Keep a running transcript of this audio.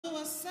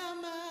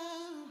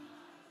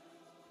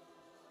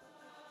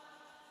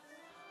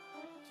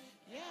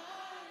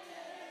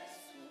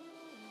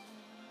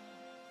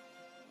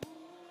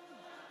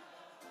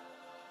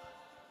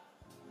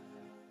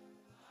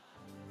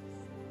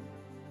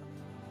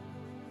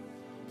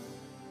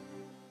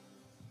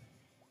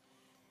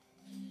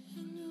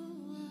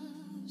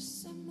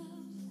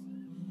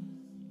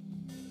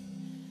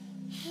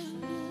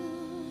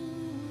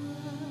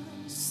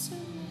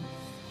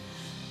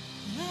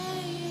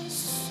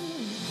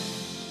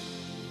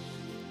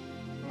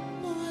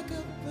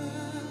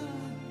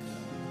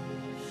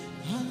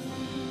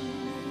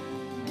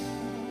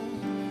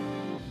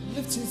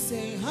to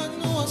say, I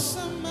know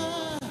some.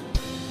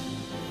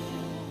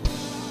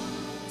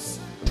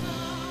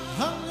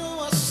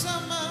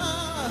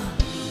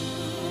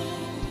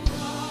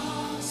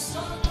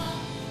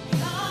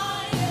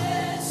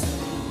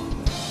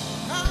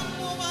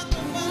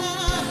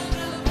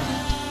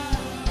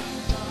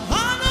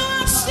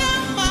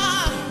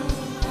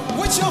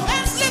 Your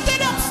hands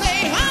lifted up,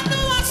 say, I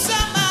know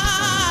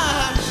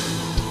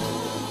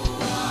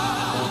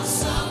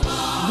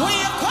we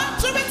have come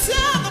to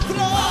return the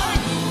glory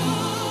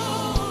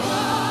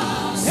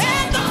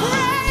and the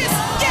praise.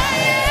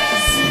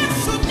 Yes,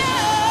 so now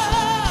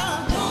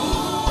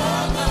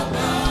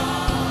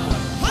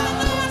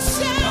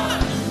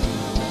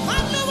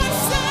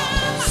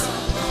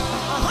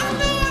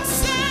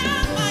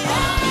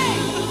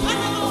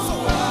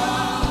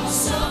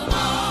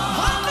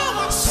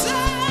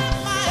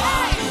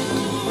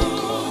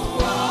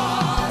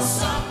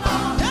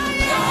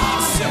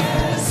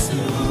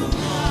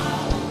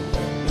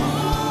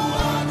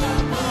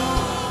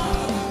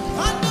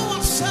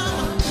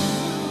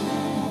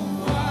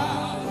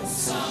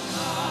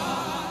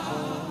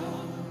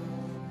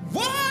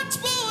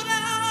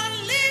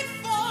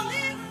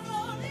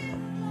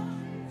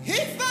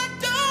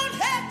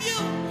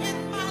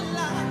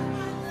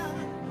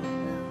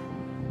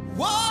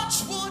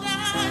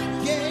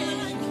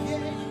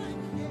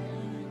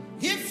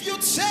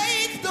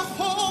take the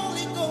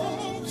Holy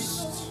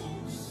Ghost.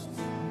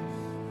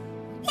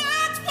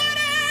 What would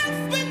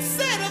have been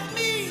said of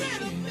me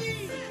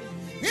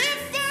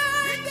if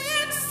I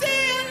didn't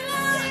see a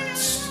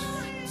light?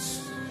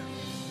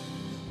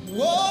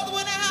 What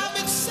would have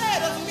been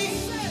said of me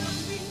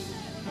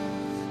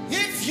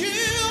if you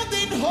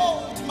didn't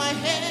hold my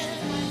hand?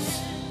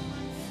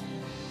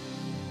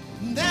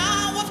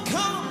 Now I've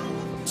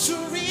come to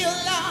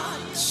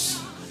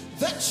realize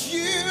that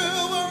you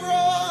were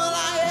all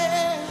I am.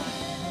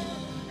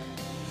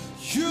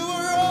 You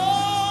are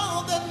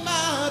all that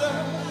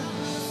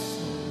matters.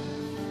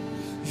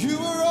 You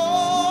are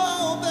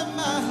all that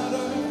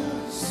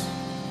matters.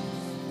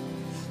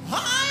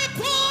 I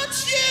put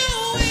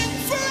you in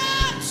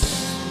front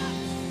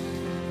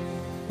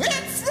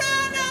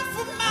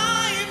of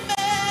my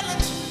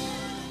melody.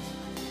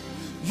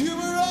 You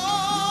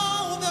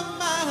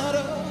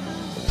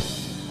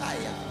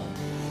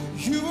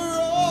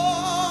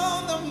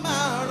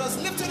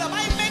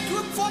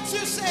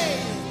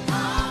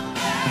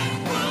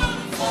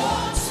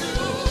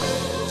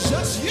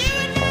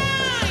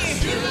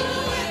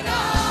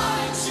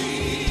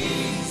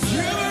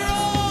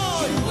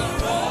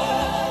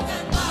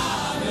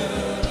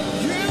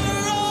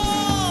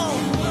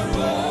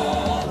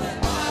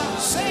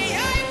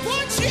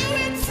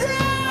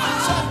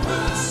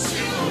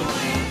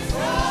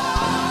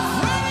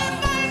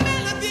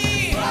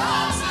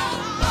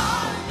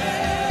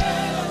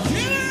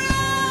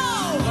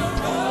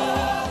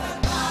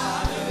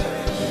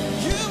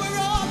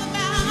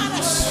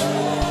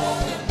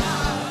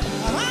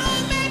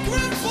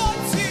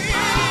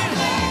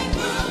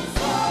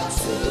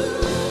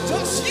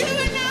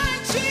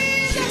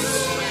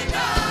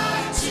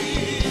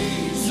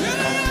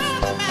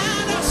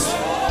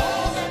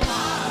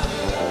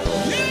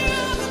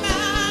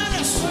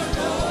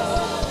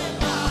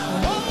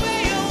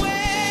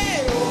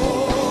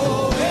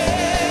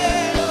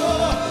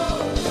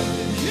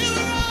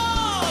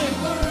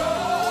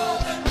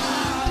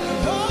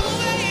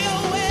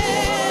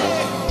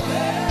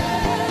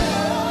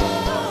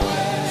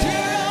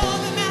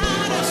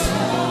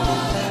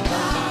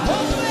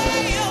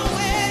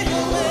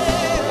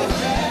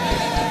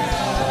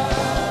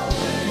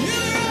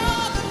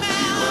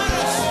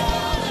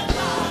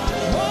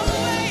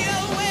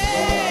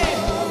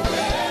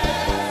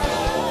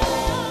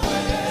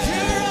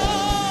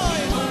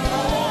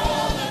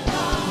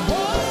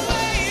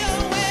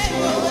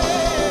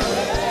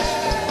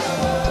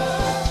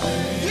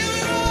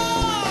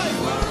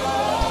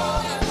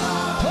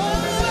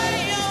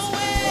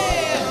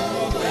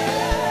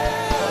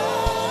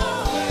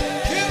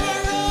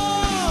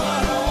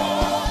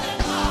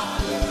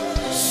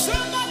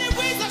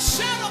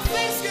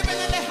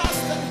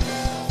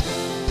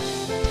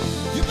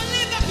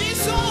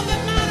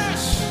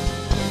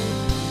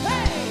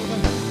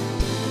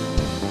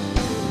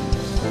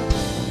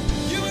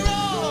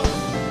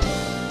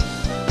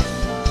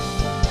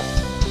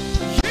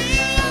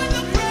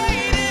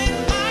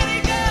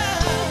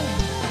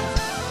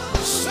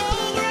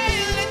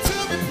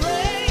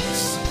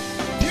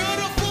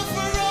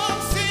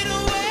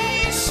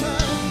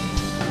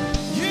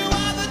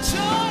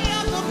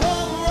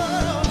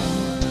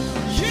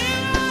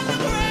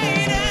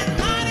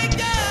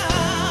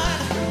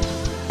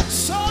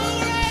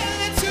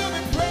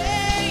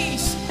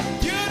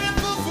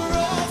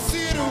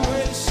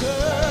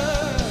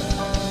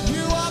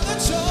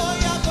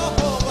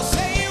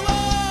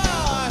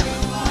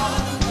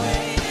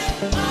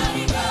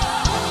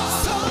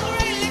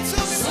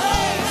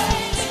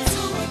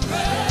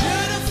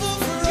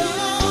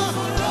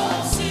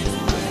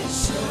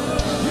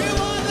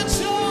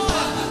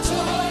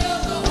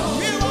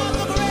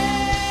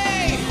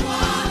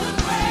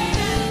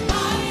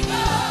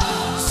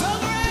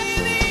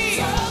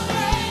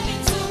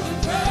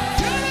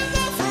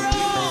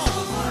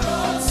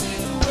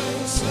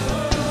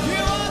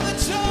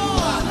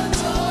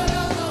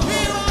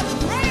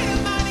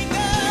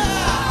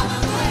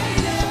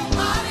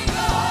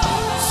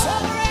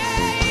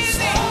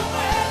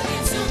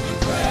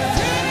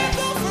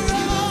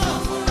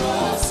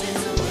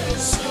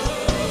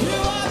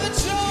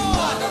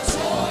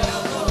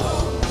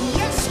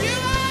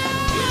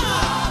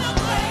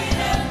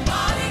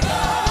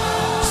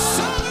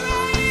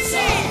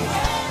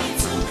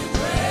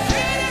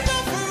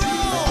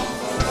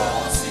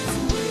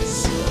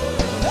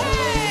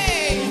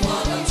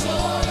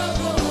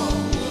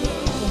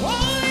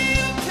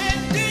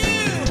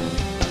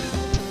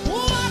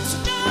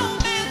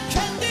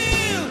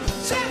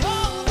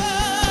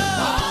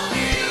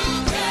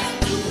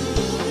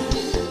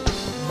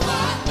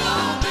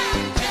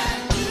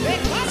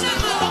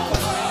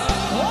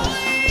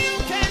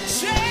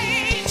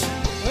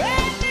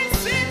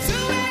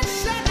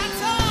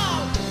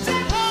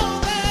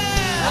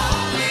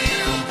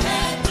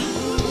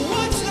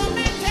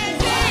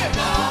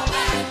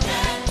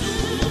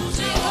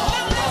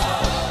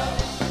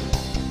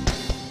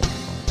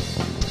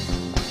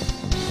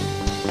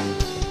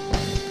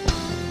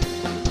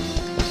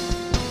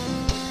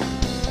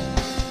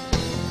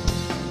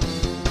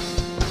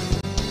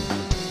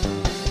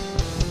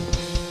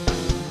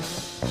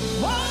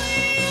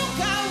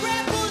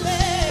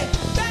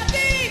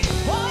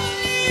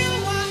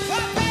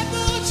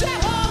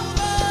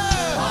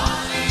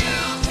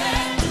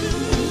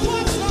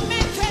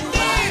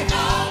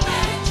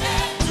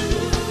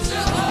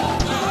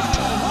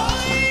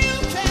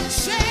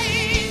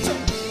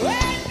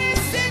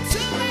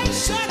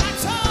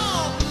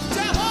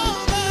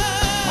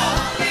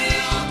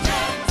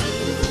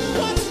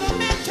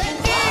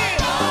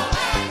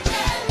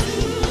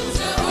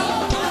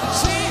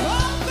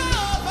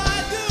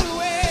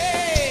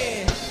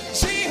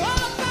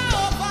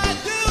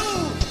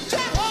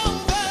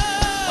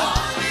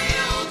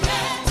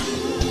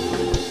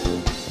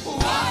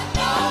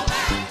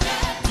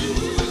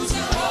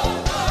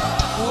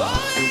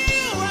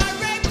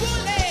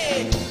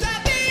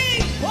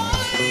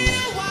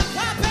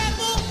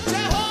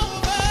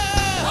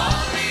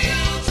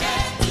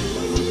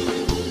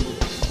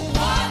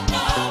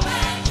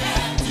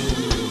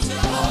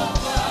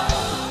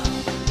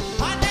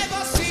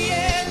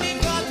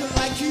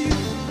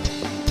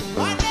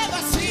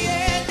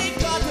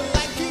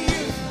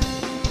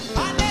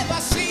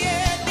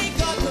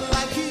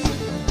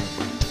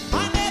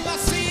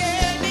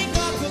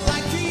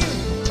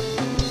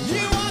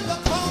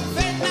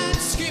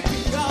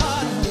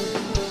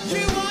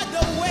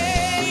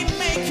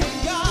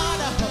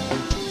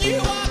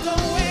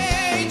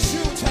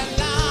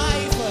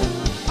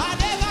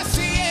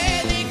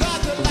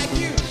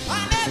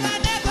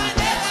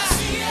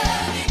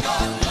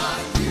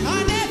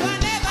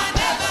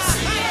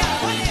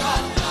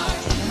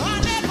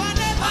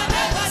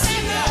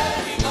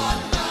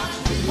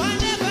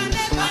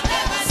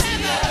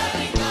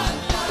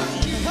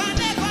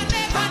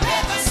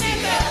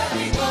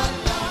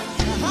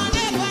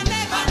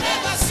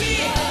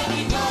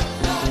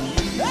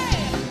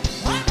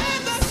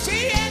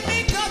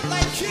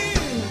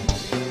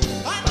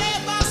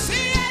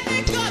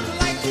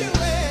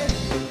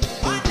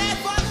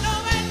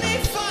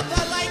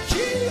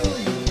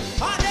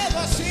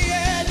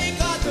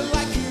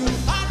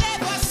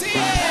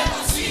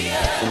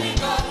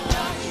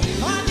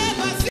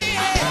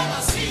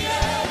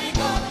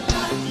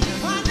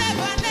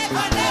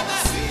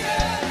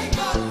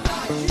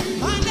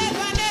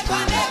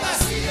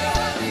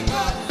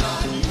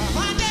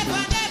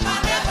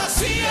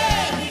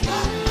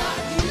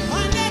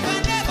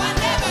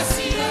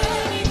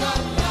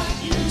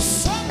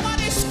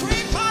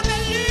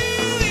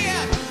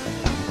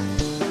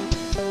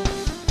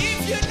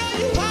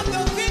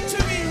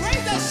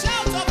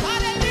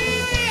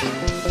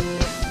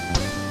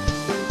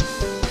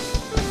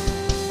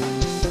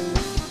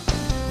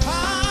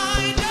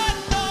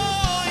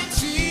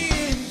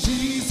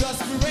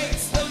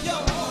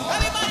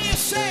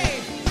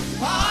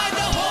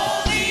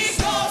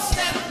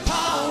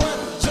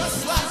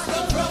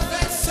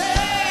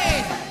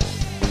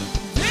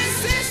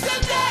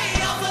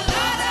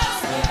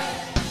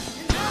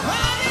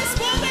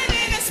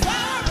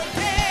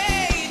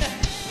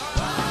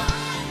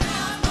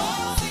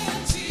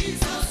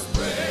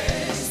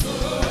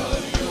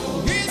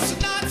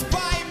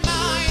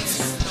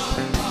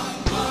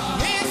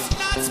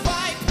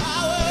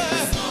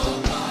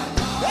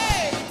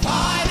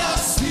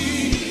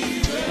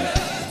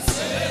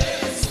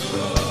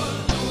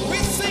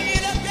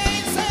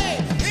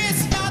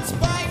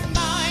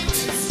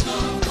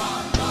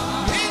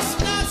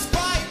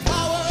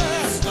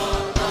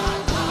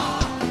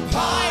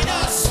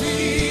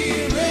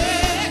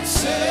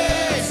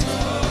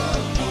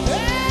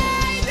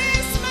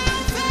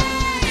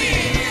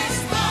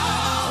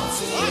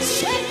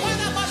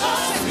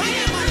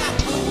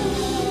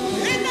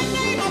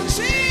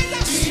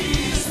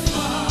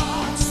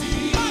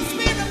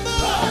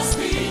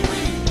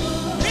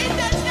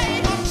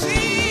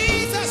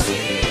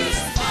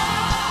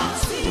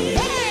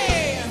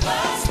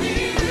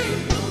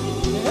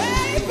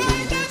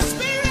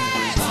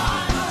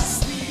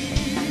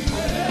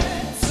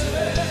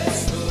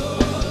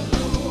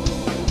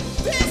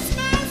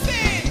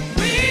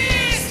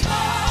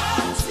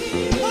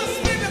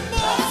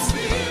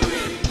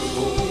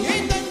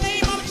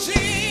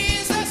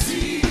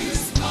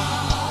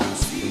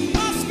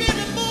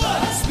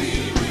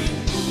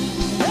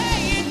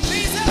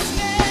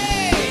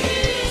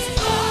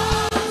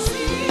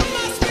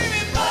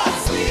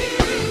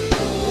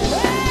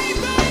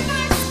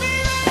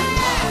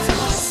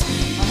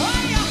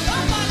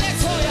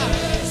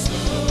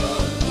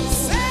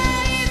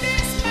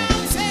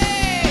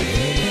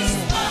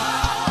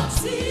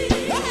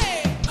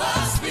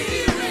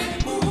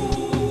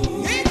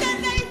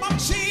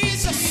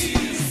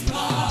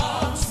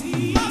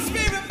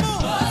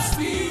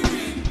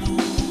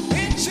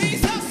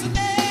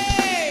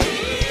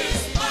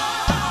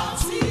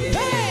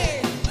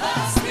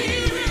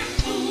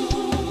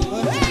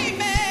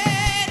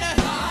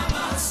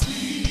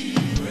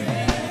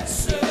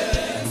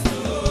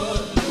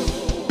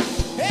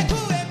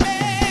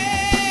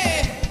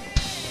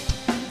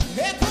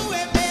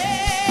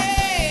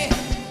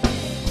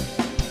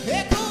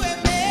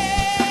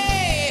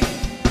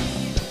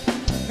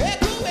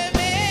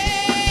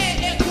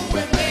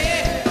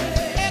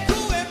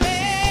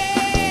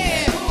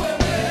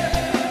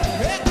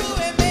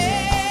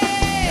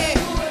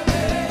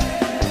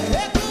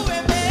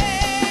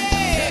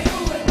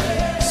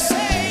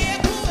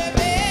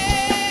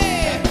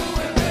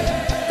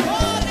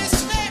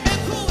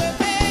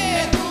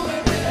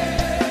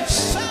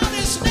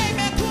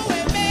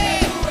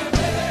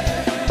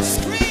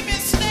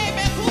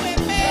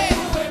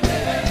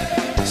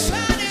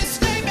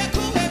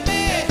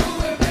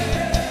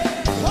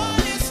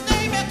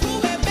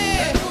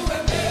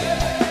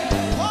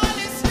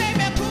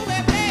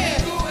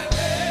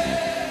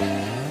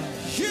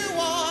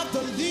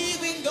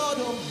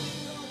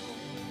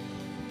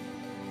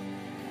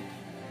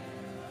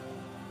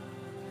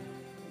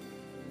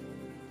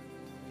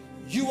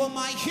You are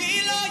my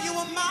healer, you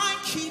are my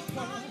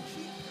keeper.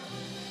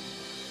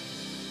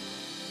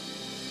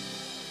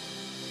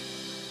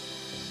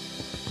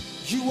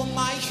 You are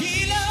my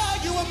healer,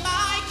 you are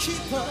my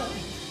keeper.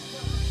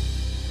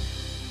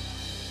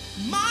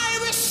 My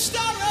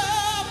restorer,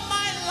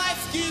 my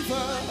life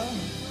giver.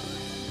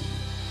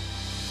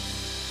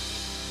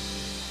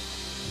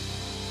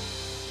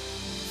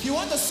 If you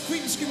want to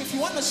scream, scream. If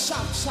you want to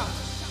shout, shout.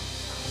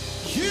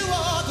 You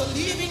are the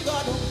living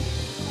God.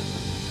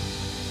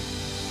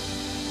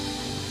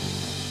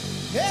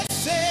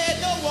 There's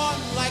no one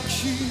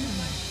like you.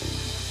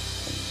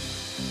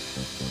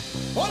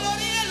 Oh Lord,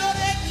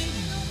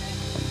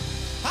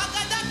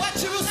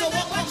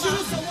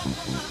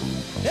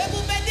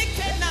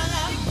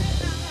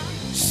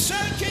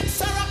 Shirkin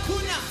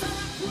Sarakuna,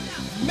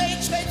 May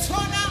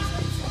Tretona,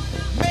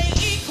 May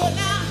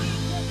Ikona,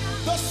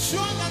 the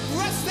strong and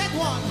breasted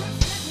one.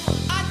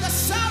 At the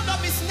sound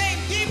of his name,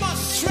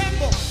 demons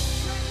tremble.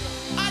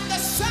 At the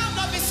sound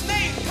of his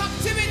name,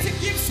 captivity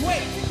gives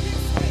way.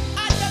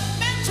 At the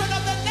mention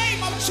of the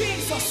name of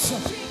Jesus,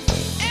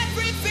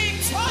 everything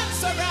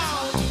turns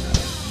around.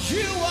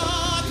 You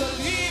are the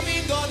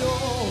living God.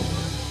 Oh.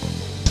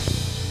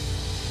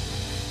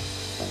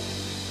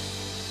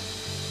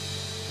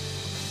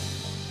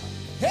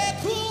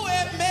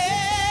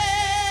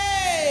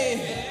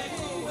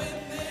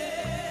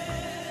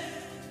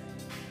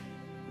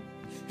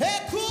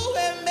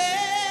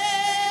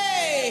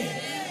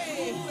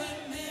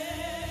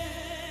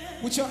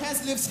 With your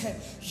hands lifted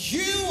head.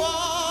 You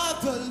are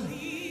the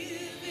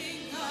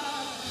living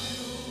God.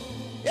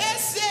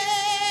 Yes,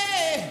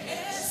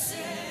 yes,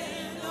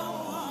 no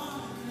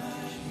one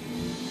like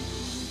you.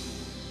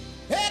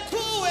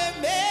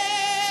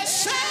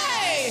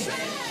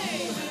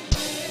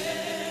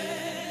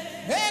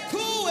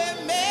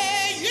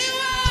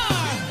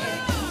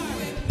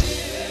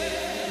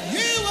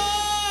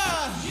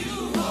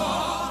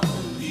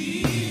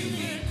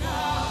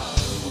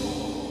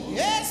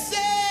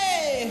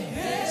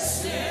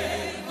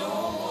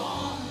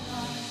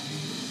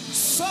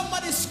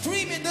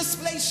 Scream in this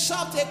place,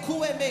 shout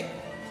Ekueme.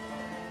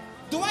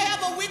 Do I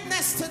have a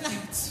witness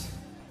tonight?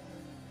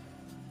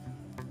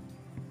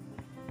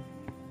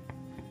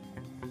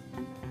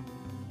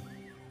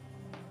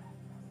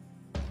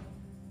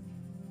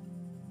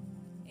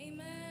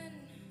 Amen.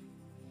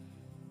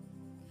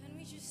 Can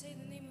we just say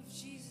the name of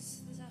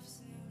Jesus this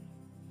afternoon?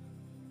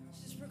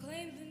 Just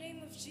proclaim the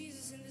name of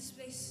Jesus in this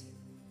place.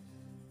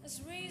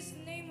 Let's raise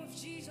the name of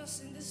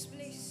Jesus in this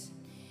place.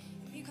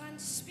 You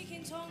can't speak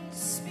in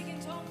tongues,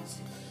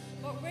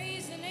 but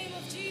raise the name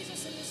of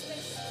Jesus in this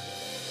place.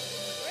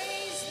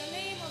 Raise the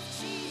name of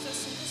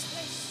Jesus in this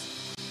place.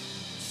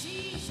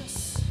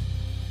 Jesus,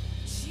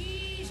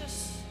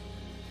 Jesus,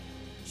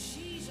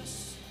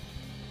 Jesus,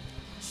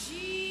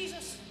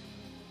 Jesus,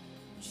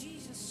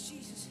 Jesus,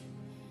 Jesus.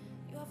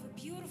 You have a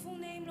beautiful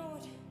name,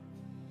 Lord.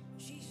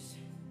 Jesus.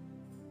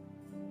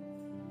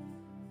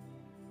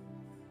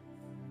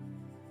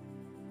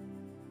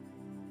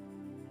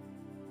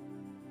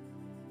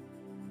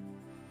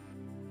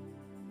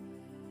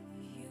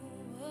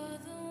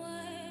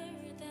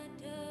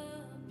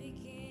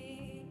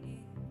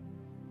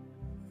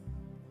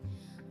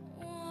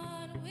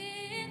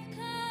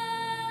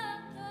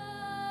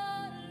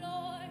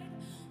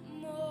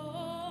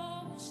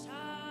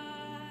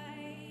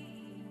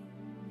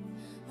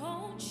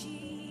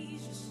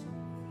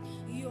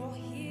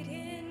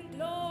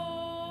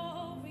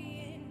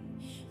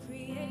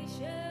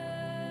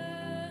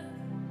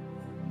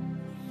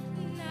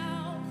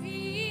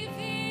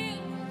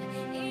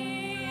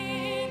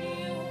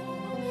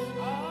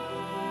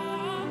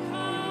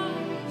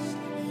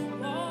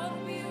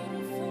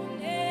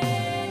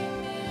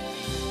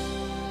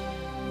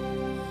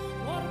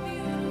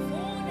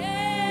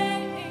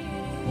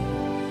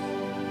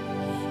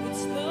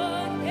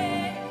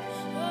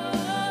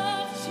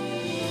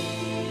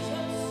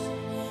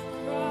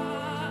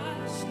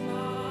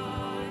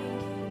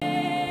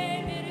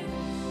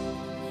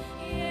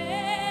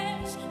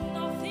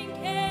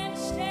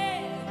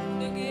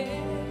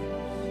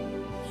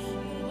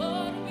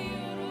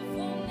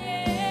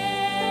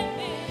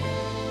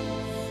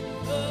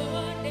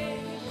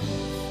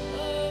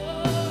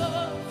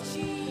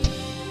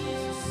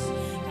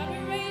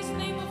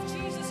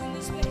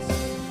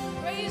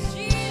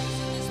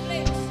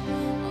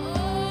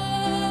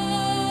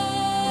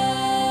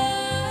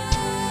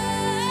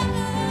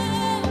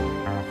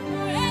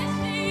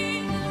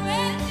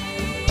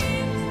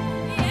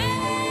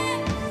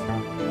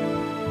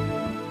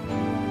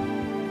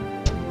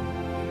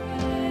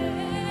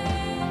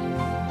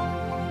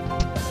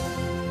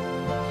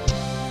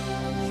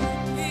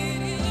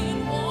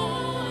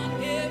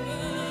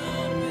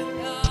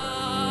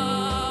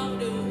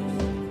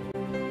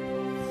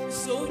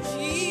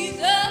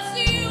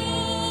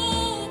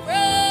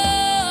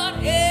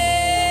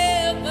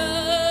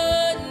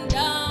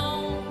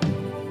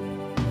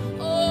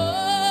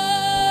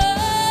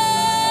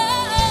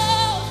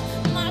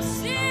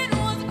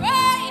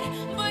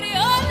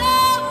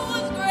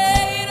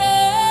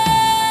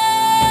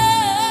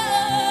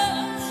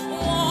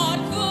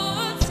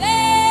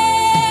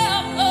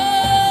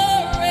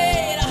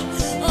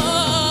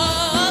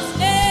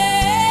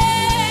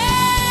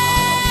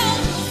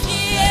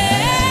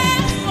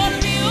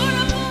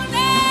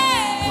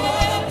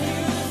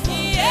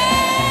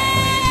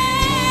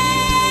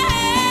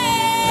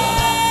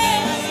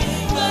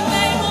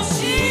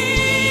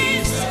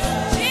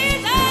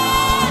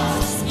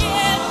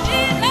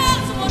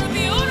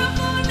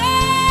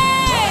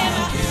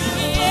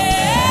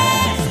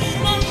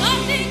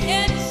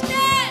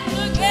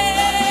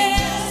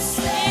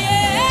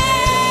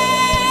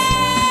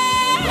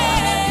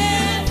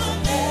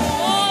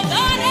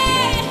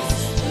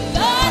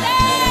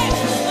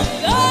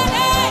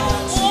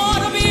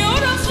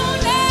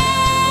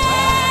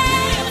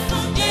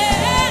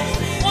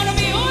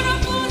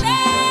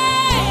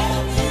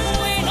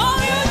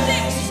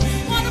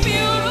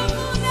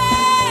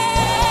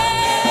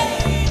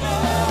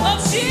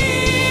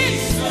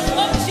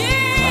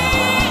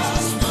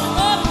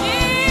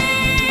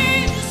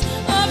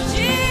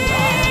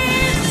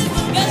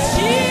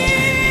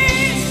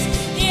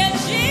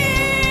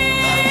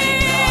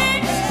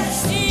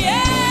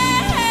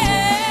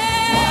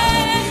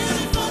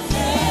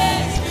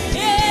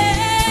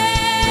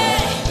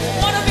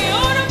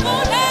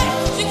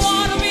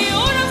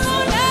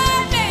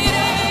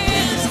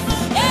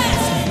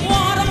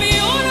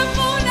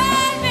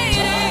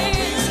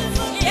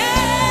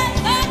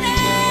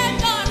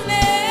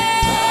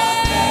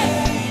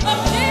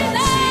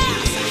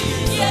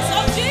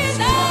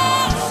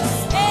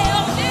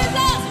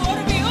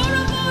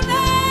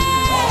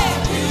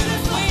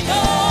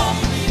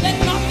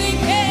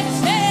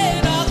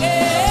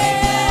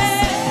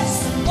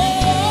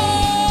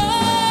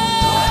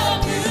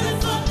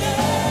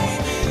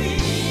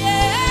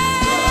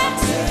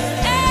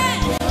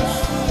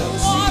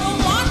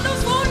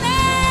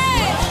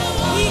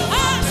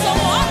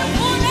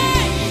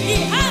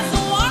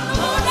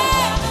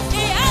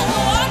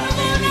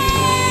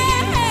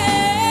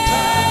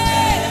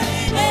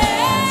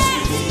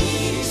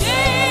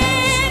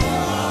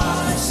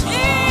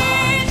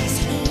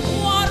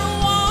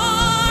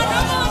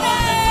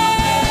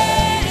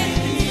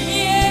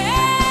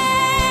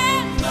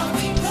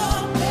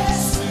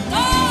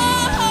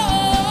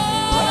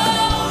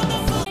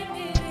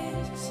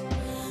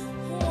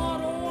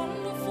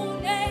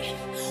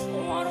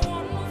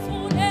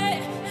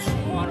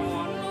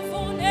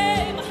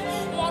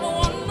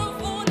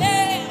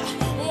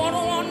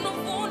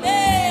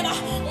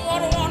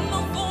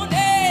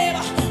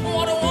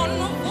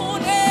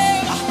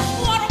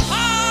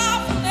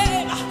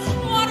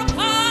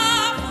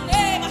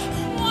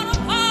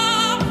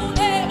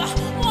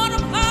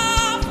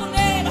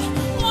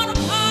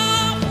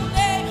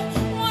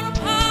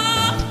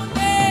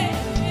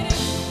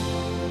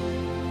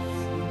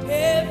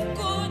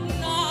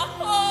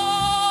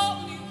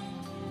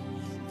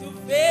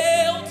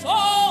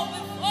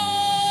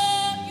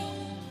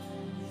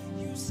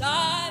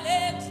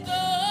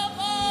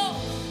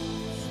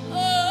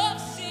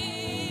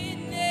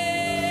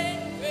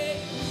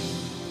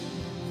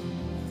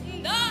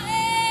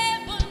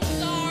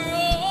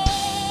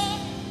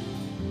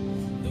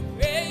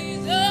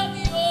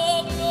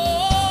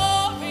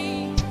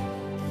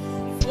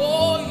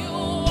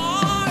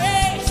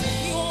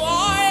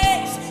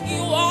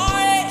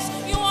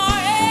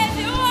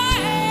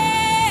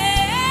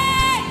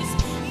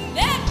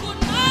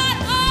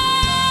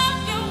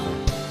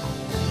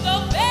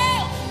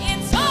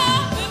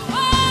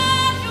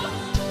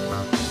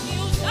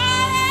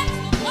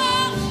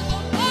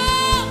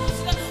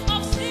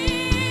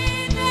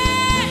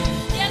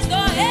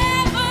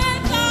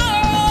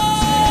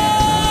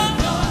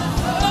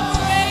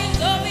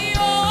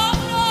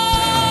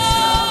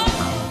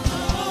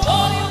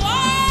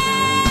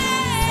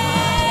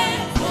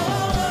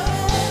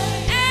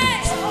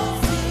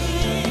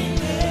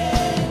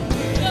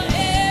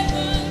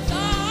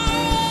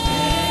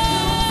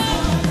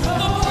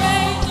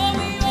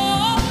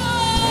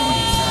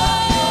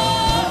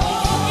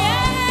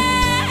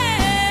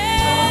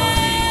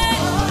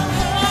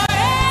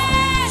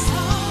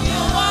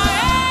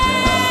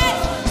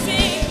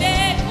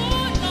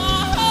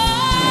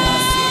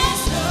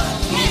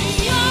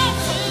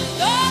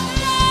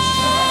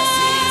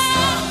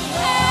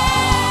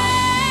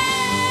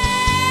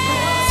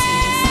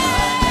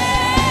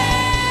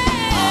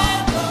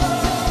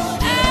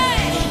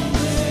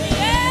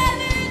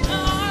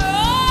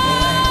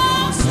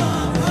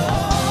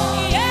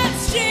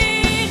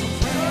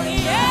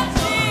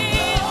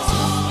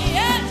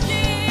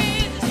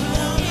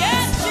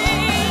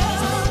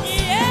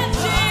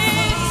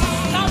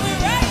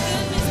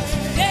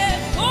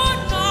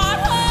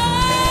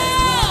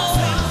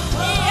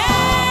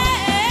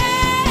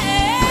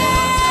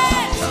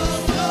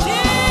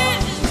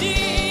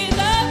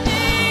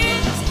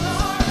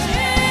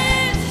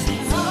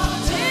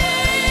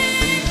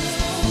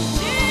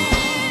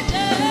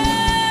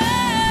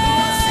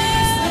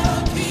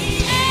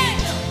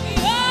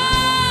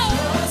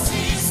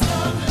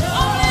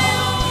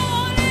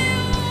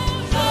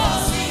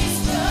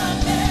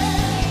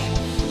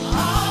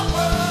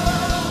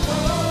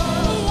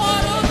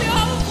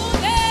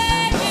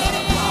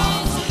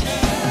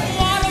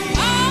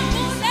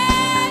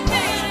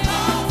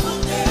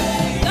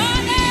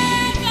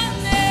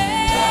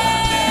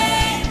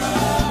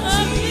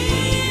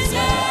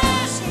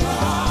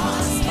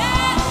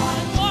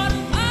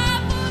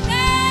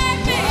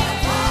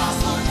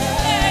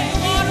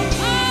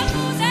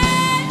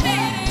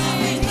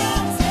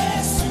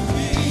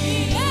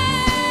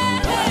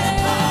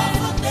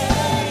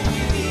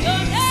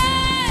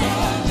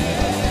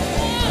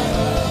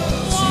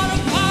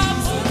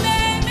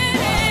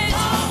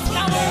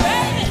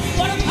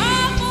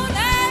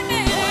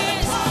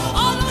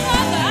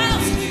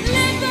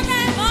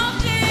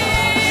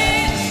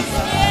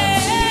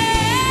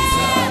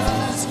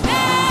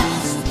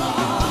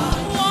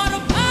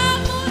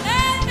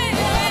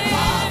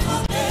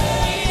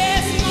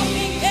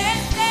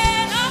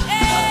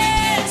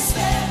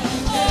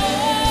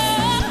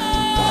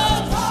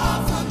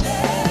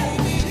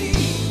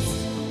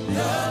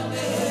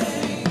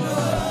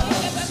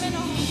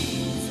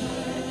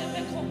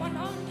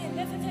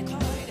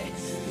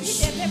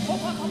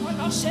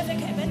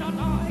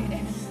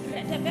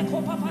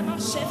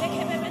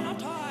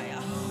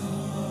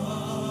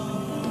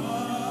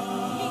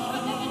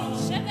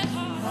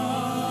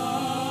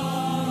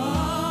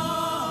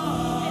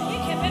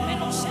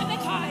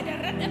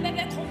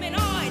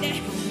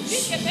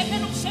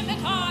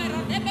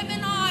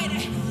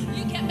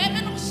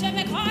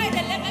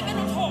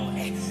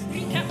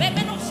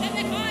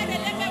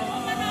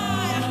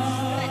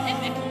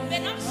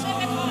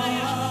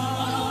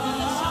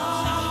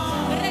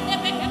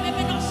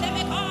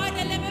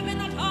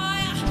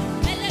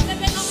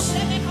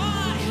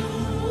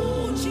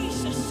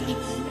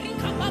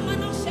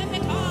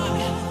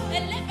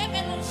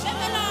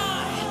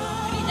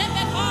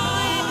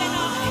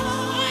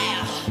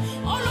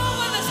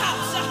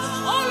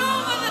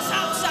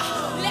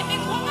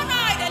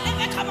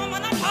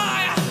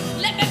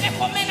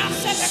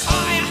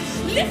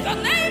 Lift the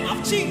name of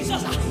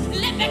Jesus.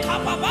 Let me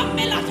come up on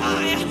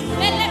Melatai.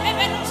 Let me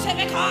be no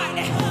Sebekai.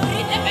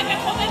 Let me be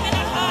come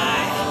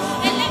Melatai.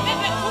 Let me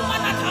be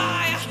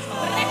Kumanatai.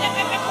 Let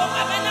me be come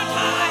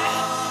Melatai.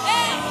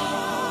 Hey,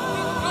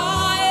 we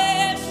cry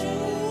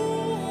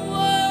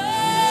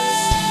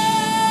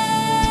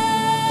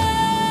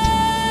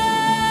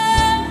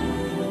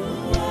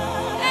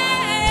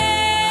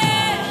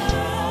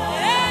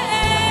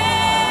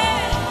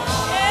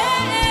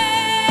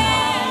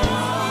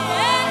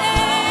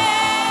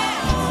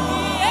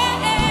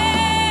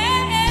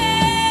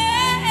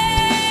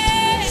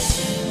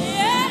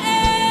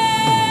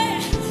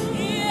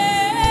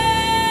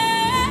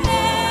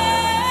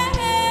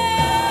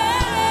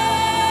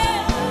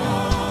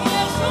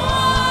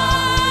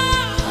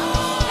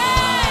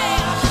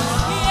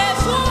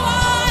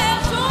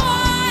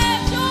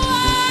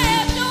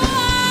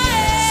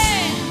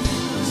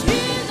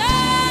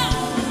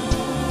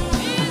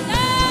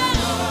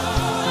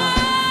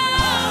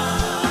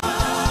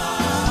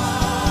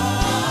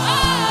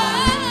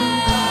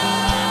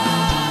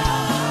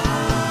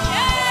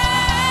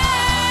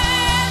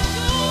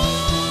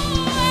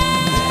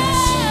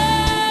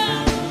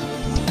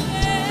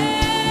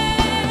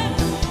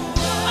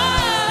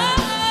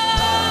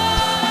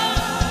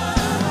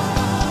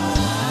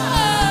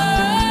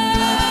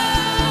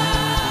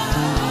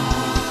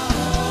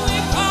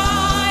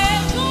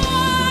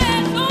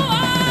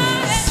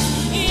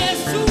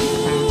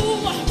Yeshua.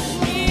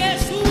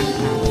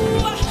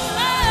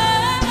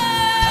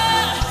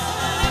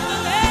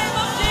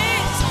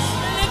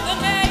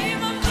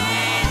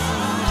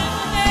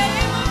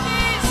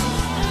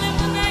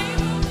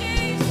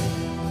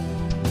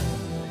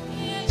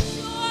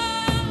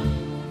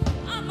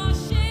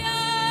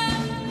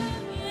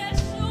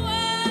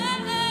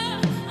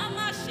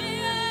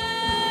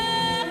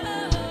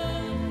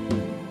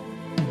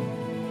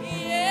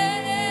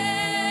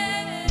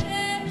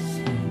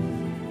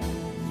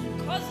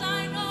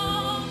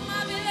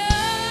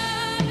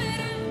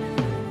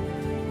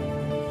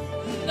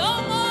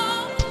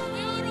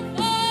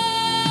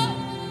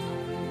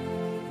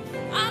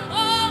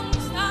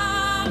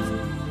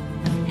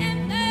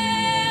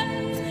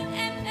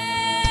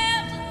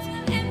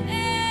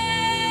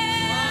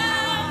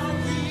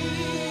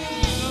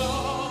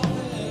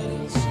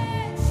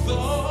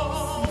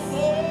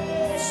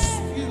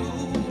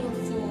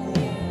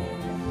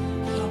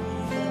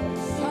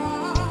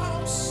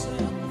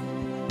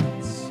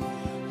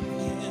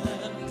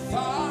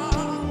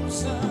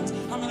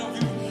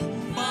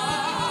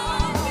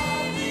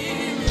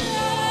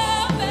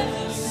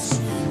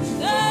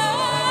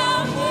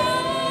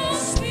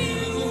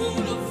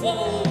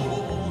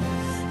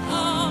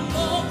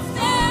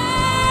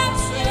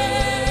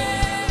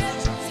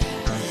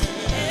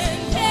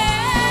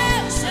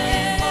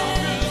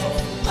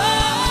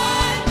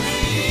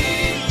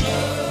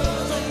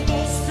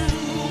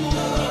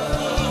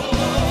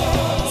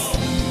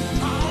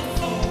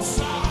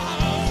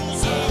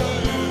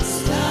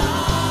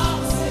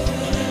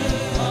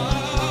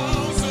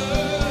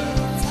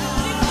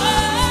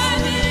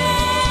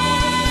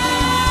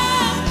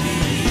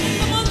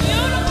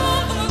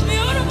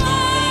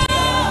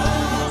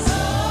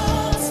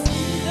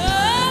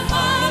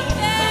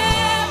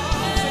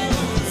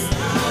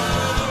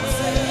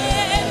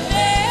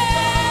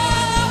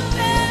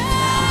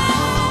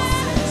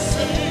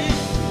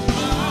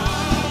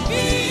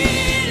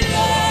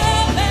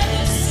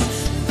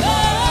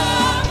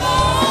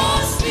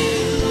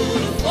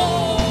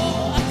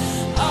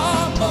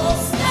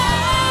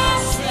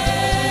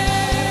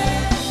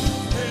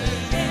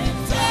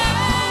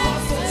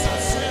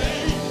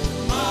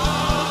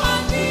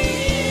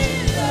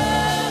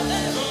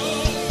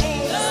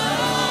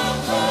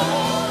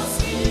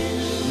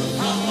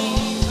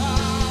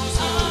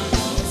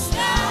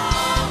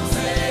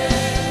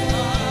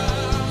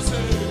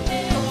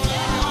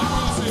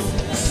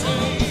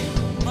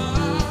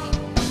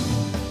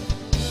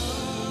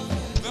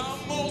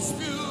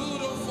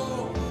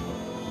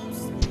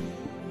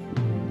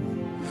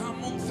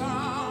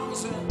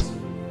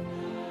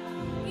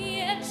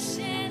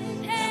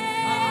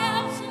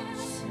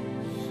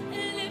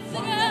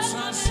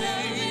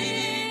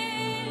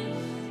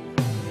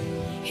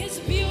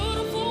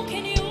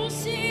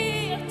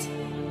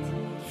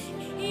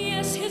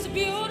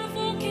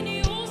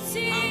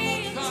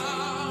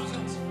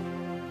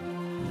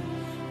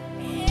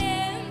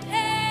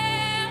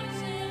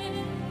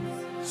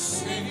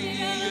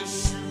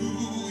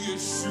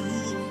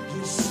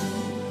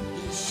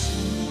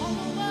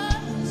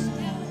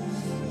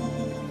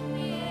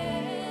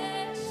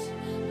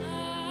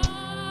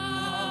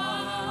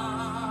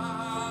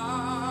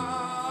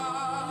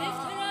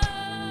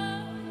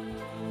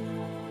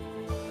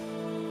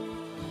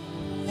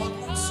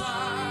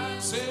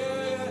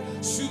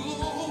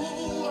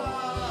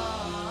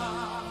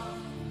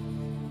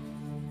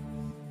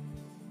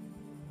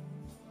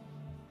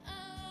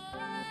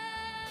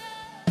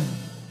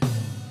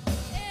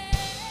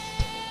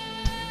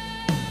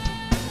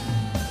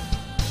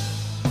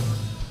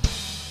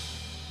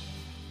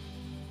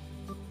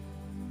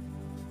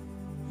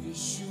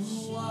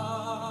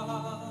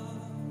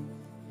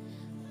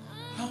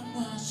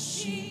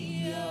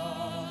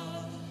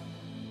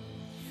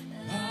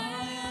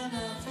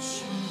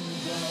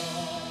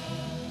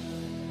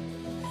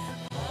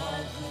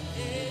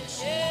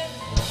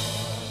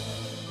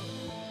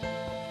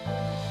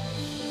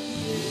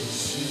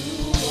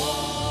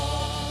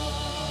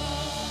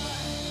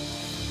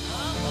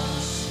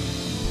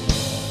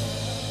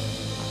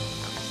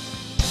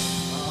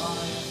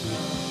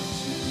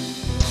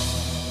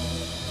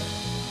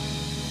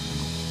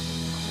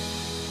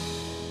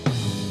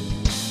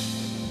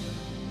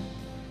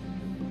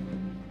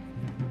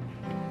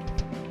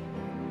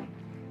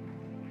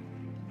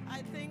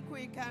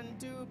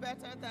 do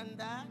better than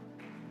that?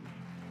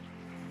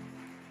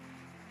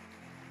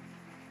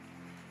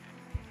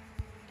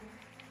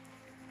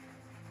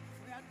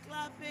 If we are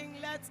clapping,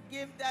 let's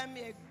give them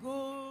a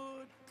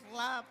good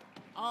clap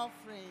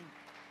offering.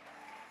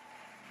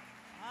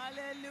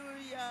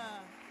 Hallelujah.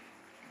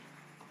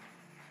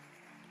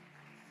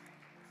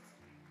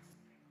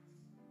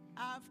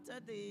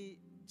 After the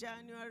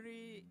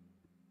January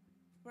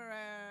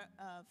prayer,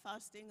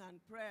 fasting and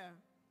prayer,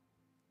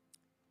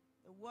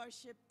 the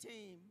worship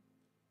team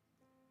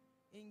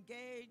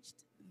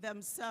engaged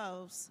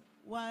themselves.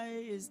 Why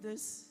is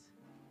this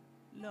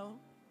low?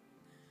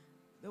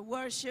 The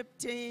worship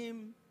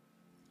team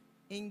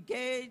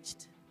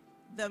engaged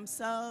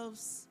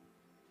themselves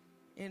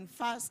in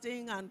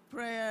fasting and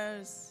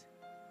prayers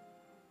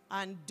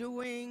and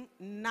doing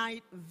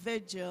night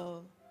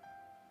vigil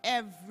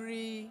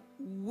every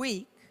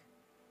week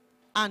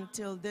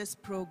until this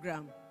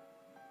program.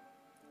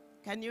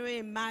 Can you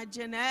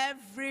imagine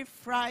every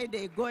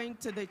Friday going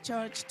to the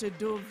church to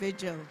do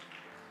vigil,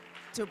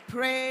 to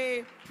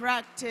pray,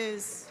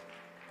 practice?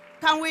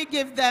 Can we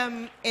give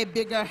them a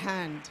bigger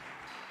hand?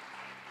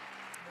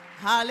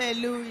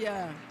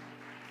 Hallelujah.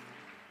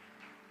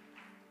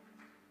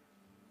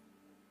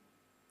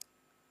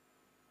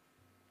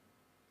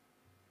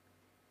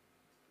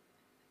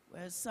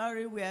 We're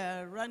sorry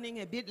we're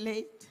running a bit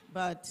late,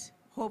 but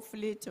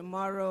hopefully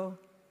tomorrow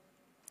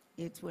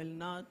it will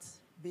not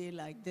be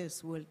like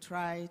this. We'll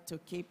try to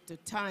keep to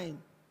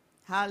time.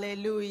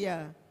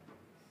 Hallelujah.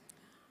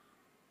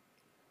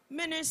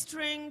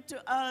 Ministering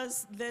to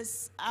us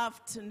this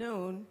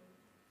afternoon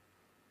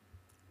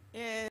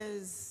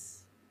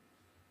is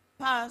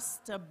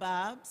Pastor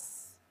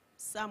Babs.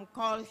 Some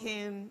call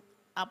him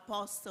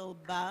Apostle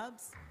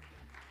Babs.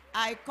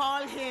 I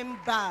call him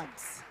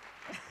Babs.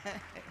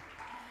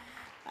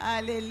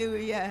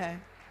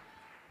 Hallelujah.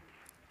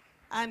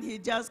 And he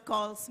just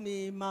calls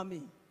me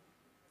mommy.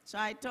 So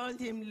I told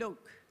him,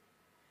 look,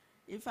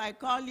 if I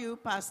call you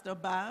Pastor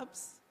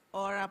Babs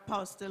or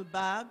Apostle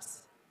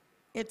Babs,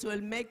 it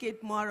will make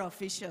it more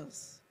official.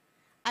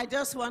 I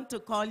just want to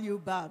call you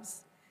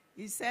Babs.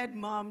 He said,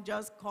 Mom,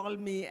 just call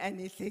me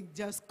anything.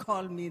 Just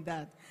call me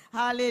that.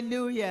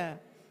 Hallelujah.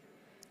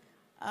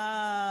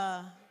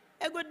 A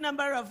good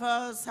number of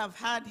us have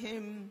had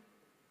him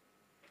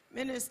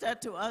minister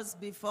to us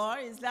before.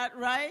 Is that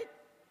right?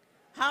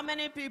 How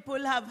many people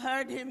have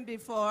heard him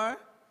before?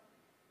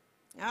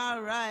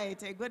 All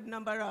right, a good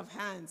number of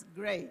hands.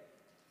 Great.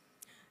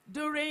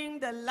 During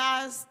the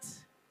last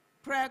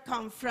prayer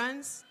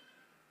conference,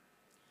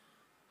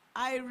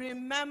 I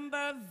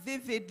remember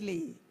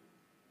vividly,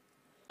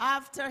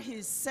 after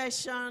his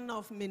session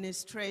of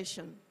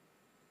ministration,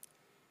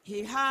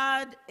 he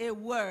had a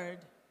word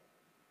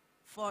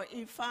for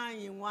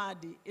Ifeanyi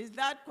Nwadi. Is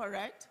that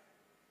correct?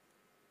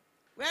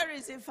 Where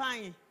is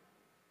Ifeanyi?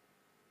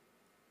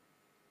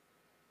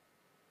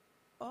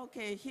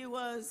 Okay, he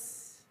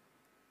was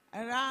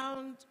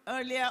around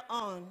earlier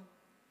on.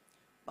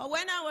 But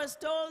when I was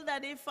told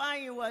that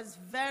Ifeanyi was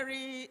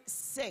very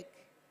sick,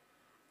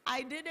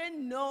 I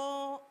didn't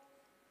know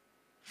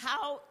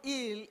how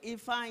ill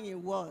Ifeanyi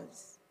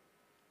was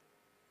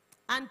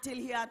until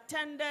he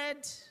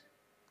attended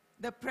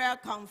the prayer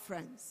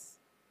conference.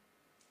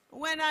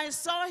 When I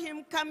saw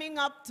him coming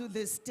up to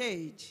the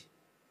stage,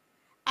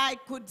 I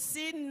could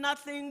see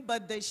nothing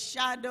but the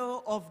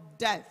shadow of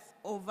death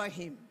over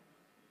him.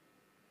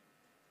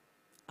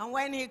 And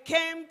when he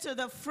came to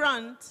the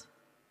front,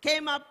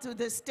 came up to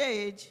the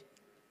stage,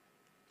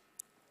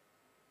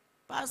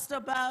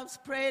 Pastor Babs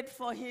prayed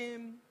for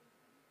him.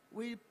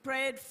 We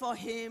prayed for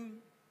him.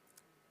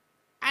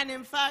 And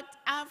in fact,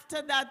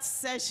 after that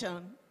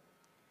session,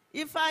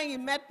 Ifeanyi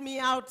met me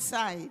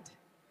outside.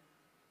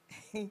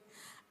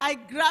 I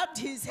grabbed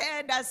his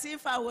head as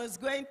if I was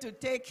going to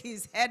take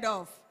his head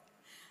off.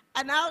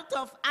 And out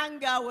of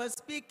anger, I was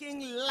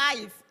speaking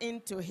life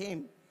into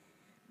him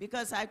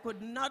because I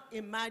could not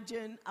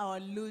imagine our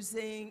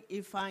losing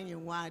Ifeanyi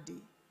Nwadi.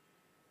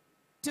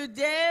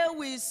 Today,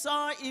 we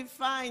saw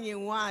Ifeanyi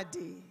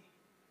Nwadi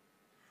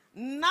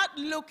not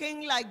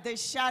looking like the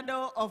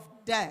shadow of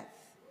death,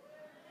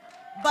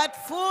 but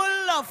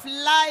full of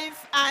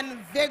life and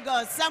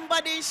vigor.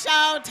 Somebody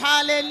shout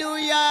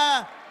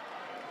hallelujah.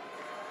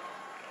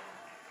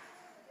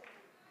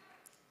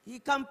 He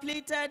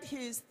completed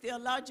his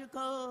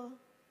theological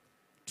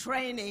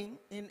training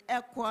in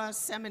Ekwa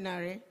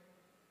Seminary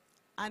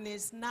and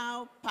is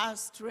now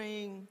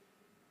pastoring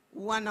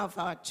one of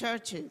our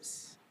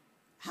churches.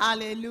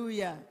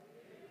 Hallelujah.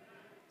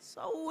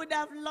 So we would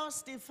have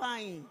lost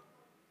Ifeanyi,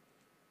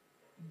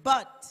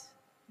 but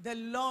the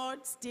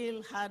Lord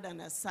still had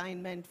an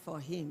assignment for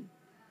him.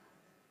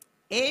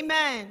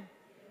 Amen.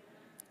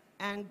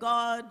 And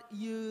God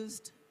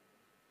used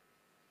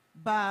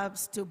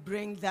Babs to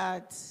bring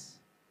that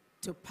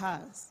to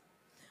pass.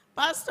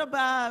 Pastor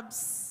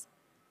Babs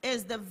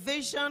is the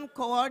vision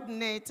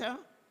coordinator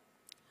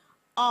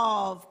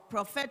of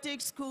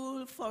Prophetic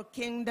School for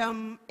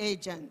Kingdom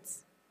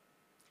Agents.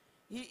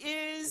 He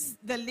is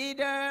the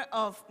leader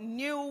of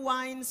New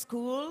Wine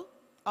School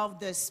of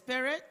the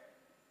Spirit,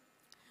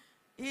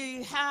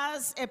 He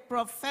has a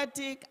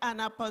prophetic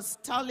and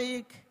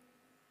apostolic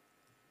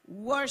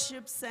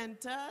worship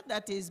center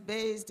that is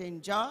based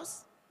in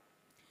Jos.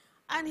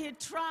 And he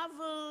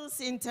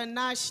travels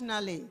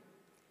internationally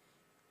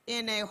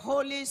in a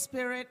Holy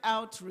Spirit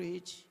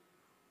outreach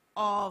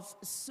of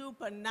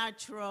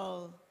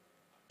supernatural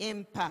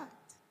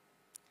impact.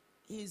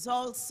 He's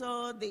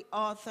also the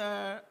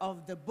author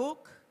of the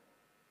book,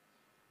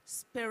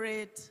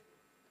 Spirit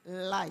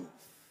Life.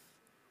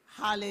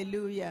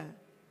 Hallelujah.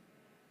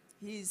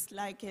 He's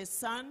like a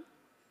son,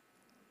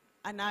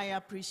 and I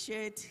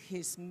appreciate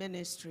his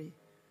ministry.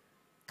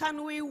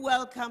 Can we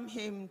welcome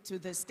him to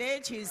the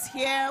stage? He's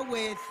here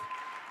with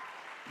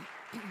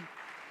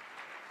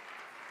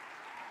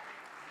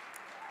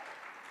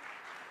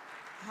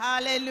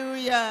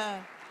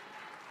hallelujah.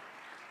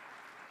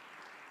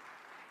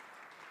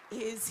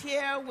 He's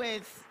here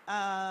with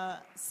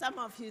some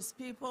of his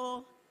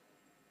people,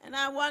 and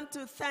I want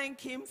to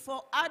thank him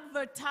for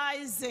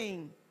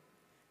advertising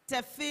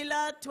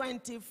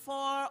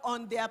Tefillah'24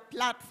 on their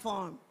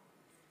platform.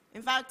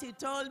 In fact, he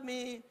told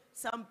me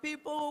some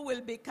people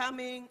will be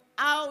coming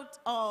out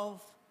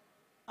of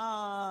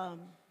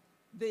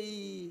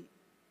the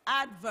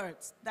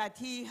adverts that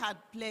he had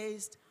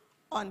placed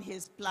on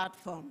his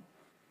platform.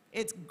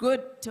 It's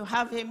good to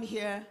have him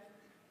here.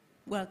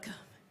 Welcome.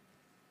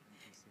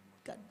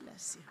 God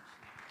bless you.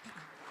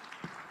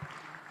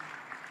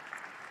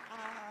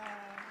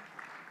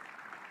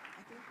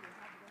 I think we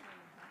have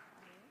 1.5 hours.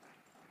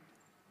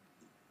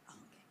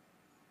 Okay.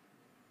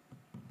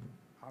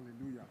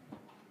 Hallelujah.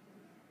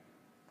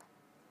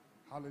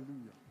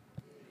 Hallelujah.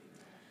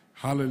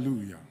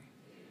 Hallelujah.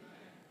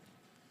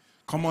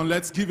 Come on,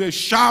 let's give a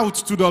shout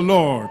to the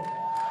Lord.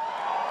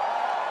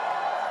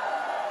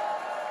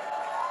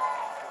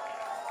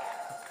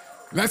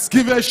 Let's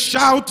give a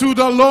shout to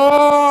the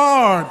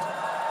Lord.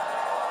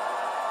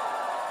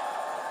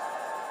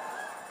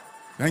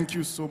 Thank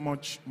you so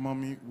much,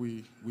 Mommy.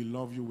 We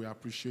love you, we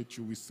appreciate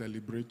you, we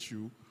celebrate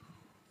you,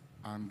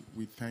 and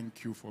we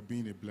thank you for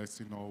being a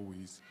blessing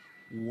always.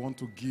 We want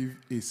to give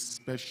a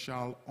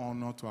special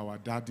honor to our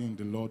daddy in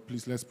the Lord.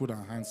 Please, let's put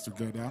our hands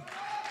together.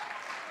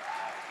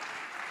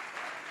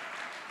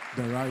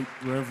 The Right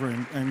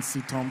Reverend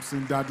N.C.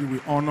 Thompson. Daddy, we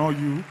honor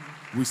you.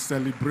 We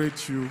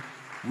celebrate you.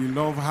 We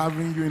love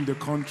having you in the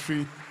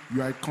country.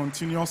 You are a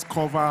continuous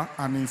cover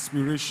and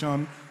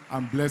inspiration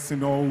and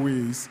blessing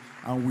always.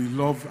 And we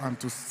love and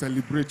to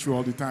celebrate you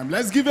all the time.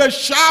 Let's give a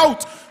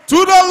shout to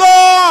the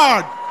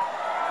Lord.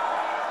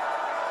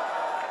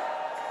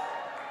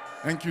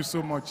 Thank you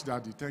so much,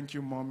 Daddy. Thank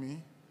you,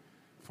 Mommy,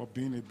 for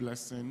being a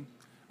blessing.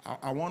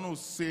 I want to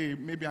say,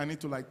 maybe I need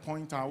to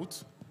point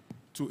out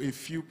to a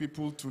few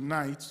people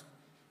tonight.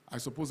 I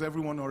suppose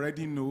everyone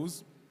already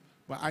knows,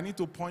 but I need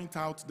to point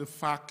out the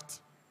fact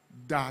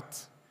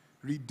that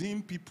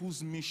Redeemed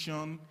People's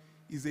Mission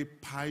is a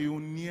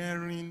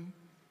pioneering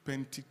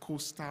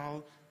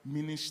Pentecostal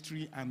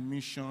ministry and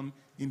mission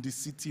in the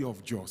city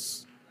of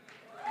Jos.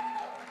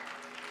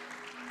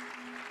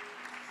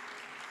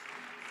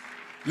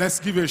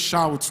 Let's give a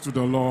shout to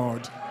the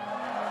Lord.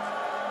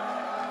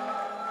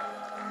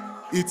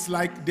 It's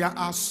like there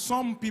are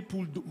some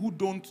people who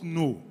don't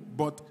know,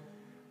 but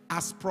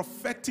as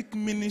prophetic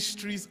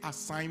ministries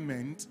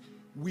assignment,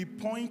 we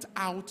point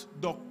out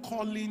the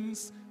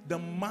callings, the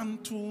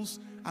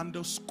mantles, and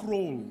the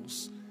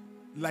scrolls.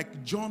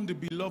 Like John the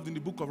Beloved in the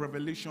book of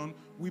Revelation,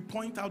 we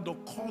point out the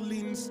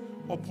callings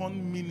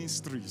upon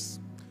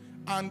ministries.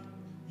 And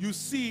you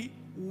see,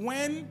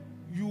 when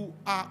you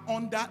are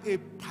under a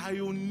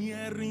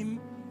pioneering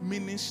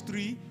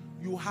ministry,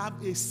 you have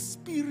a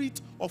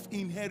spirit of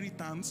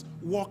inheritance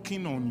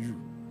working on you.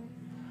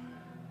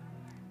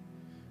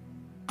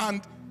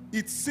 And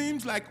it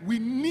seems like we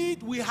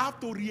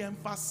have to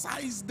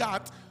re-emphasize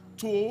that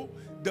to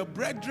the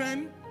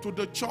brethren, to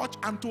the church,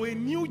 and to a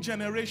new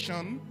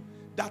generation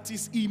that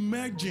is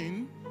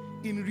emerging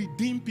in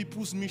Redeemed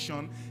People's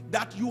Mission,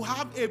 that you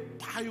have a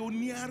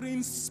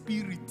pioneering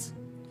spirit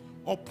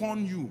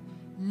upon you.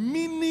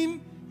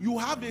 Meaning you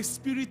have a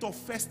spirit of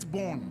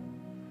firstborn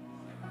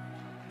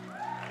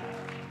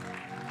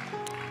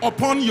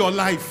upon your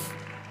life.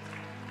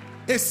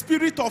 A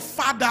spirit of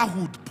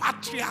fatherhood,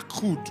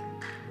 patriarchhood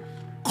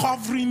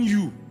covering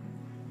you.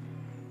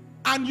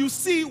 And you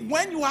see,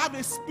 when you have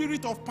a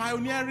spirit of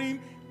pioneering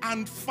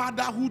and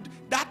fatherhood,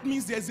 that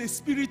means there's a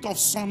spirit of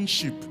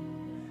sonship.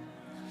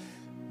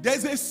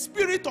 There's a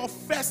spirit of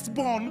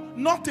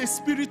firstborn, not a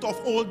spirit of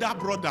older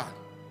brother.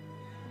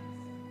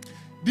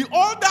 The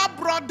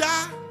older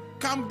brother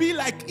can be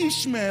like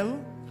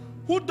Ishmael,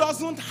 who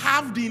doesn't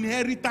have the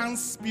inheritance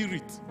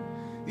spirit.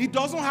 He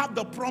doesn't have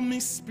the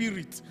promise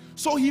spirit.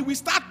 So he will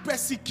start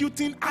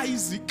persecuting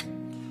Isaac,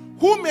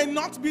 who may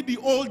not be the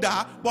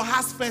older, but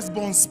has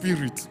firstborn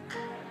spirit.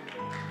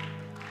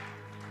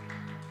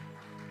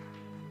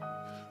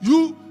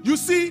 You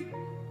see,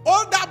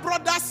 older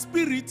brother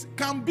spirit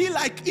can be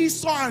like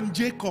Esau and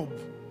Jacob.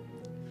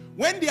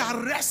 When they are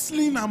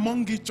wrestling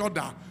among each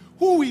other,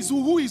 Who is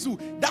who? Who is who?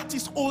 That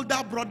is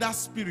older brother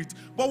spirit.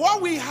 But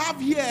what we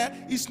have here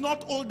is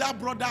not older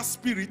brother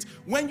spirit.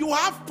 When you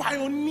have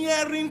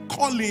pioneering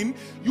calling,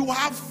 you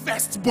have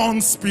firstborn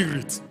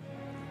spirit.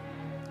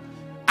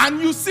 And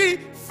you see,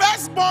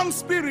 firstborn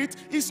spirit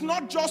is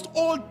not just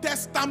Old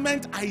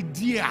Testament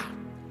idea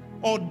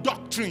or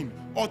doctrine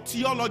or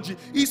theology.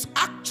 It's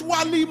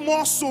actually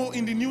more so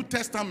in the New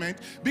Testament,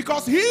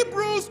 because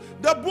Hebrews,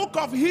 the book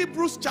of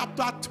Hebrews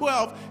chapter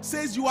 12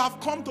 says, you have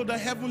come to the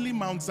heavenly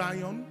Mount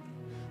Zion,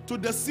 to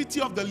the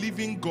city of the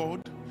living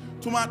God,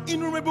 to an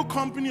innumerable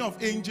company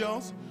of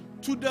angels,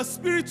 to the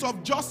spirits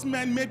of just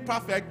men made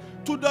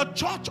perfect, to the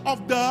church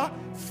of the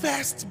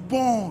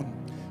firstborn,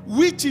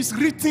 which is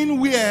written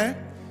where?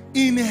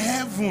 In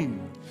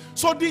heaven.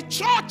 So the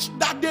church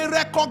that they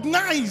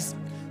recognize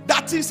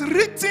that is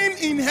written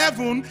in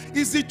heaven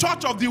is the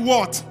church of the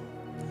what?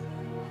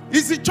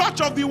 Is the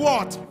church of the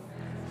what?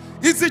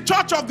 Is the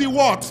church of the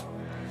what?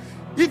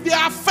 If there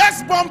are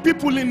firstborn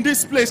people in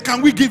this place,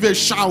 can we give a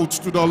shout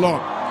to the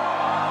Lord?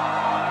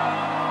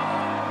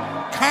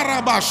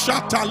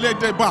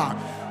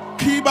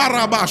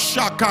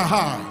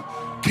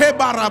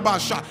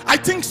 I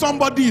think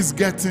somebody is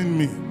getting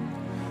me.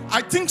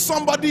 I think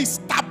somebody is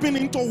tapping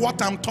into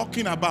what I'm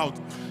talking about.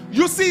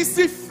 You see, it's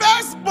the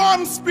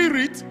firstborn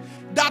spirit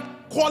that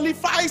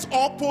qualifies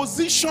or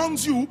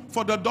positions you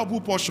for the double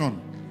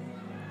portion.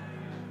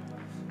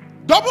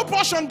 Double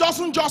portion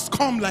doesn't just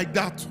come like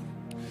that.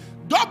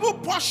 Double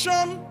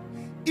portion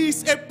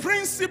is a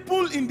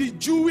principle in the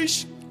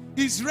Jewish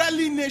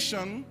Israeli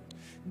nation,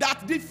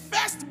 that the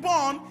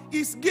firstborn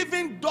is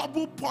given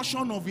double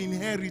portion of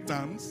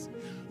inheritance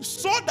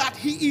so that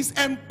he is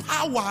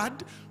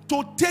empowered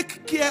to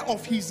take care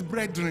of his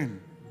brethren.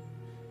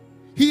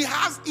 He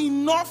has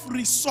enough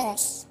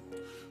resource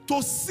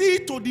to see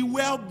to the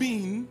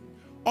well-being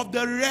of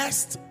the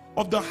rest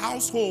of the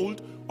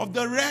household, of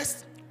the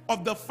rest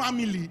of the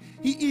family.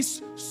 He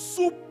is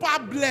super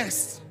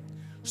blessed,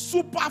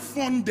 super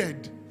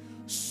funded,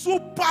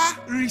 super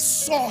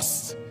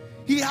resourced.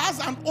 He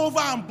has an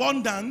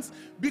overabundance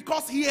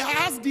because he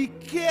has the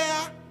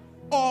care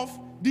of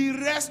the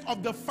rest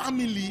of the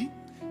family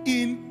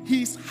in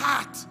his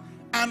heart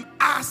and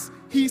as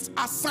his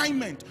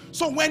assignment.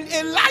 So when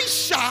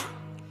Elisha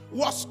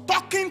was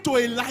talking to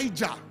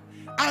Elijah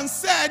and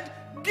said,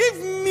 give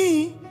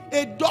me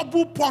a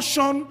double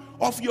portion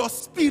of your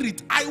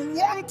spirit, I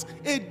want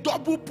a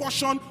double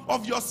portion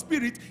of your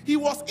spirit, he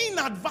was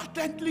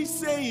inadvertently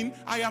saying,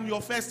 I am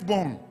your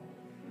firstborn.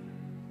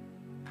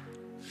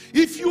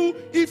 If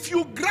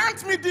you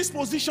grant me this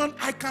position,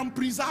 I can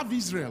preserve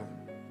Israel.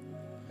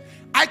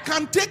 I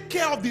can take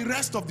care of the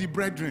rest of the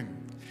brethren.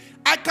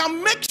 I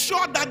can make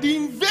sure that the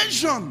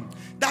invasion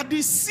that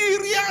the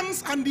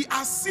Syrians and the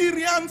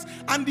Assyrians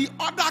and the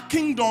other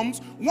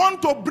kingdoms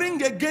want to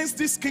bring against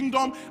this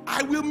kingdom,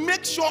 I will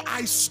make sure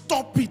I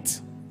stop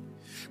it.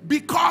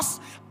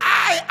 Because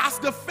I, as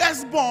the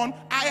firstborn,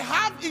 I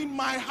have in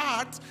my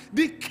heart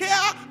the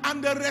care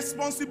and the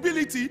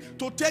responsibility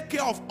to take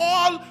care of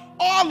all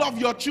of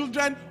your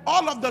children,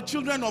 all of the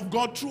children of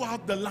God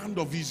throughout the land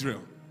of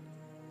Israel.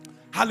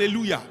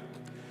 Hallelujah.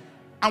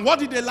 And what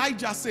did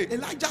Elijah say?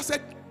 Elijah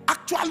said,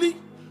 actually,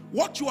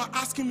 what you are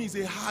asking me is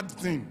a hard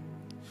thing.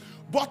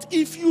 But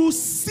if you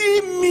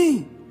see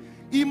me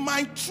in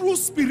my true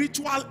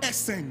spiritual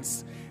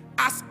essence,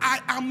 as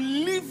I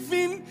am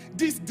living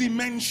this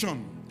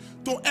dimension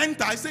to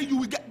enter, I say you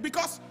will get,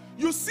 because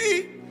you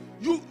see,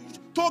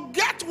 to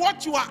get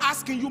what you are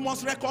asking, you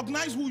must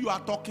recognize who you are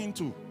talking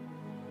to.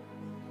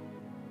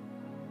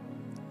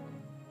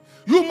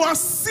 You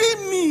must see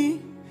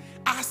me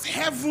as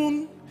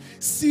heaven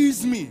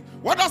sees me.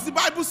 What does the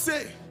Bible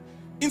say?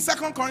 In 2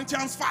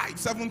 Corinthians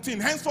 5:17,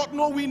 henceforth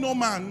know we no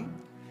man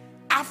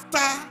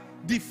after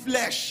the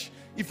flesh.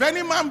 If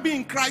any man be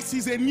in Christ,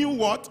 he's a new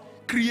what?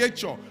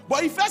 Creature.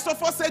 But he first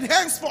of all said,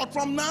 henceforth,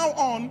 from now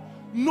on,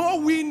 know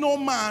we no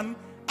man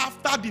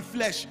after the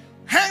flesh.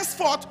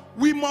 Henceforth,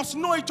 we must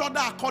know each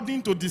other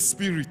according to the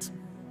Spirit.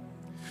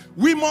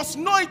 We must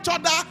know each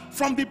other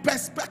from the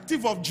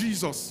perspective of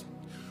Jesus.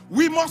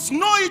 We must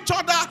know each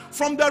other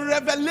from the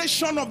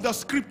revelation of the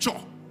scripture,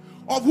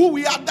 of who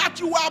we are,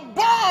 that you are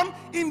born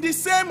in the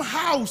same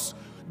house,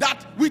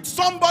 that with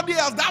somebody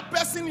else, that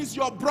person is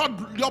your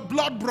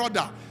blood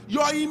brother,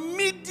 your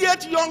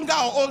immediate younger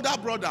or older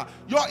brother,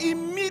 your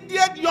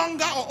immediate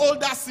younger or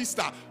older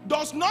sister,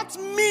 does not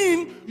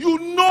mean you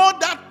know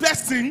that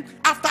person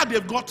after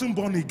they've gotten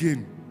born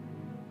again.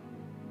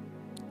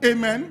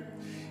 Amen.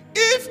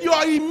 If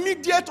your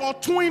immediate or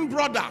twin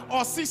brother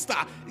or sister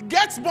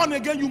gets born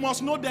again, you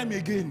must know them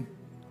again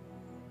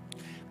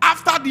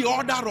after the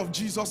order of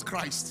Jesus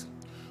Christ.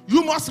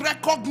 You must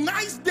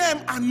recognize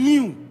them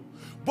anew,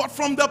 but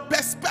from the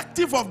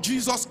perspective of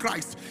Jesus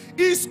Christ.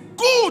 It's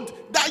good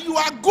that you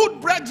are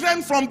good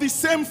brethren from the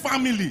same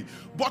family,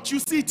 but you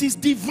see, it is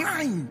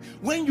divine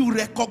when you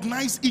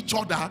recognize each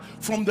other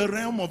from the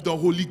realm of the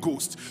Holy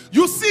Ghost.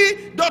 You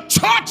see, the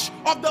church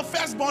of the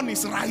firstborn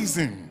is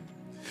rising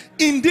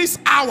in this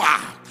hour.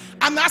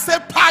 And as a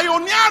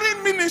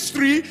pioneering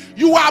ministry,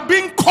 you are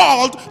being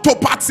called to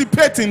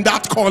participate in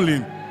that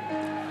calling.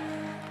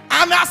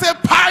 And as a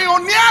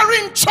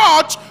pioneering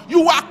church,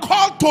 you are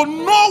called to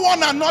know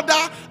one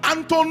another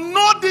and to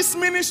know this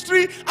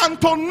ministry and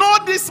to know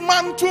this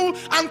mantle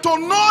and to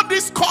know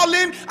this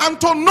calling and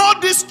to know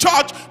this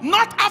church,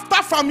 not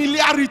after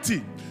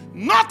familiarity,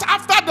 not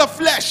after the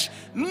flesh,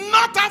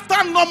 not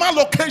after normal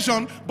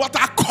occasion, but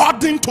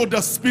according to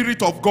the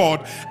Spirit of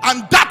God.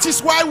 And that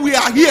is why we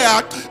are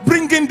here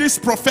bringing this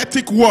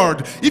prophetic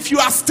word. If you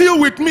are still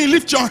with me,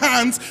 lift your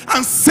hands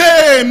and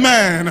say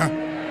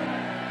amen.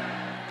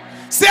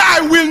 Say,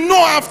 I will know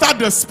after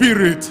the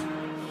Spirit,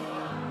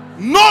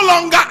 no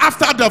longer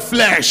after the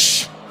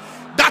flesh,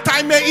 that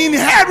I may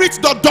inherit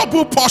the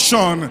double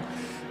portion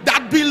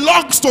that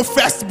belongs to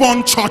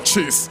firstborn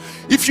churches.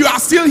 If you are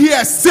still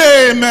here,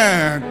 say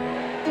amen.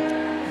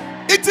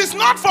 It is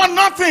not for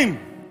nothing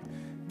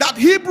that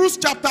Hebrews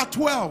chapter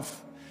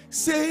 12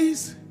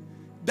 says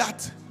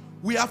that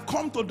we have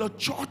come to the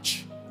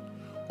church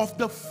of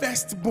the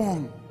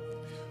firstborn,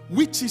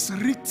 which is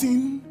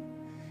written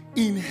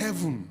in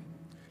heaven.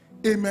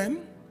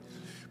 Amen.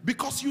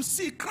 Because you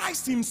see,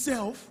 Christ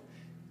himself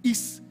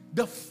is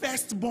the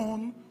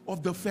firstborn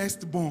of the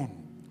firstborn.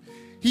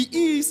 He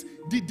is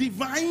the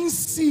divine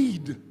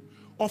seed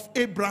of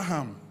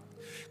Abraham.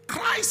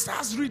 Christ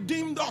has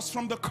redeemed us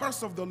from the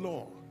curse of the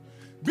law,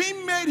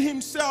 being made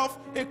himself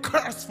a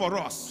curse for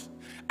us.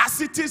 As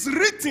it is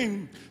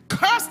written,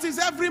 cursed is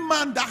every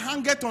man that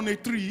hangeth on a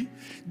tree,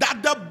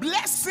 that the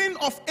blessing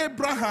of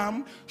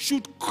Abraham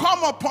should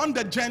come upon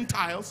the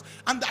Gentiles,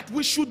 and that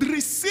we should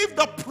receive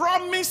the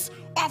promise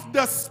of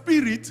the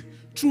Spirit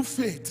through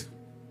faith.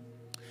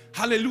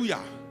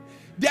 Hallelujah.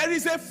 There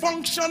is a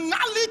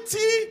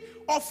functionality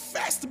of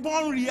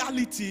firstborn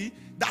reality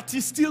that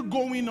is still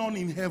going on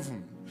in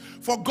heaven.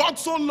 For God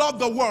so loved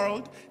the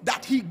world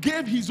that he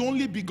gave his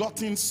only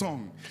begotten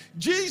son.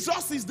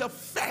 Jesus is the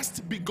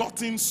first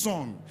begotten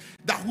son,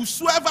 that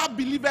whosoever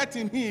believeth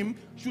in him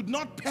should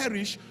not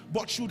perish,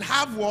 but should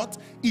have what?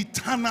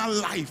 Eternal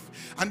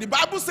life. And the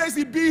Bible says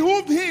it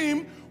behooved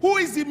him, who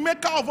is the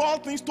maker of all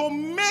things, to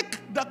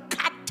make the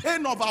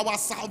captain of our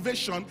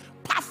salvation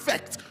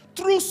perfect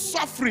through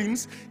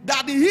sufferings,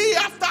 that he,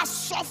 after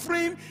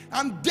suffering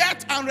and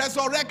death and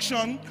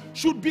resurrection,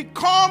 should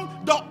become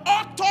the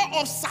author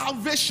of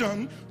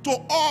salvation to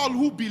all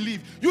who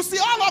believe. You see,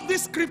 all of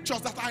these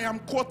scriptures that I am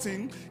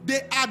quoting,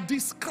 they are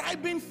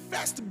describing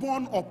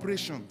firstborn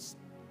operations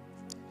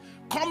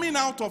coming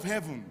out of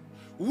heaven,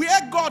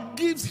 where God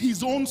gives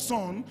his own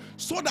son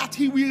so that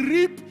he will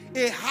reap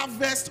a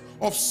harvest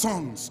of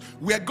sons,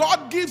 where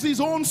God gives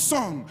his own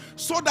son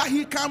so that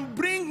he can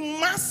bring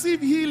massive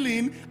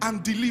healing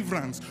and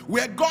deliverance,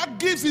 where God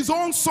gives his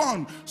own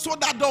son so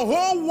that the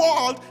whole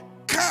world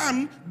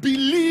can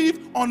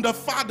believe on the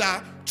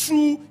Father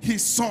through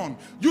his son.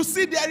 You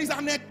see, there is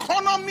an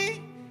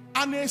economy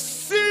and a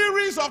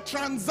series of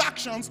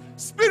transactions,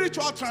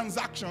 spiritual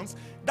transactions,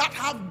 that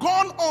have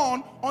gone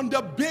on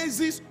the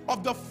basis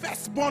of the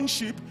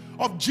firstbornship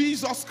of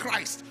Jesus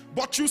Christ.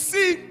 But you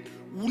see,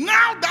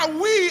 now that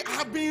we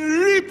have been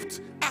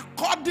reaped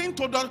according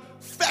to the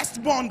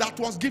firstborn that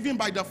was given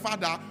by the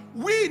Father,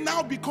 we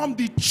now become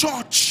the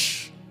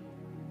church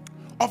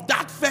of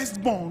that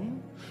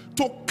firstborn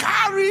to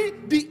carry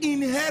the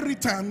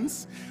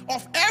inheritance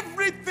of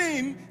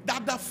everything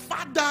that the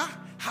Father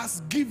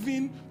has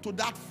given to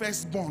that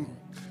firstborn.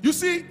 You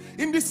see,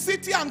 in the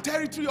city and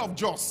territory of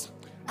Jos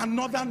and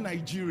northern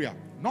Nigeria,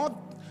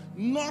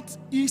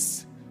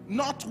 northeast,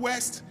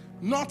 northwest,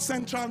 north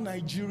central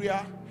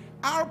Nigeria,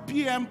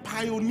 RPM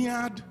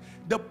pioneered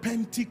the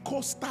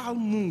Pentecostal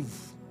move,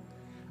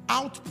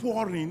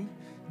 outpouring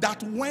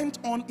that went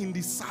on in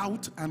the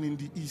south and in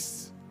the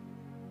east.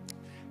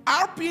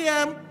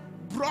 RPM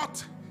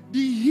brought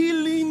the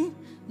healing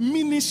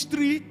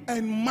ministry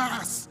and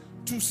mass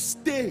to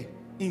stay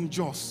in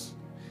Jos.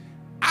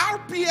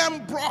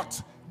 RPM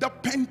brought the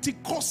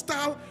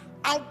Pentecostal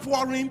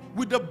outpouring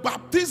with the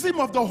baptism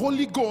of the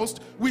Holy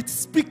Ghost with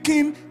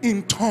speaking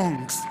in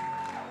tongues.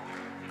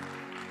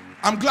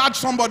 I'm glad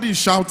somebody is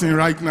shouting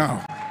right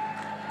now,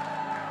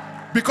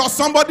 because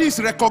somebody is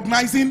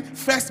recognizing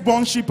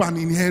firstbornship and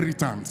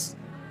inheritance.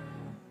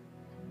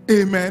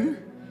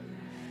 Amen.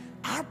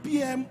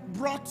 RPM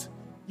brought,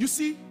 you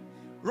see,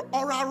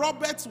 Oral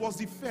Roberts was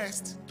the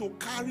first to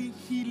carry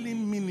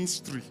healing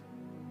ministry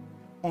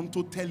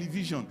onto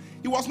television.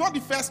 He was not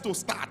the first to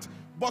start,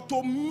 but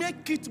to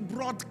make it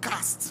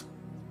broadcast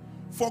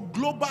for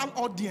global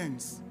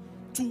audience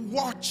to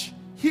watch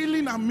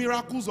healing and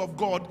miracles of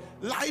God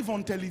live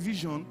on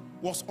television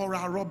was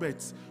Oral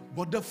Roberts.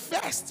 But the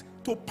first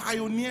to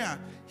pioneer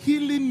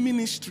healing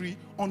ministry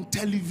on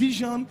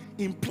television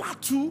in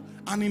Plateau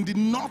and in the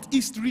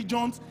northeast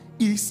regions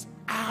is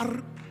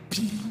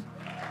RP.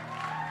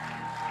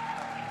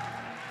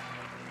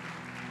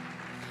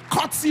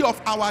 Courtesy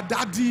of our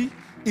daddy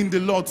in the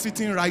Lord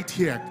sitting right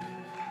here.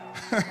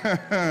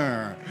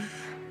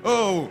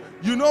 Oh,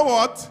 you know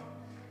what?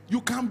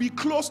 You can be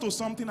close to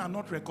something and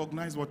not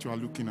recognize what you are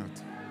looking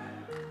at.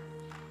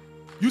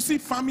 You see,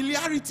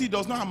 familiarity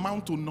does not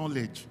amount to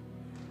knowledge.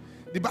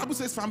 The Bible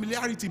says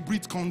familiarity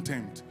breeds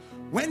contempt.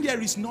 When there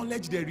is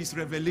knowledge, there is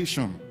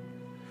revelation.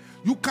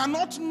 You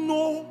cannot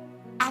know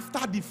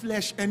after the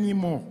flesh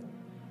anymore.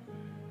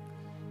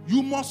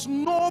 You must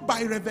know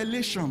by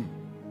revelation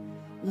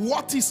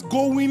what is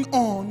going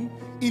on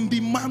in the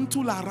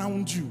mantle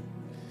around you.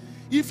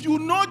 If you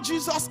know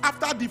Jesus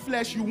after the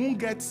flesh, you won't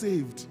get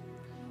saved.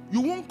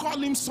 You won't call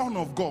him Son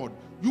of God.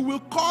 You will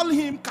call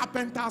him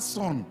Carpenter's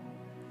son.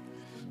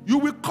 You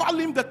will call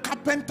him the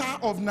Carpenter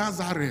of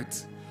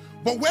Nazareth.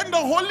 But when the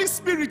Holy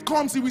Spirit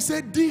comes, he will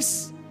say,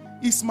 this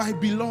is my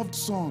beloved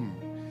Son,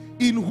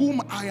 in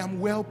whom I am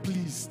well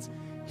pleased.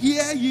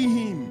 Hear ye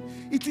him.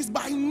 It is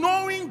by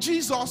knowing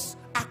Jesus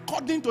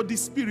according to the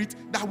Spirit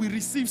that we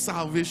receive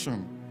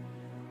salvation.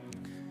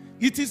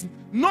 It is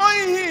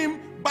knowing him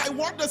by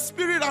what the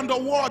Spirit and the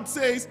Word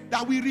says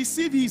that we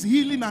receive his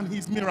healing and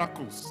his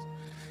miracles.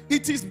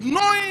 It is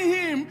knowing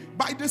him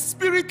by the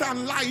Spirit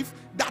and life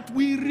that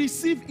we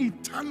receive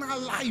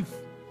eternal life.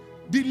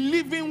 The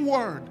living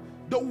word.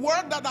 The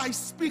word that I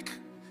speak,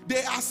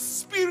 they are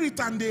spirit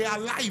and they are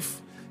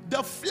life.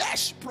 The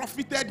flesh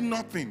profited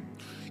nothing.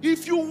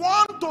 If you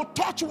want to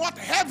touch what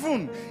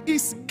heaven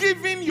is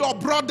giving your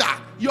brother,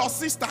 your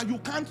sister, you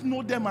can't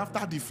know them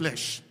after the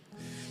flesh.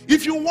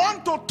 If you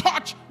want to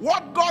touch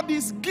what God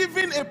is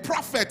giving a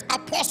prophet,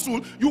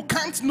 apostle, you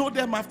can't know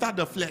them after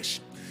the flesh.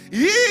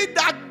 He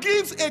that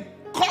gives a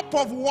cup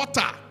of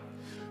water,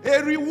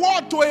 a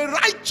reward to a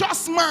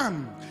righteous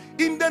man,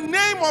 in the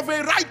name of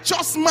a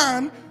righteous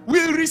man,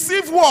 will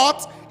receive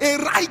what? A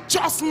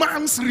righteous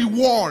man's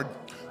reward.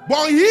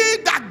 But he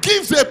that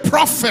gives a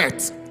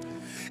prophet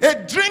a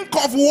drink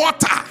of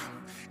water,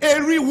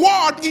 a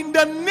reward in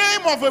the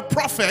name of a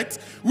prophet,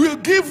 will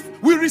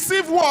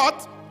receive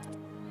what?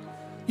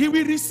 He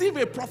will receive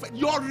a prophet.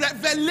 Your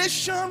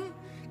revelation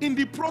in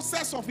the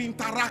process of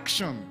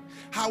interaction,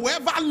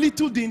 however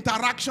little the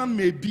interaction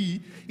may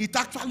be, it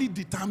actually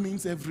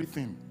determines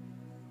everything.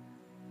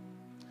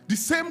 The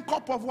same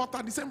cup of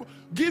water, the same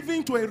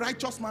giving to a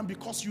righteous man,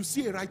 because you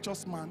see a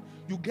righteous man,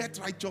 you get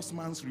righteous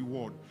man's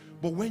reward.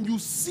 But when you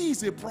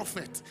seize a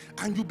prophet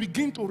and you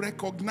begin to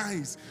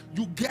recognize,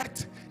 you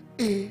get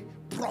a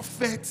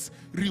prophet's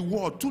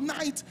reward.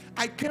 Tonight,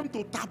 I came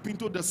to tap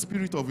into the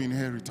spirit of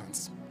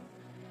inheritance.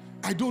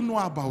 I don't know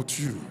about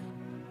you.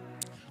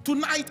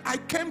 Tonight, I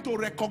came to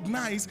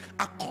recognize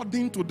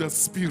according to the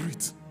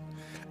Spirit.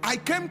 I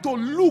came to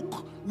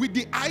look with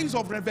the eyes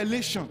of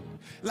revelation,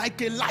 like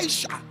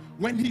Elisha.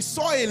 When he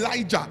saw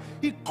Elijah,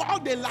 he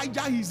called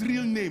Elijah his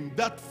real name,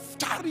 the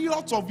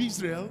chariot of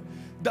Israel,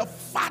 the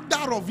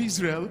father of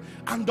Israel,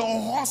 and the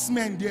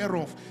horsemen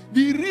thereof.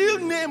 The real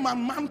name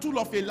and mantle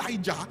of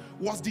Elijah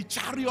was the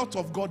chariot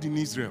of God in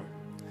Israel.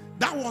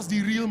 That was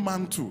the real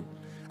mantle.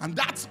 And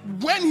that's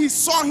when he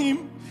saw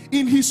him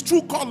in his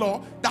true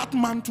color, that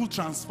mantle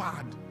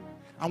transferred.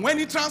 And when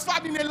he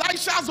transferred in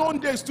Elisha's own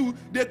days too,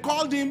 they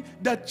called him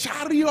the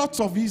chariots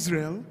of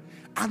Israel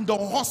and the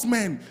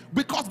horsemen,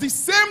 because the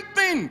same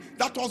thing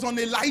that was on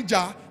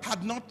Elijah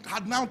had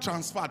now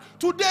transferred.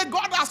 Today,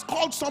 God has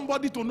called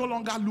somebody to no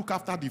longer look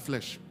after the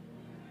flesh.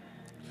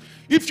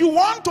 If you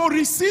want to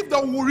receive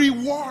the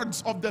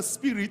rewards of the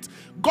Spirit,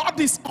 God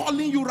is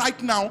calling you right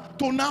now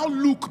to now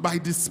look by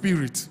the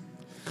Spirit,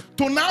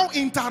 to now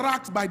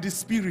interact by the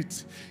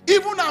Spirit,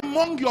 even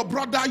among your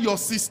brother, your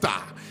sister.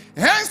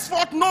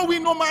 Henceforth know we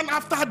no man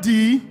after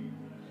thee.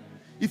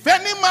 If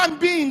any man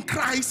be in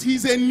Christ,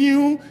 he's a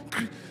new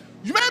creature.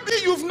 Maybe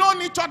you've known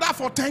each other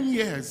for 10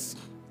 years,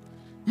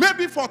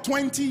 maybe for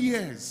 20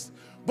 years,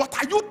 but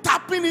are you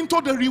tapping into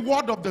the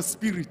reward of the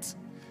Spirit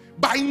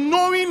by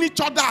knowing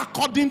each other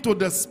according to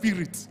the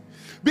Spirit?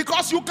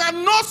 Because you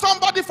can know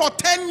somebody for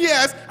 10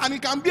 years and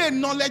it can be a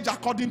knowledge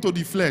according to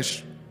the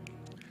flesh,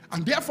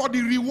 and therefore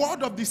the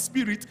reward of the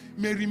Spirit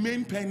may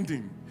remain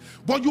pending.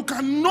 But you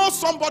can know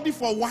somebody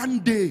for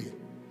one day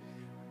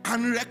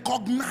and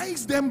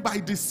recognize them by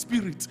the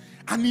Spirit,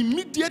 and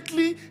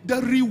immediately the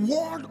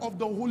reward of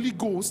the Holy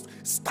Ghost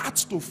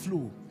starts to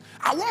flow.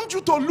 I want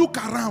you to look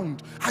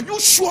around. Are you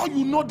sure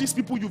you know these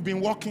people you've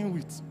been working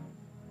with?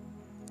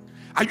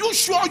 Are you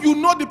sure you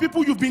know the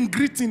people you've been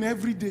greeting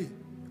every day?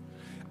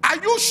 Are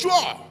you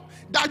sure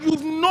that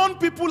you've known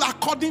people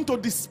according to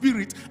the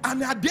Spirit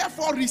and are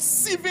therefore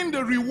receiving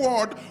the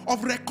reward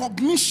of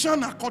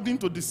recognition according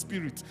to the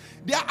Spirit?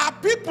 There are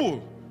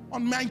people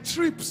on my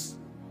trips,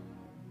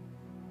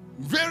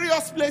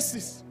 various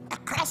places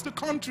across the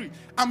country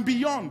and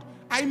beyond.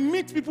 I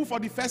meet people for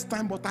the first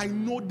time, but I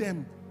know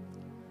them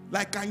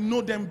like I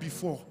know them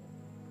before.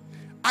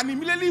 And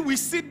immediately we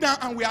sit down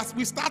and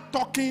we start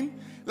talking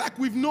like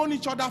we've known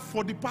each other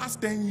for the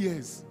past 10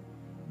 years.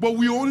 But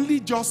we only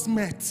just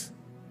met.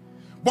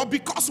 But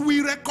because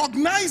we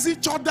recognize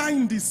each other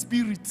in the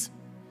Spirit,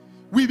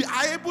 we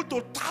are able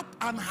to tap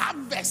and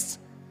harvest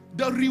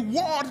the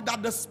reward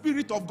that the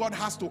Spirit of God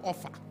has to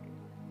offer.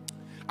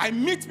 I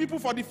meet people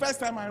for the first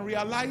time and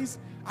realize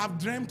I've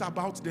dreamt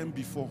about them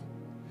before.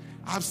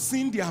 I've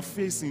seen their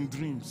face in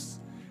dreams.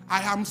 I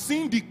have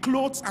seen the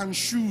clothes and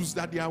shoes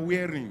that they are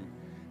wearing.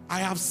 I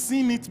have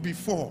seen it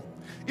before.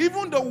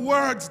 Even the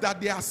words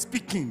that they are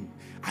speaking,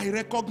 I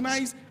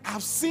recognize,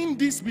 I've seen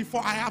this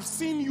before. I have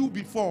seen you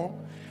before.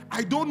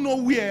 I don't know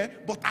where,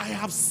 but I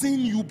have seen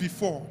you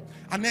before.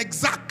 And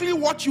exactly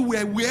what you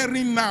were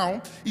wearing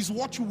now is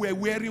what you were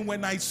wearing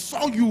when I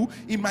saw you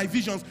in my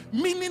visions.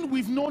 Meaning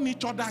we've known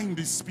each other in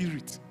the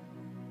spirit,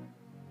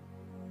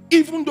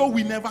 even though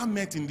we never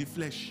met in the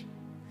flesh.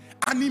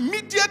 And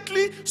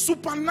immediately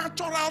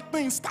supernatural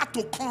things start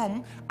to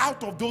come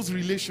out of those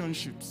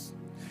relationships.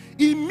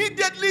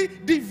 Immediately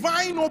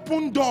divine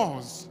open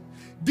doors,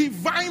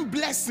 divine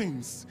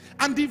blessings,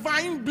 and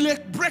divine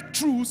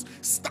breakthroughs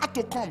start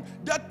to come.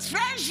 The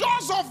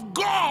treasures of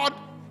God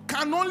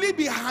can only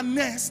be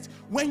harnessed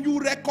when you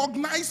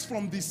recognize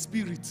from the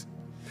spirit.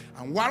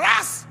 And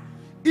whereas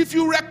if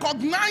you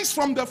recognize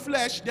from the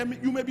flesh, then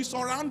you may be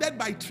surrounded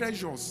by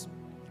treasures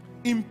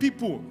in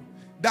people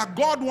that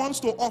God wants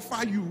to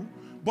offer you,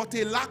 but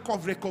a lack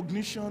of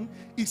recognition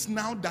is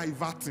now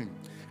diverting.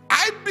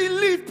 I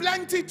believe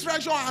plenty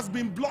treasure has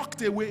been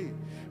blocked away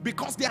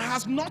because there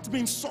has not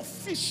been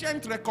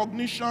sufficient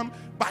recognition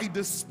by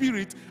the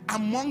Spirit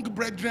among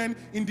brethren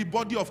in the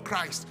body of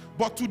Christ.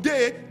 But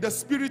today, the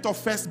spirit of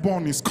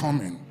firstborn is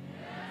coming.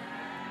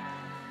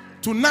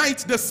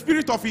 Tonight, the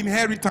spirit of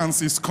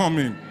inheritance is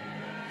coming.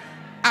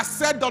 I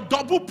said the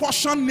double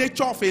portion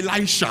nature of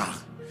Elisha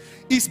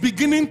is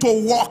beginning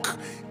to walk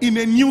in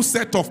a new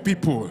set of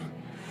people.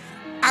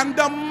 And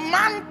the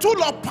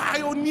mantle of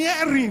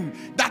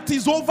pioneering that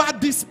is over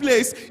this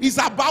place is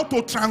about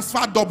to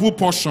transfer double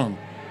portion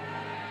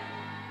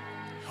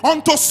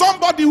unto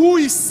somebody who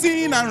is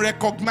seeing and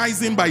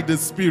recognizing by the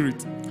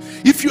Spirit.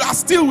 If you are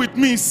still with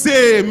me,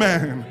 say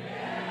amen.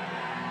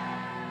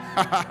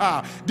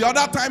 The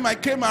other time I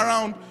came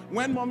around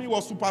when mommy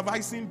was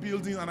supervising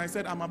building, and I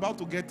said, I'm about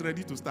to get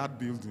ready to start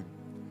building.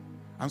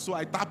 And so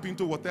I tap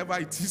into whatever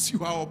it is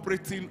you are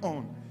operating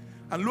on.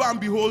 And lo and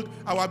behold,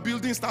 our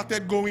building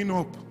started going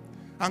up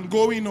and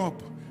going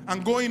up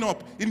and going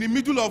up in the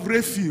middle of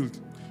Rayfield,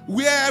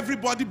 where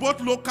everybody,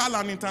 both local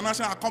and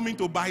international, are coming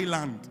to buy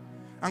land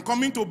and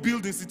coming to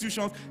build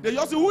institutions. They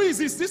just say, who is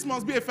this? This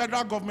must be a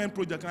federal government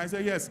project. And I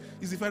say, yes,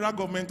 it's the federal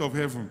government of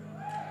heaven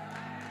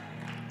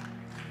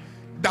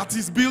that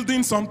is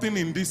building something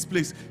in this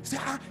place. Say,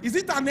 is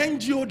it an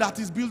NGO that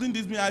is building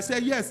this? I say,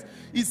 yes,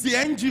 it's the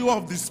NGO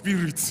of the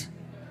Spirit.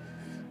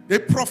 A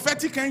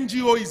prophetic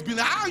NGO is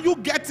building. How are you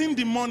getting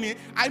the money?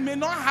 I may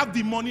not have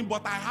the money,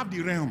 but I have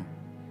the realm.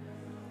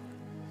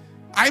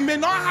 I may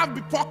not have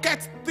the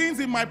pocket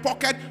things in my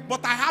pocket,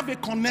 but I have a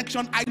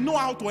connection. I know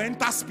how to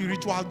enter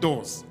spiritual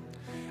doors.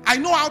 I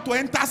know how to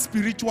enter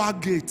spiritual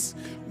gates.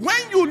 When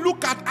you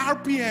look at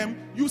RPM,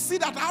 you see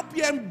that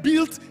RPM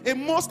built a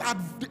most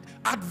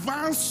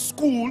advanced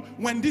school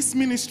when this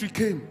ministry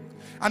came.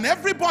 And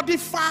everybody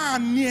far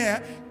and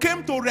near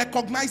came to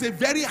recognize a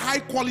very high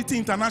quality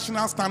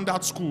international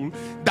standard school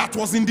that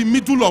was in the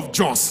middle of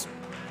Jos.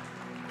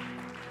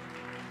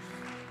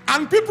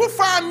 And people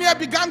far and near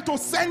began to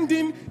send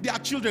in their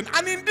children.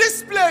 And in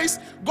this place,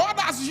 God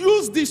has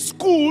used this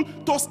school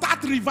to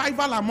start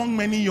revival among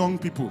many young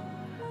people.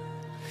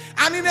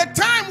 And in a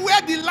time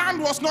where the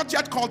land was not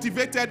yet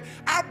cultivated,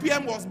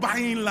 RPM was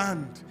buying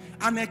land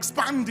and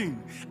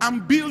expanding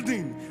and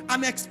building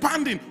and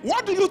expanding.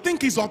 What do you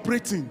think is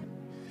operating?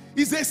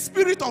 It's a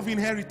spirit of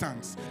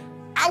inheritance.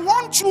 I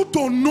want you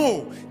to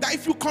know that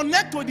if you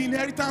connect with the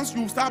inheritance,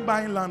 you start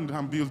buying land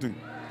and building.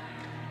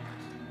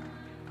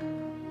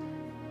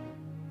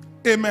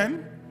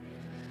 Amen.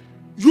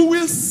 You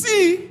will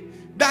see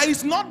that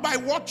it's not by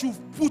what you've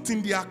put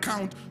in the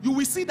account. You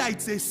will see that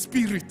it's a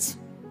spirit.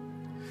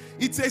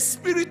 It's a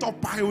spirit of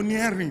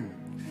pioneering.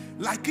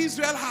 Like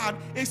Israel had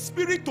a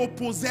spirit to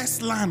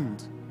possess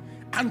land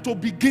and to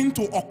begin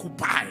to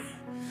occupy.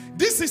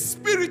 This is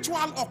spiritual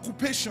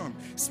occupation,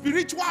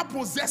 spiritual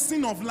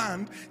possessing of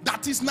land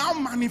that is now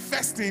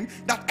manifesting,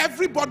 that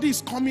everybody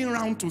is coming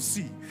around to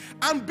see.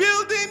 And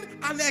building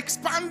and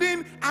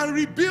expanding and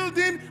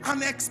rebuilding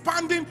and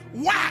expanding.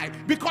 Why?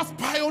 Because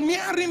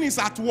pioneering is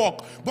at work.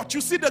 But you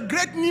see, the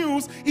great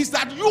news is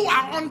that you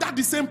are under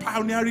the same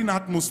pioneering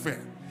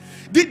atmosphere.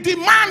 The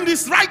demand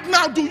is right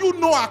now, do you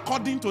know,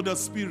 according to the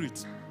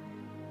Spirit?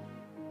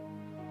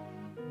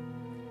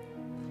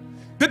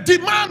 The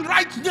demand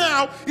right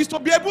now is to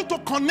be able to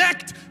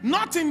connect,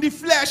 not in the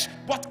flesh,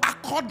 but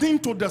according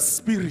to the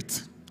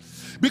Spirit.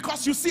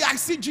 Because you see, I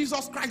see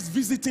Jesus Christ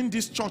visiting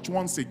this church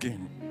once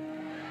again.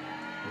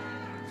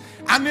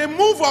 And a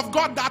move of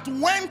God that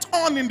went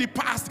on in the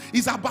past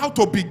is about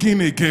to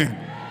begin again.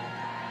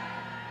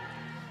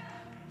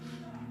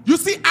 You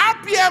see,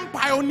 RPM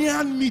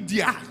pioneered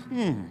media.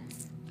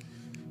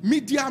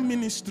 Media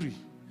ministry,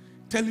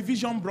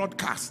 television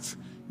broadcast,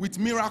 with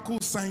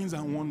miracles, signs,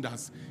 and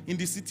wonders in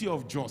the city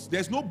of Jos.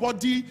 There's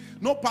nobody,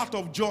 no part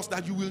of Jos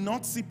that you will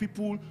not see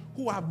people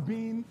who have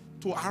been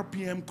to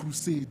RPM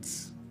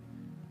crusades.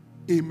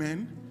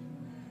 Amen.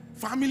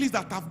 Families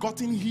that have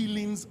gotten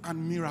healings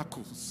and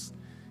miracles.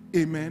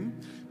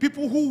 Amen.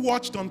 People who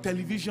watched on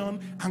television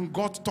and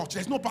got touched.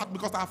 There's no part,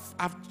 because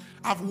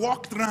I've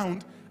walked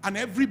around and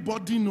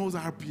everybody knows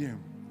RPM.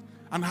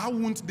 And how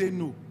won't they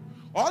know?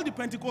 All the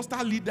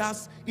Pentecostal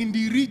leaders in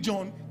the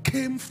region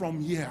came from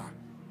here.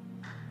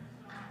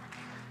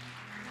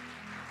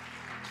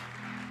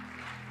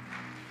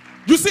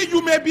 You see,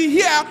 you may be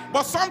here,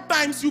 but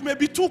sometimes you may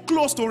be too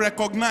close to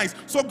recognize.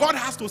 So God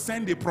has to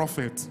send a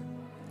prophet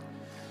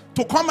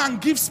to come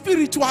and give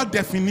spiritual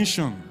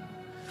definition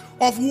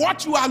of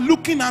what you are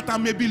looking at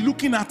and maybe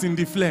looking at in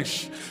the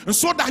flesh, and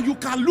so that you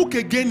can look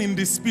again in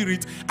the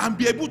spirit and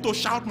be able to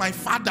shout, my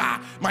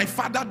father,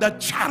 the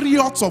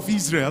chariots of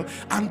Israel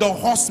and the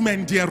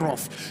horsemen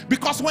thereof.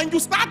 Because when you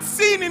start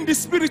seeing in the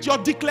spirit, your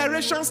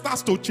declaration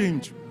starts to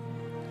change.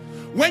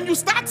 When you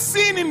start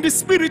seeing in the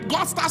spirit,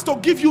 God starts to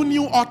give you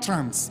new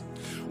utterance.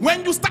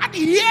 When you start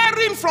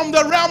hearing from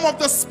the realm of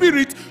the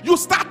spirit, you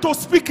start to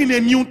speak in a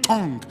new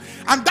tongue.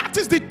 And that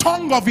is the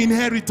tongue of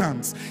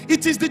inheritance.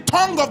 It is the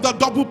tongue of the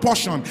double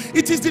portion.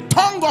 It is the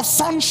tongue of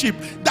sonship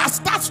that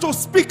starts to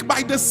speak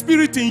by the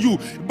spirit in you.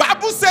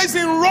 Bible says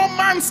in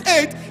Romans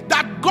 8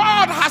 that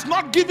God has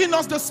not given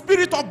us the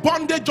spirit of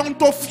bondage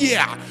unto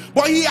fear,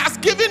 but he has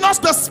given us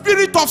the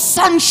spirit of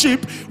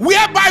sonship,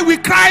 whereby we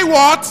cry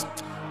what?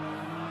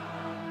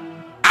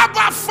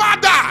 Abba,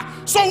 Father.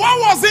 So what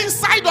was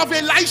inside of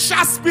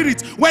Elisha's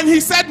spirit when he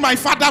said, my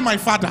father, my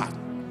father?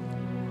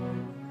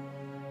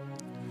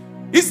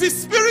 It's the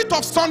spirit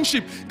of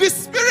sonship. The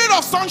spirit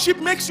of sonship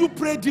makes you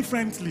pray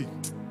differently.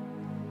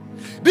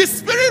 The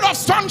spirit of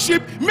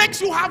sonship makes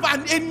you have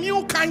a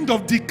new kind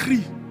of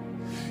decree.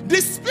 The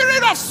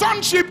spirit of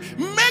sonship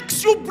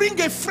makes you bring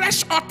a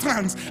fresh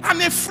utterance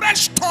and a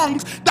fresh tongue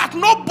that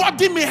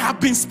nobody may have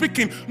been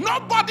speaking.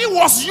 Nobody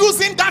was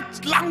using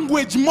that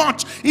language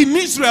much in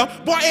Israel,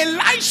 but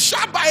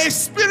Elisha, by a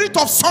spirit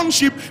of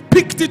sonship,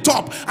 picked it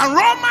up. And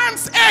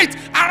Romans 8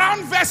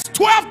 around verse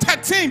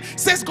 12-13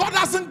 says God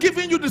hasn't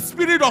given you the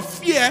spirit of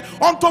fear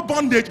unto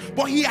bondage,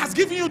 but he has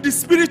given you the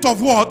spirit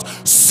of what?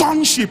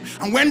 Sonship.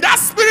 And when that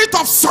spirit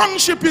of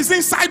sonship is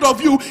inside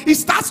of you, it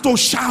starts to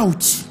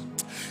shout.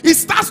 It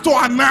starts to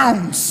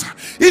announce.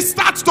 It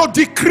starts to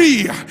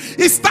decree.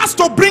 It starts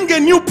to bring a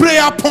new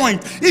prayer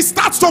point. It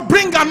starts to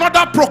bring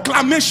another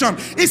proclamation.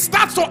 It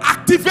starts to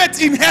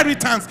activate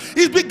inheritance.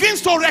 It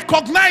begins to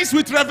recognize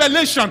with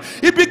revelation.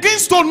 It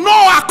begins to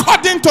know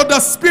according to the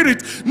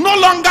spirit, no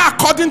longer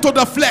according to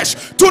the flesh.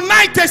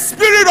 Tonight, a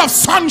spirit of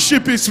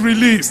sonship is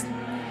released.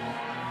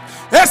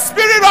 A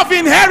spirit of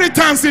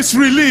inheritance is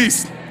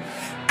released.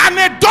 And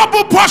a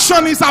double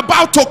portion is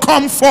about to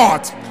come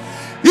forth.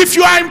 If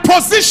you are in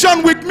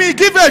position with me,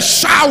 give a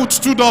shout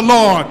to the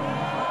Lord.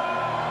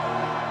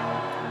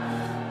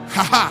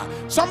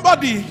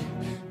 Somebody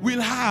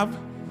will have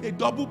a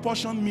double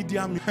portion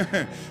media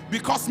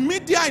because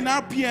media in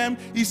RPM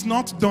is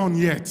not done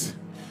yet.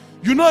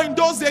 You know, in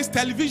those days,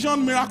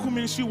 television miracle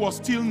ministry was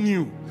still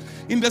new.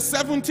 In the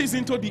 70s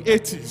into the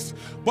 80s.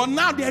 But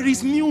now there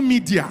is new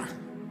media.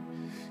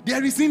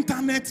 There is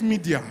internet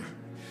media.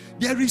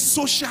 There is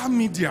social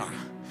media.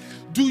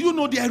 Do you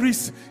know there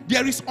is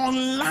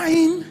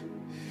online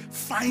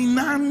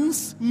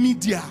finance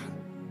media?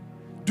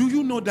 Do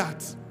you know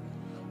that?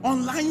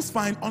 Online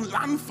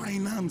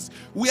finance.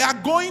 We are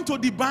going to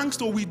the banks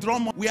to withdraw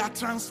more. We are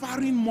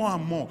transferring more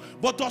and more.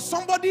 But does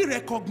somebody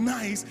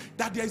recognize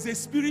that there is a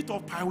spirit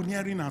of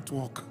pioneering at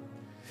work?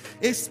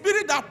 A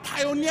spirit that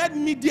pioneered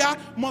media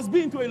must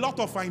be into a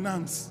lot of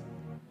finance.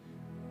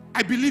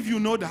 I believe you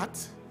know that.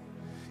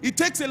 It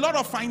takes a lot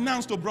of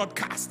finance to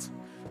broadcast.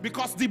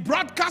 Because the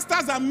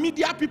broadcasters and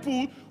media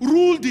people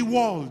rule the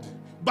world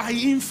by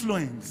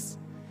influence,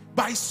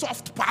 by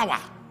soft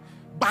power,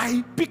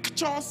 by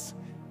pictures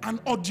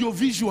and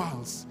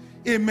audiovisuals.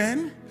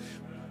 Amen.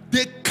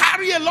 They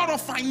carry a lot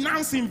of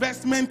finance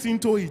investment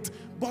into it.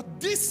 But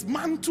this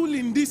mantle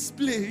in this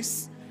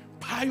place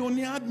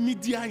pioneered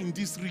media in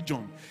this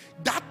region.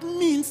 That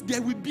means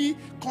there will be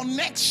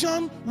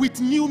connection with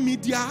new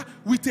media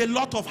with a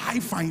lot of high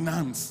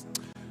finance.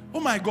 Oh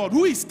my God,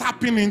 who is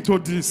tapping into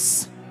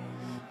this?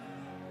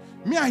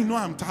 Me, I know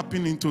I'm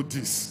tapping into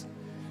this.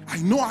 I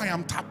know I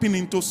am tapping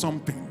into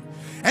something.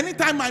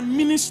 Anytime I'm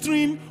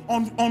ministering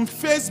on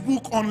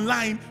Facebook,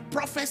 online,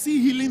 prophecy,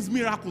 healings,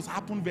 miracles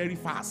happen very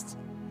fast.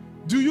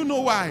 Do you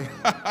know why?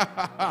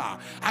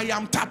 I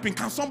am tapping.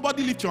 Can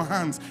somebody lift your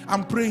hands?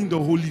 I'm praying the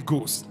Holy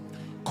Ghost.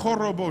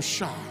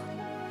 Korobosha.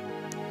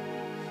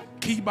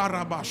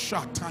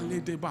 Kibarabasha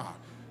taledeba.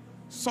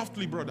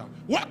 Softly, brother.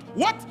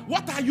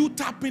 What are you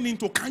tapping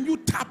into? Can you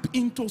tap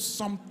into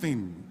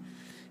something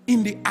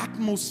in the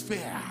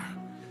atmosphere,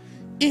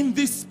 in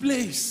this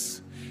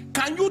place?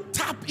 Can you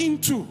tap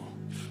into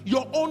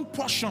your own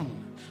portion,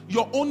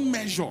 your own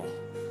measure?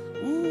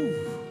 Ooh,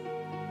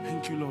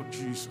 thank you, Lord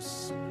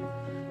Jesus.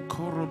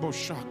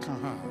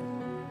 Koroboshakaha,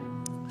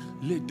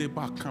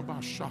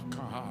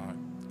 ledebakabashakaha,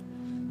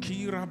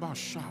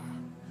 kirabasha,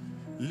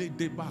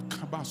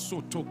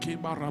 ledebakabasoto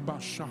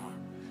kebarabasha,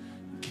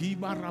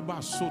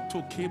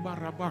 kibarabasoto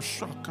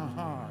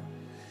kebarabashakaha,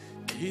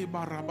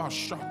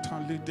 kebarabashata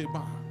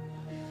ledeba.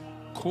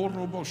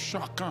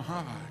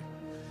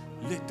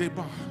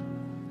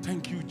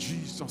 Thank you,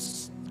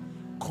 Jesus.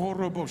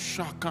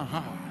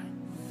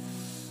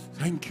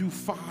 Thank you,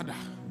 Father.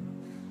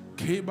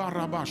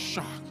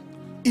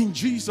 In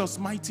Jesus'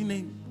 mighty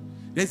name.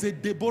 There's a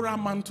Deborah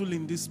mantle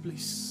in this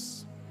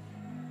place.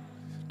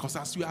 Because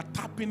as you are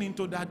tapping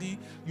into daddy,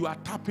 you are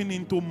tapping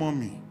into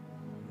mommy.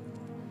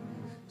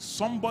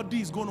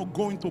 Somebody is going to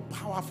go into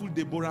powerful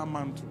Deborah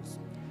mantles.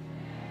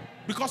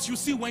 Because you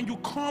see, when you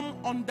come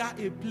under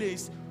a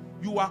place,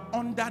 you are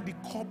under the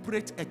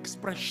corporate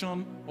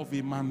expression of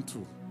a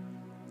mantle.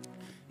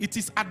 It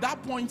is at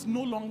that point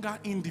no longer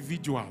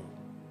individual.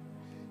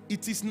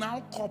 It is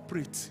now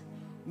corporate.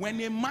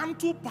 When a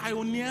mantle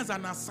pioneers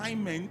an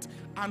assignment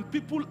and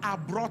people are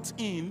brought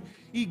in,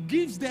 it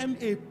gives them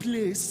a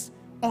place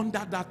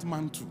under that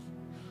mantle.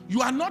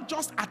 You are not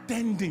just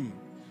attending.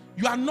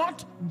 You are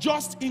not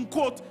just, in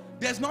quote,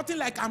 there's nothing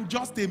like I'm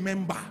just a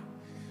member.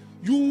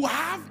 You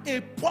have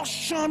a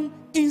portion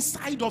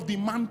inside of the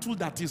mantle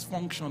that is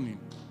functioning.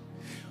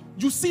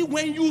 You see,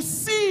 when you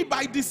see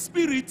by the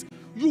Spirit,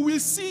 you will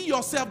see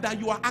yourself that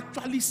you are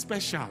actually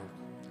special.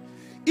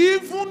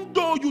 Even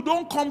though you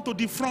don't come to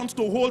the front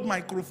to hold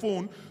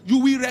microphone, you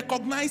will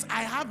recognize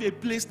I have a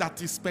place that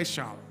is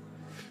special.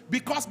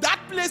 Because that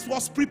place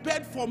was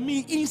prepared for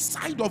me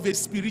inside of a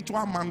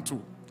spiritual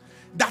mantle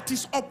that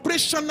is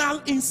operational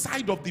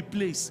inside of the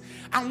place.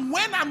 And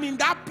when I'm in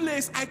that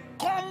place, I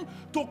come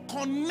to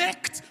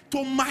connect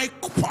to my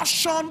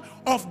portion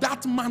of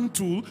that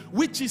mantle,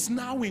 which is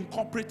now in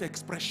corporate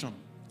expression.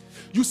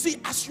 You see,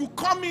 as you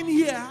come in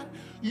here,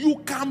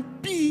 you can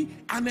be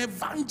an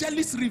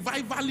evangelist,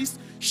 revivalist,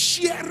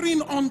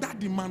 sharing under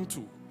the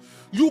mantle.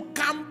 You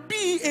can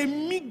be a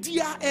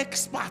media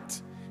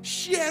expert,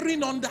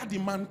 sharing under the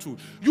mantle.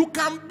 You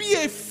can be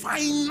a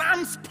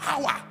finance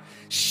power,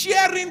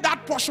 sharing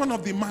that portion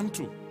of the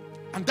mantle.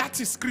 And that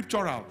is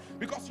scriptural.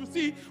 Because you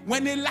see,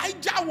 when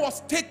Elijah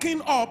was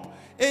taken up,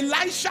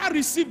 Elisha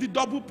received the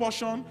double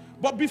portion.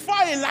 But before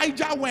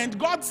Elijah went,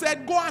 God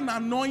said, go and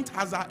anoint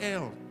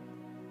Hazael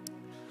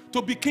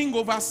to be king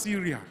over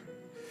Syria.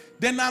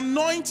 Then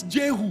anoint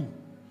Jehu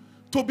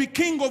to be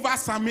king over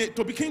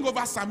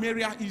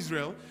Samaria,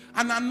 Israel,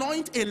 and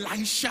anoint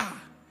Elisha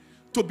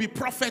to be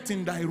prophet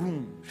in thy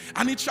room.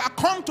 And it shall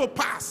come to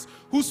pass,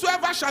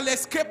 whosoever shall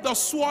escape the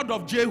sword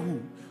of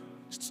Jehu,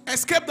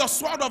 escape the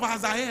sword of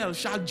Hazael,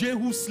 shall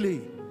Jehu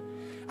slay.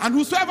 And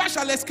whosoever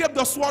shall escape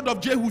the sword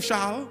of Jehu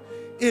shall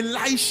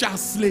Elisha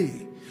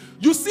slay.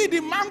 You see,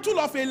 the mantle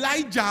of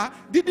Elijah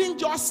didn't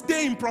just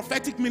stay in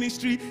prophetic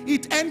ministry,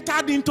 it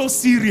entered into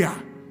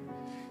Syria.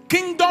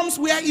 Kingdoms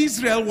where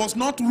Israel was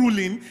not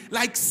ruling,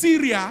 like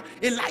Syria,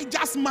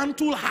 Elijah's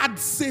mantle had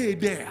say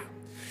there.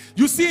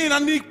 You see,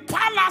 in the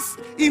palace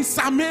in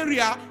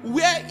Samaria,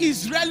 where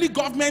Israeli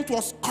government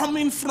was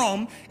coming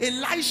from,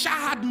 Elijah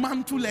had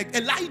mantle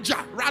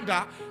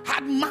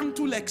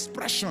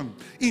expression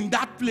in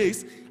that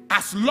place,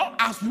 as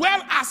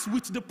well as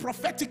with the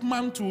prophetic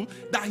mantle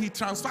that he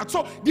transferred.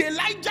 So the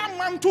Elijah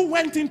mantle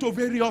went into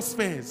various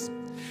spheres.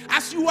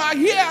 As you are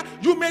here,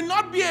 you may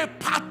not be a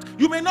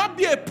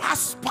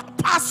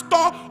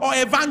pastor or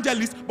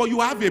evangelist, but you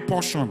have a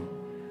portion.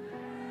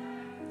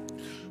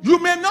 You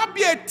may not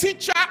be a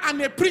teacher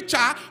and a preacher,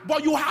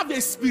 but you have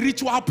a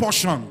spiritual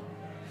portion.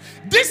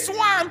 This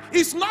one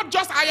is not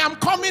just I am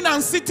coming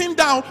and sitting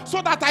down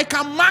so that I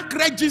can mark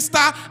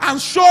register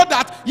and show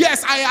that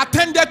yes, I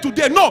attended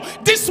today. No,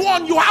 this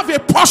one you have a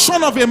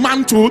portion of a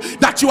mantle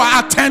that you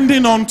are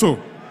attending onto.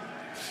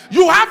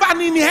 You have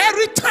an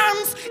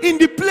inheritance in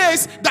the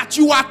place that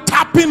you are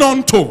tapping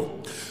onto.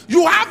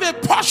 You have a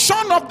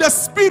portion of the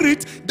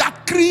Spirit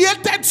that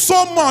created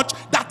so much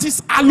that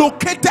is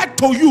allocated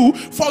to you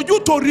for you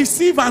to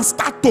receive and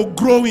start to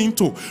grow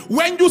into.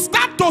 When you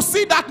start to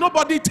see that,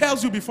 nobody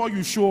tells you before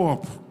you show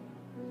up.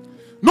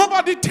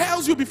 Nobody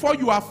tells you before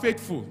you are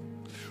faithful.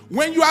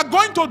 When you are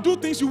going to do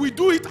things, you will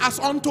do it as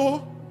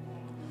unto.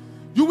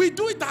 You will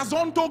do it as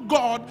unto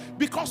God,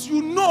 because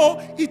you know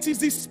it is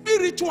the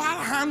spiritual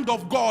hand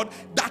of God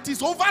that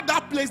is over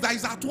that place that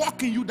is at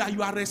work in you that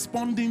you are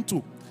responding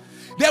to.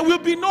 There will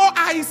be no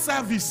eye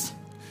service.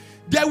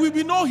 There will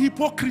be no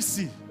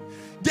hypocrisy.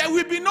 There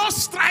will be no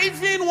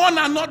striving one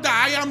another.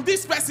 I am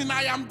this person,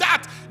 I am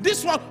that.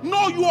 This one.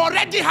 No, you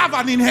already have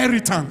an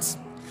inheritance.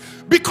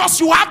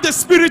 Because you have the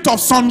spirit of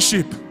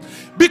sonship.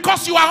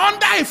 Because you are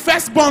under a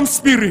firstborn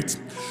spirit.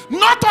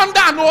 Not under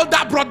an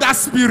older brother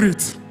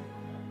spirit.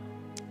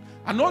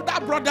 An older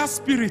brother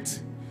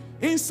spirit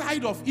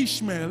inside of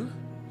Ishmael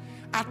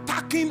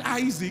attacking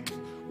Isaac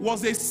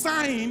was a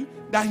sign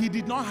that he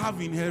did not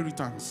have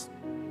inheritance.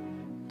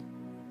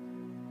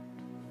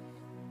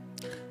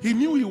 He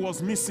knew he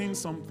was missing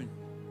something.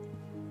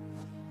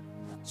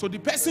 So the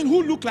person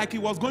who looked like he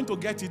was going to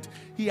get it,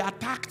 he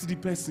attacked the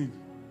person.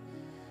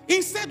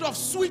 Instead of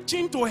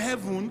switching to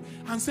heaven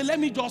and say, let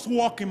me just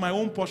walk in my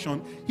own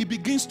portion, he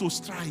begins to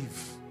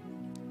strive.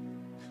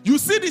 You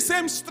see the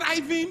same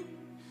striving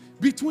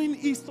between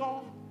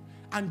Esau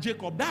and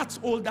Jacob. That's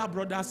older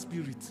brother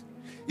spirit.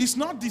 It's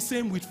not the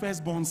same with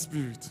firstborn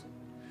spirit.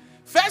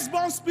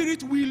 Firstborn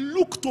spirit will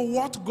look to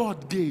what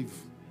God gave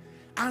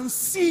and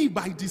see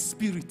by the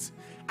Spirit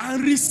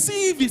and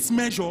receive its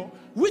measure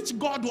which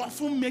God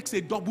often makes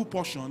a double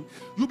portion,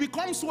 you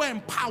become so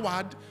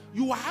empowered,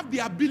 you have the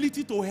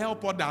ability to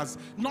help others,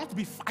 not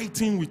be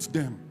fighting with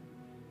them.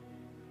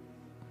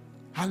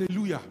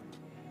 Hallelujah.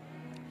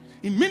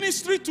 In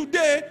ministry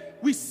today,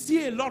 we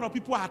see a lot of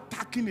people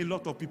attacking a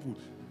lot of people.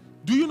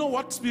 Do you know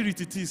what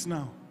spirit it is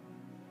now?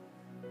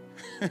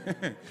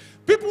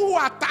 People who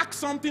attack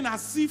something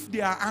as if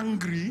they are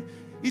angry,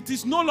 it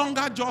is no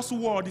longer just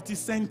word, it is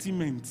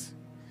sentiment.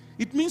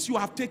 It means you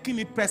have taken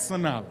it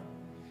personal.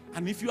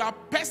 And if you are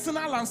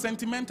personal and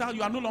sentimental,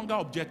 you are no longer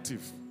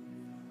objective.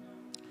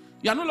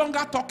 You are no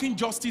longer talking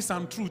justice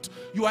and truth.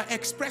 You are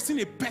expressing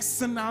a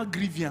personal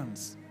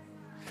grievance.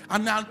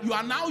 And now you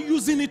are now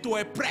using it to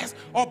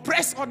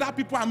oppress other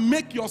people and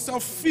make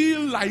yourself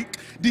feel like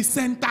the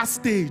center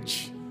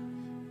stage.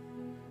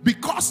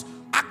 Because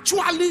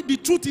actually the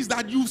truth is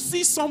that you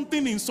see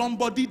something in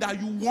somebody that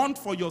you want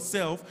for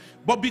yourself,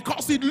 but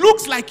because it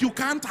looks like you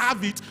can't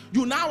have it,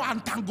 you now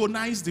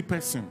antagonize the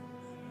person.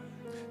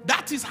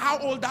 That is how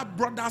all that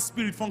brother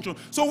spirit functions.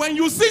 So when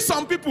you see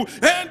some people,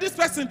 hey, this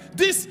person,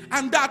 this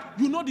and that,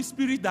 you know the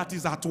spirit that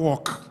is at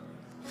work.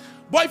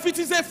 But if it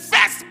is a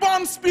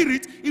firstborn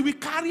spirit, it will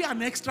carry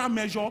an extra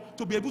measure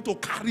to be able to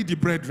carry the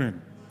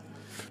brethren,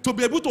 to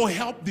be able to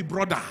help the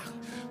brother,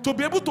 to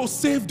be able to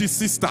save the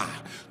sister,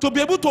 to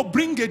be able to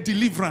bring a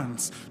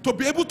deliverance, to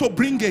be able to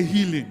bring a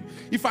healing.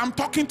 If I'm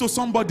talking to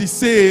somebody,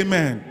 say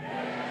amen.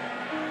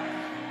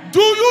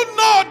 Do you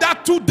know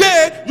that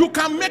today you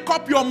can make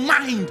up your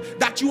mind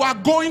that you are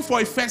going for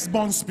a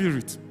firstborn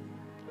spirit,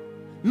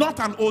 not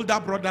an older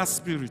brother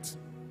spirit?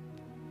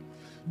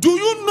 Do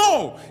you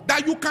know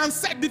that you can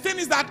set, the thing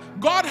is that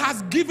God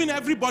has given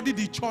everybody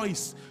the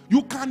choice.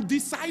 You can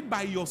decide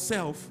by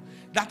yourself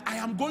that I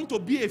am going to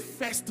be a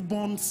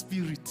firstborn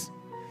spirit,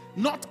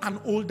 not an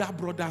older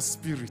brother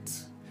spirit.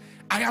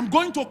 I am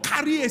going to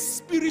carry a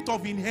spirit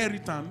of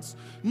inheritance,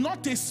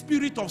 not a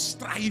spirit of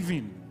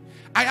striving.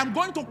 I am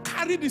going to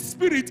carry the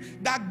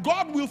spirit that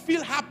God will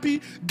feel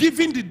happy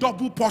giving the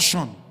double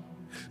portion.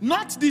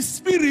 Not the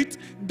spirit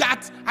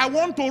that I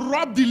want to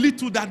rob the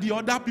little that the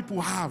other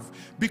people have,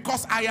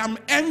 because I am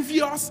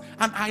envious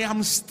and I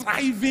am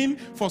striving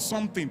for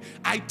something.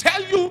 I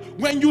tell you,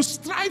 when you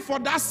strive for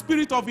that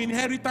spirit of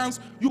inheritance,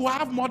 you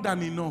have more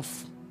than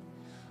enough.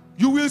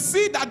 You will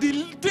see that the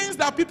things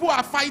that people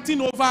are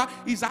fighting over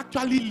is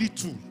actually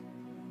little.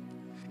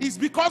 It's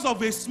because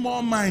of a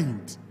small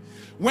mind.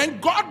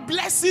 When God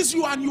blesses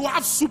you and you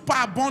have super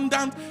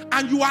abundant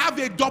and you have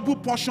a double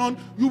portion,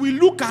 you will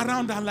look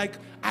around and like,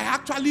 I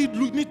actually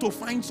need to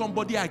find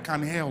somebody I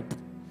can help.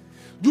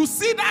 You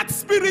see that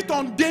spirit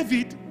on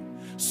David,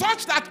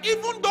 such that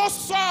even though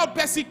Saul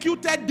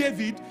persecuted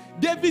David,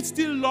 David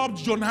still loved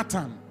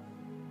Jonathan.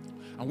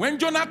 And when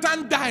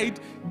Jonathan died,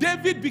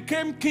 David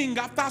became king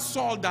after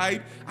Saul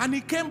died, and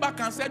he came back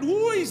and said,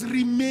 who is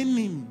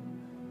remaining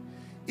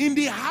in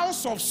the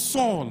house of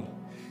Saul,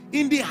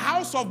 in the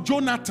house of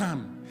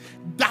Jonathan,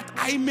 that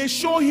I may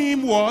show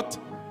him what?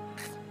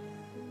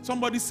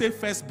 Somebody say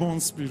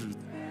firstborn spirit.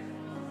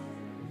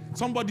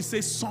 Somebody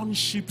say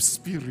sonship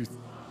spirit.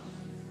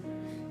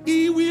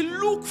 He will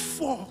look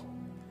for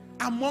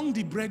among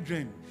the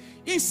brethren.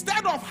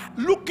 Instead of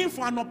looking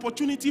for an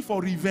opportunity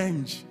for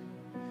revenge,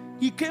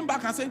 he came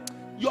back and said,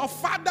 your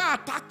father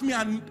attacked me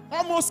and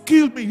almost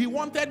killed me. He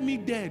wanted me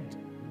dead.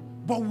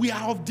 But we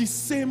are of the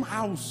same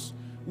house.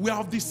 We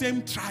are of the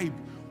same tribe.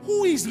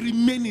 Who is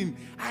remaining?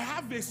 I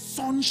have a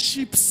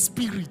sonship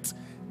spirit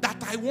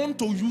that I want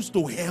to use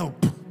to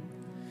help.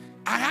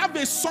 I have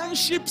a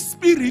sonship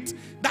spirit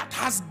that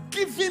has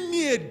given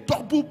me a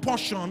double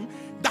portion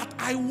that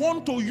I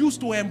want to use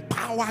to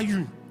empower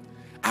you.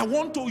 I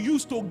want to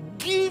use to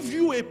give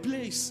you a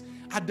place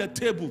at the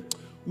table.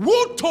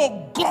 Would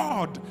to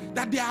God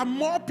that there are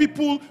more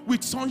people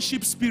with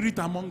sonship spirit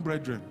among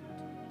brethren.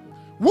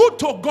 Would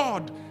to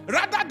God,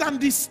 rather than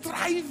the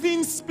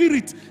striving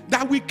spirit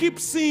that we keep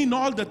seeing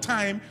all the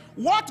time,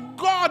 what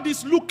God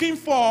is looking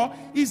for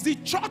is the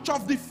church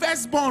of the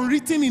firstborn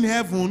written in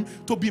heaven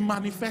to be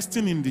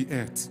manifesting in the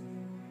earth.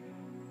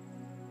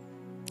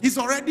 It's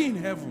already in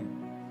heaven.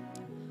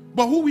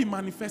 But who will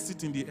manifest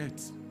it in the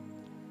earth?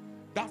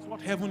 That's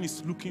what heaven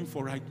is looking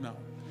for right now.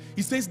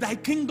 He says, thy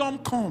kingdom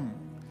come,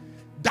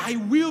 thy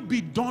will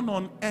be done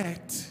on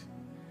earth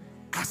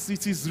as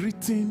it is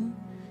written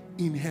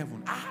in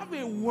heaven. I have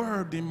a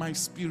word in my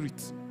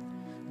spirit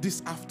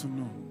this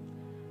afternoon.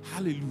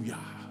 Hallelujah.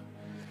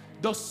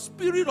 The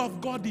Spirit of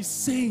God is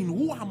saying,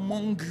 who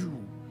among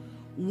you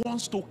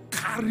wants to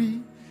carry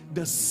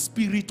the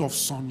spirit of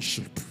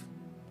sonship,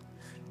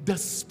 the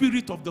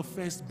spirit of the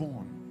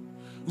firstborn,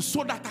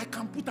 so that I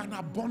can put an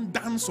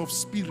abundance of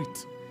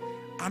spirit,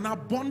 an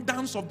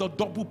abundance of the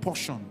double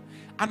portion,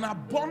 an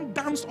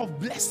abundance of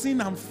blessing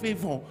and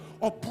favor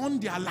upon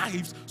their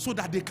lives, so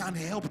that they can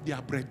help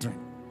their brethren.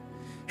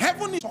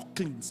 Heaven is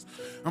talking.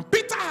 And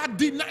Peter had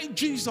denied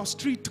Jesus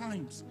 3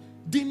 times.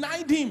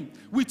 Denied him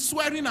with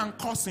swearing and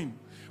cursing.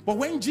 But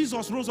when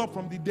Jesus rose up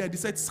from the dead, he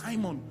said,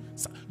 Simon,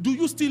 do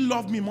you still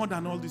love me more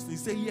than all this? He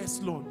said, yes,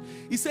 Lord.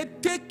 He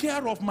said, take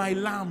care of my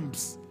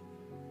lambs.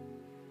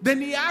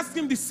 Then he asked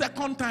him the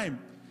second time.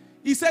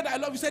 He said, I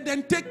love you. He said,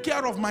 then take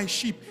care of my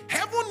sheep.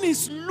 Heaven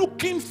is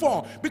looking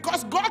for,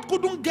 because God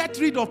couldn't get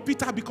rid of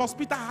Peter because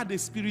Peter had a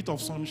spirit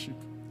of sonship.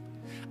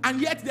 And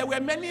yet there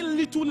were many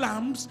little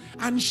lambs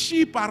and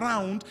sheep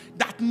around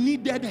that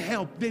needed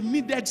help. They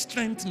needed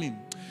strengthening.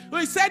 So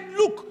he said,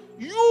 look,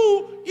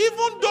 you,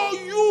 even though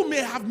you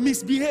may have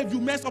misbehaved, you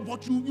messed up,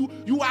 but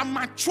you are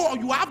mature,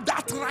 you have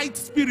that right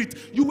spirit.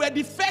 You were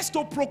the first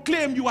to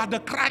proclaim you are the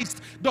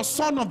Christ, the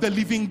Son of the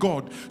living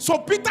God. So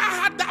Peter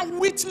had that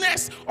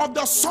witness of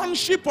the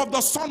sonship of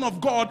the Son of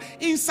God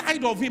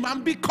inside of him.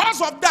 And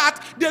because of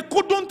that, they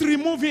couldn't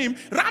remove him.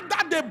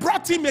 Rather, they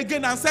brought him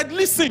again and said,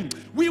 listen,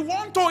 we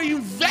want to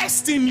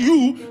invest in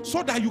you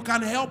so that you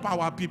can help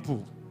our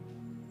people.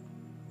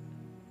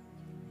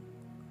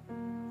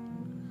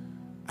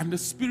 And the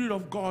Spirit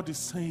of God is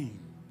saying,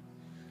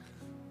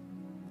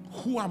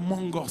 who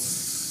among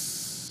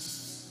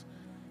us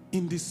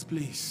in this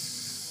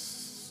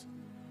place,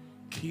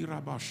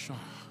 Kirabasha,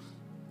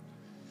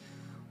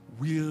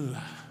 will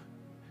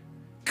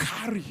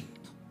carry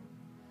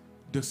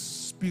the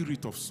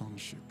spirit of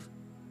sonship?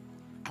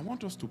 I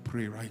want us to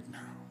pray right now.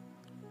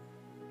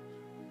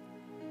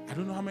 I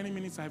don't know how many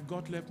minutes I've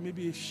got left.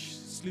 Maybe a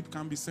sleep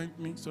can be sent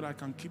me so that I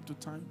can keep to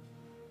time.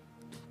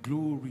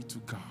 Glory to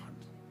God.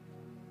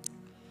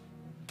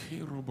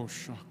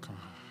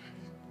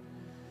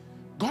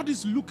 God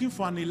is looking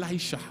for an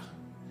Elisha.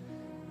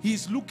 He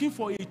is looking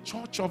for a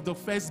church of the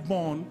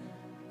firstborn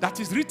that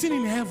is written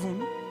in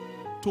heaven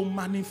to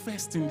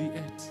manifest in the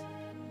earth.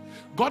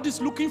 God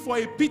is looking for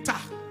a Peter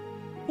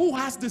who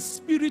has the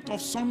spirit of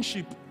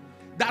sonship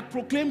that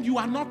proclaimed, you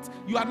are not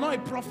a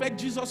prophet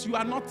Jesus, you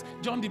are not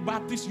John the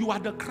Baptist, you are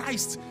the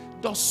Christ,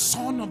 the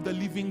Son of the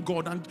living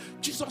God. And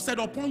Jesus said,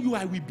 upon you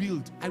I will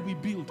build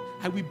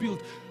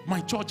my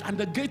church, and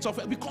the gates of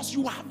hell, because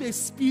you have a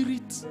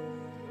spirit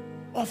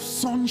of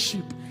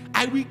sonship.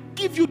 I will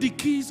give you the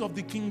keys of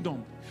the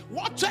kingdom.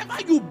 Whatever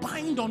you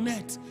bind on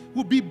earth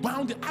will be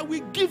bound. I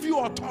will give you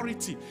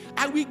authority.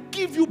 I will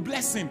give you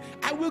blessing.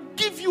 I will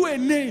give you a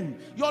name.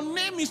 Your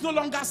name is no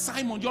longer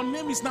Simon. Your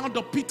name is now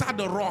the Peter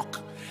the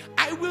Rock.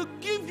 I will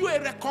give you a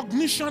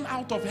recognition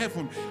out of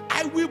heaven.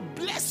 I will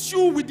bless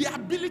you with the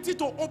ability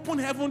to open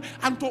heaven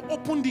and to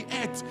open the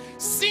earth.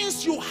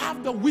 Since you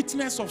have the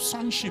witness of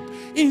sonship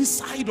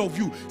inside of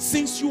you,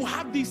 since you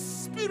have the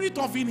spirit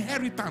of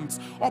inheritance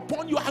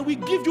upon you, I will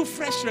give you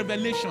fresh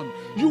revelation.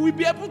 You will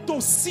be able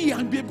to see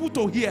and be able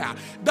to hear.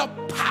 The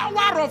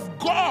power of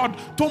God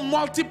to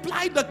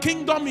multiply the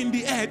kingdom in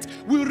the earth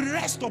will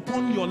rest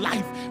upon your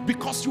life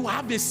because you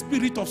have a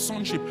spirit of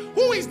sonship.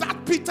 Who is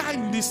that Peter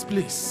in this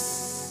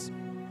place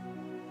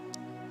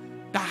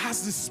that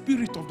has the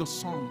spirit of the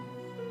Son?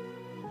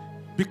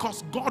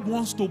 Because God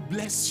wants to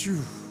bless you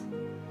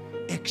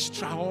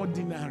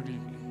extraordinarily.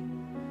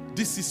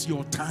 This is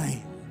your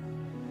time.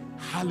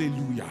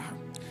 Hallelujah.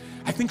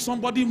 I think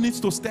somebody needs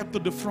to step to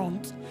the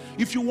front.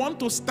 If you want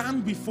to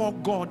stand before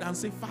God and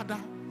say, Father,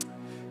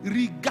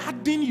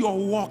 regarding your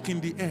walk in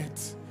the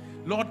earth,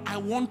 Lord, I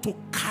want to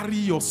carry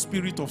your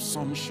spirit of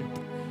sonship.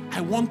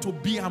 I want to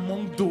be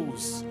among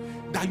those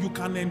that you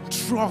can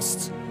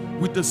entrust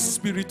with the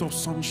spirit of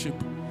sonship.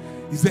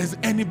 If there's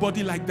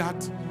anybody like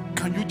that,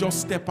 can you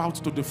just step out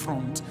to the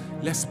front?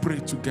 Let's pray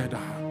together.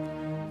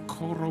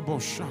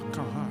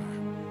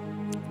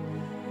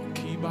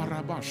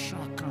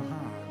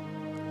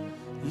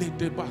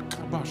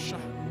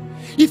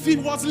 If it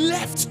was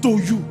left to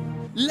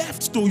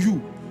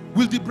you,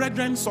 will the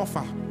brethren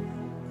suffer?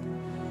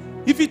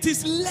 If it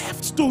is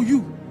left to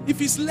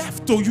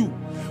you,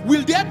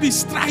 will there be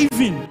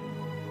striving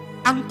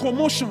and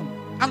commotion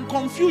and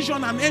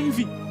confusion and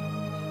envy?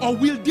 Or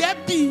will there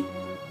be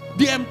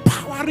the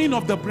empowering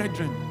of the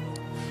brethren?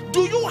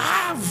 Do you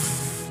have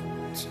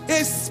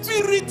a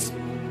spirit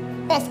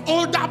of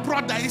older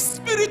brother, a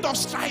spirit of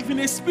striving,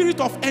 a spirit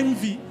of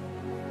envy?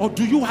 Or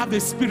do you have a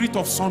spirit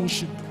of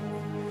sonship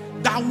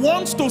that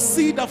wants to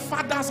see the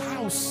Father's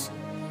house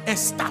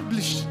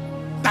established,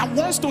 that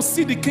wants to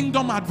see the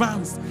kingdom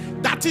advance,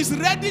 that is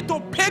ready to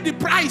pay the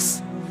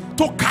price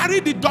to carry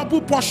the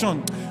double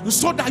portion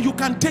so that you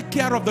can take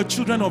care of the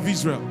children of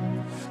Israel,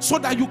 so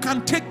that you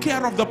can take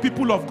care of the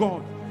people of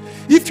God?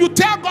 If you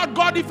tell God,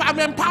 God, if I'm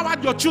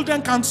empowered, your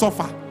children can't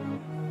suffer.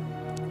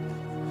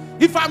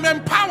 If I'm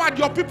empowered,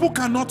 your people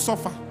cannot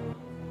suffer.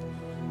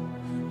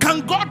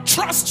 Can God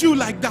trust you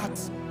like that?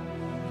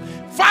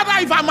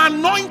 Father, if I'm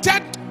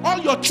anointed, all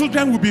your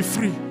children will be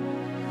free.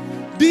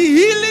 The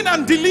healing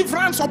and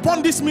deliverance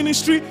upon this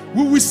ministry,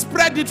 we will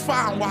spread it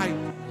far and wide.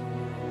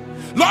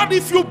 Lord,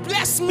 if you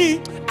bless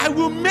me, I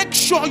will make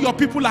sure your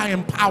people are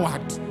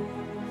empowered.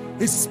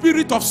 A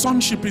spirit of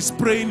sonship is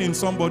praying in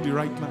somebody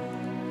right now.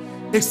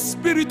 A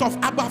spirit of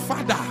Abba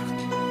Father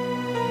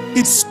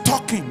is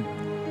talking.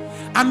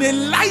 An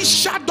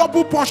Elisha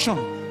double portion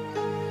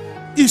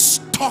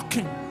is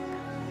talking.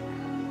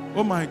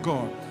 Oh my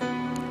God.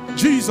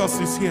 Jesus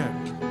is here.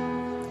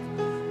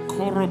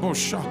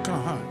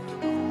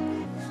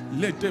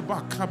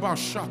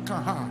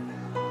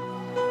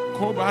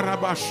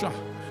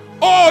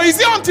 Oh, is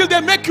it until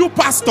they make you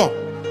pastor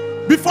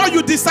before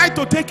you decide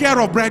to take care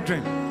of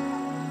brethren?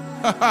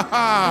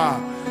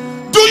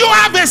 Do you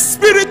have a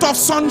spirit of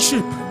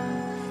sonship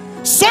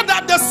so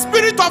that the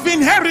spirit of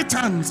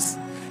inheritance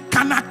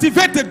can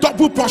activate a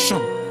double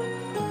portion?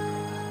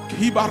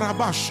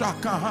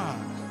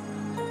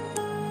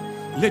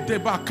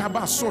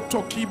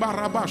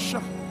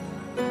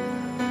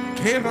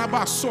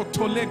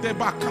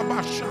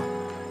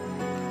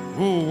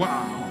 Oh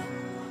wow.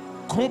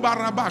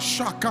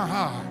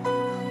 Kobarabashakaha.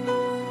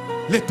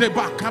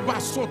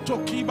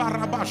 Letebakabasoto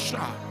kibarabasha.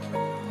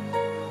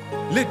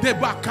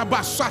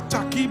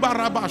 Letebakabasata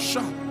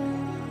kibarabasha.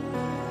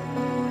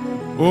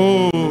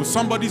 Oh,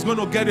 somebody's going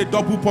to get a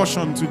double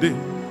portion today.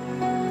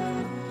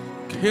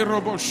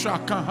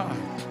 Keroboshakaha.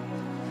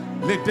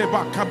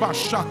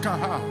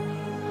 Letebakabashakaha.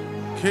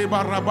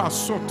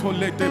 Kebarabasoto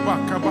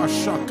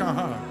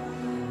letebakabashakaha.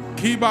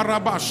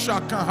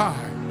 Kibarabashakaha.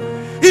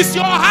 Is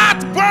your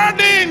heart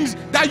burdened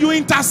that you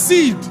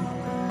intercede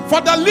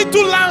for the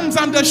little lambs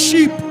and the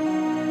sheep?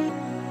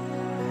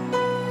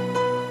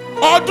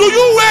 Or do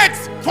you wait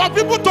for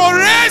people to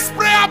raise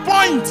prayer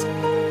points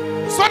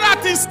so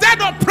that instead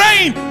of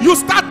praying, you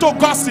start to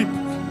gossip?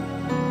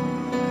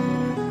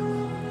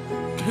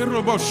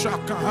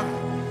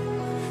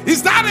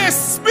 Is that a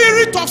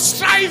spirit of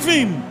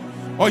striving,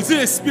 or is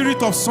it a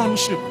spirit of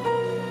sonship?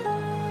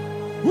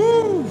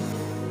 Woo.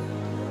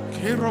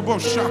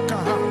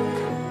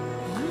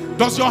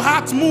 Does your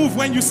heart move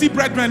when you see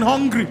brethren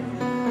hungry?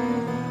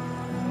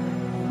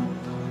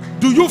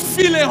 Do you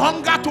feel a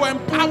hunger to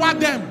empower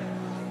them,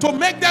 to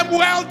make them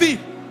wealthy?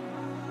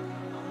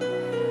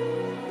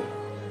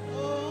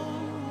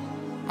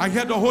 I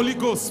hear the Holy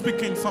Ghost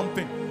speaking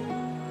something.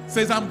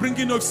 Says, I'm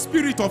bringing a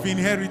spirit of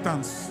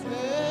inheritance.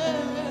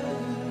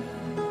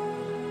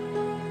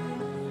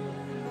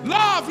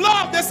 Love,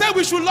 love. They say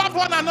we should love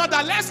one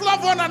another. Let's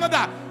love one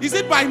another. Is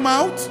it by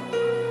mouth?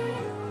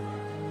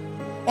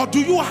 Or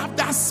do you have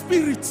that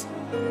spirit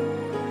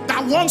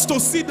that wants to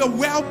see the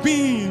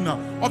well-being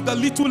of the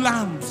little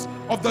lambs,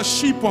 of the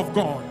sheep of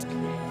God?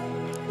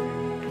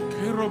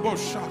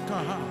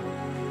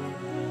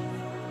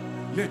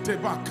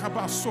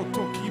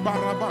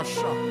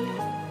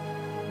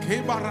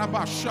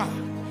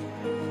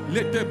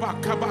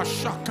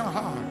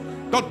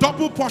 The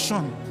double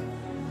portion,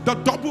 the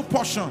double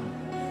portion,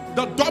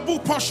 the double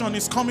portion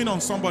is coming on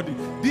somebody.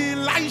 The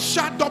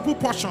Elisha double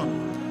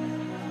portion.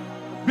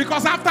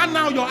 Because after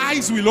now, your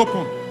eyes will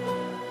open.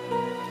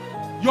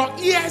 Your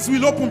ears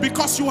will open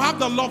because you have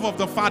the love of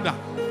the Father.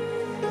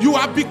 You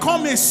have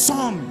become a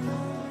son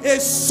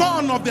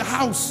of the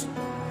house.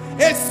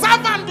 A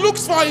servant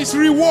looks for his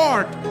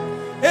reward.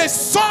 A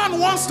son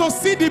wants to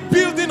see the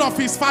building of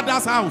his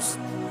father's house.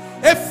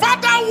 A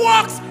father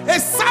walks, a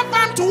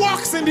servant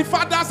walks in the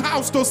father's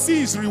house to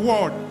see his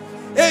reward.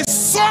 A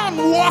son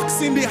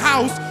walks in the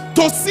house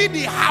to see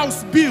the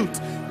house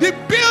built. The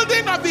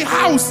building of the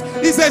house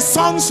is a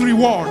son's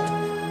reward.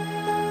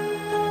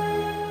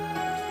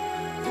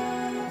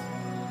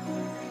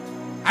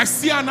 I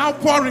see an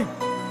outpouring.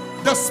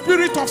 The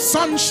spirit of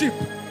sonship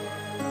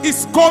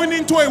is going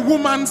into a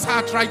woman's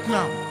heart right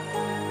now.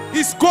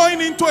 It's going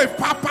into a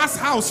papa's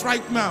house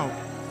right now.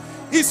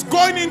 It's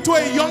going into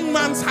a young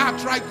man's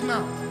heart right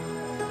now.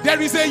 There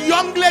is a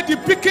young lady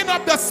picking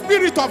up the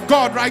spirit of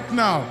God right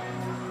now.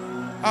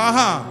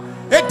 A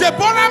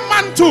Deborah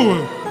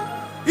mantle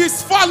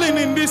is falling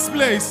in this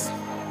place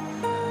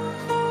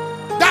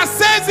that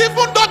says,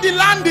 even though the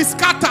land is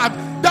scattered,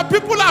 the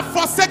people have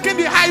forsaken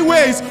the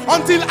highways,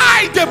 until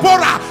I,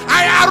 Deborah,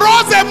 I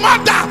arose a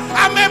mother.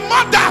 I'm a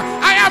mother.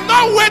 I am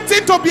not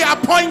waiting to be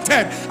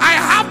appointed. I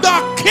have the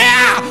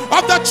care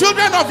of the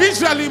children of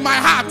Israel in my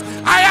heart.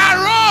 I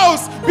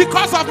arose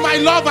because of my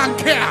love and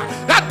care.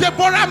 That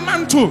Deborah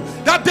mantle,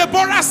 that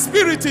Deborah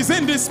spirit is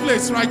in this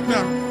place right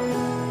now.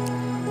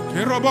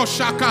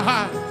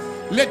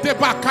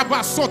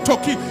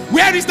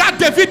 Where is that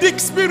Davidic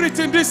spirit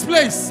in this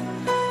place?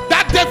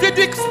 That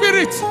Davidic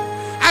spirit.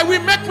 I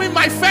will make me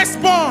my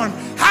firstborn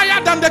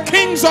higher than the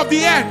kings of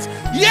the earth.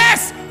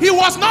 Yes, he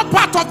was not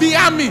part of the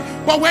army,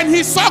 but when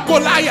he saw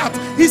Goliath,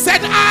 he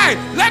said,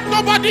 let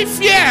nobody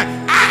fear.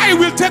 I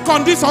will take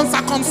on this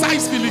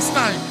uncircumcised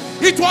Philistine.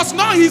 It was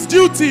not his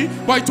duty,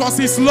 but it was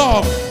his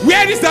love.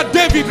 Where is that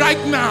David right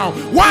now?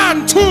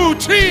 1, 2,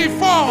 3,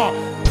 4.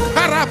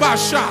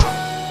 Karabasha.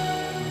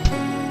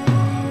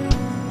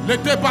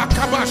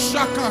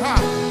 Letebakabashakaha.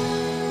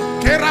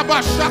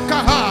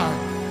 Kerabashakaha.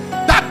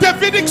 That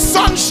Davidic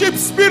sonship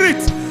spirit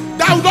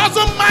that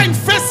doesn't mind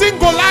facing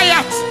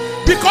Goliath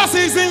because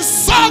he's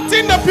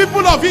insulting the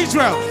people of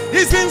Israel.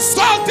 He's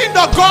insulting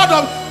the God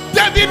of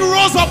David.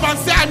 Rose up and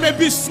said, I may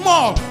be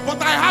small,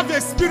 but I have a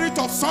spirit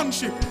of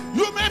sonship.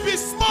 You may be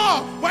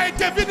small, but a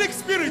Davidic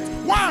spirit.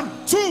 1,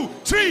 2,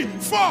 3, 4.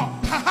 4,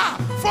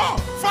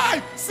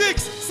 5,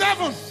 6,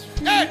 7,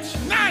 8,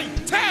 9,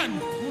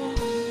 10.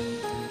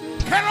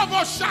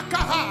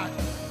 Keroboshakahai.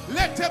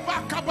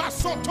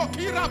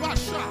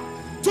 Letebakabasotokirabasha.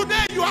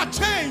 Today you are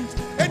changed.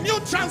 A new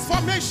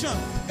transformation,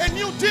 a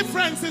new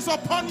difference is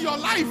upon your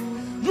life.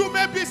 You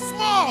may be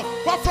small,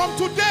 but from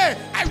today,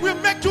 I will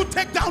make you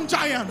take down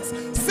giants,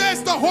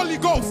 says the Holy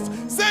Ghost,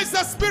 says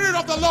the Spirit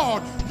of the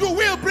Lord. You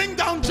will bring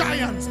down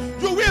giants.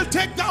 You will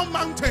take down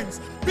mountains.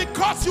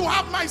 Because you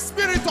have my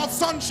spirit of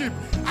sonship,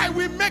 I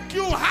will make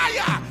you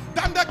higher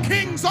than the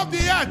kings of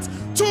the earth.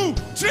 2,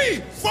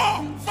 3,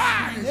 4,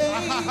 5.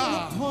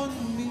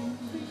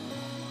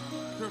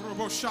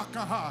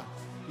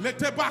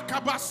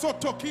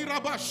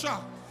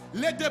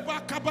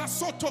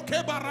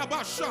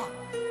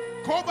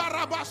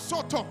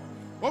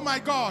 Oh my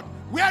God,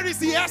 where is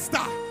the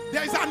Esther?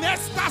 There is an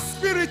Esther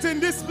spirit in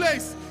this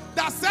place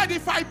that said,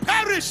 if I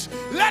perish,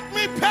 let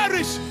me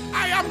perish.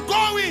 I am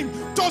going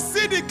to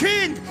see the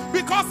king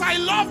because I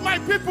love my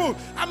people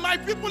and my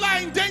people are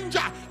in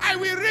danger. I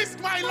will risk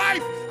my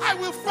life. I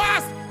will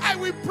fast. I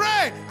will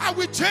pray. I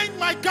will change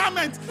my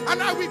garment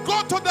and I will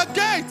go to the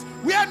gate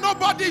where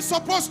nobody is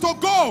supposed to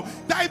go.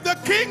 That if the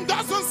king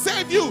doesn't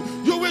save you,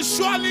 you will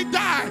surely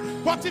die.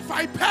 But if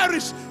I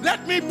perish,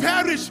 let me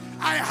perish.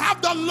 I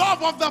have the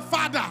love of the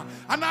Father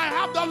and I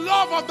have the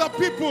love of the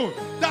people.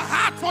 The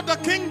heart for the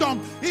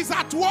kingdom is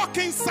at work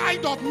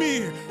inside of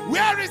me.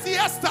 Where is the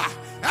Esther?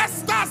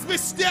 Esther's be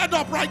stirred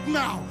up right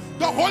now.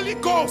 The Holy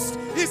Ghost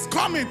is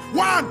coming.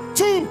 1,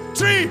 2,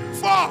 3,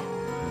 4.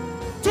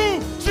 2,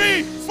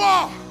 3,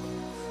 4.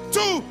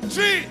 2,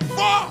 3,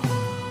 4.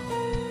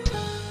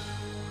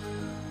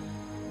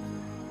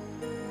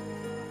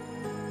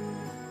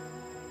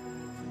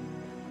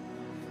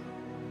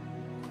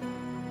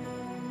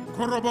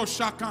 Korobo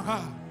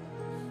shakaha.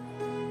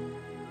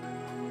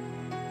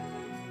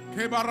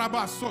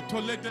 Kebaraba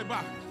soto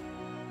ledeba.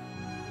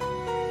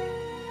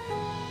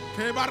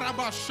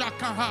 Kebaraba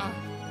shakaha.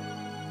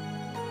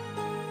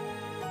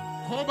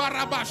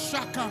 Kobaraba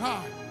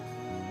shakaha.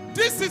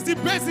 This is the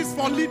basis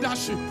for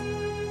leadership.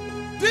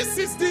 This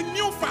is the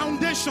new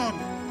foundation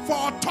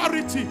for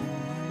authority.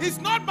 It's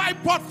not by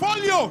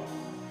portfolio.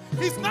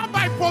 It's not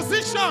by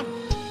position.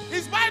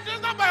 It's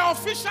not by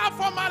official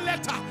formal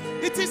letter.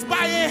 It is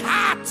by a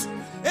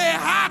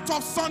heart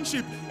of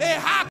sonship, a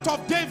heart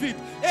of David,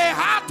 a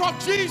heart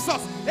of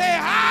Jesus, a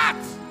heart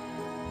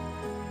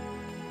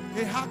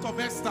of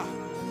Esther,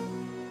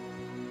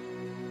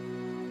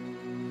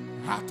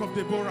 heart of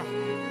Deborah.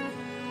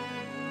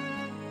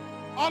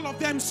 All of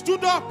them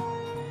stood up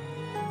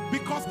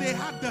because they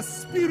had the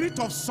spirit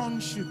of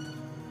sonship.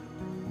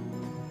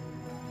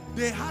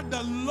 They had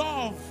the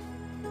love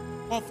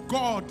of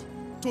God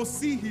to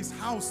see his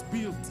house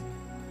built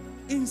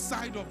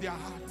inside of their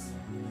hearts.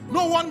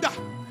 No wonder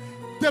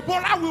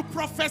Deborah will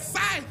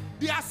prophesy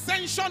the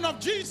ascension of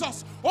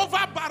Jesus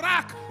over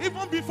Barak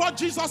even before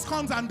Jesus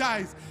comes and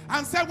dies,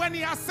 and say when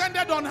he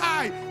ascended on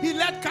high, he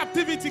led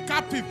captivity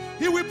captive.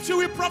 She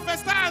will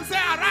prophesy and say,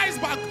 arise,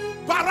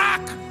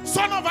 Barak,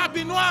 son of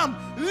Abinoam,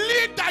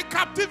 lead thy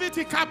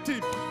captivity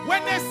captive.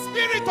 When the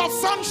spirit of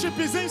sonship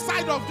is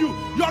inside of you,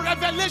 your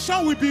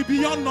revelation will be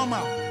beyond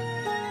normal.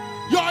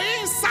 Your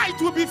insight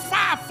will be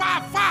far,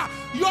 far, far.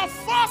 Your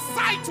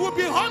foresight will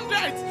be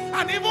hundreds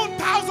and even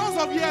thousands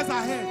of years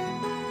ahead.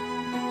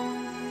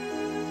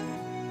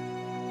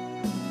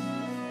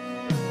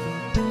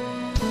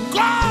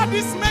 God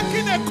is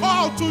making a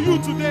call to you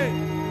today.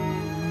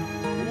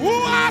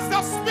 Who has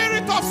the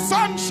spirit of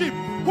sonship?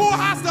 Who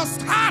has the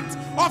heart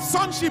of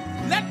sonship?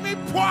 Let me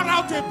pour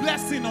out a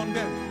blessing on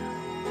them.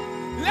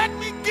 Let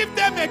me give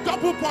them a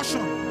double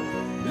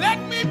portion. Let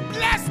me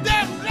bless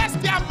them, bless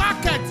their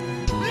market,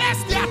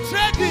 bless their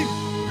trading,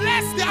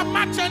 bless their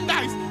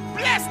merchandise,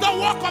 bless the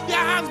work of their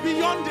hands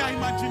beyond their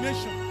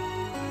imagination.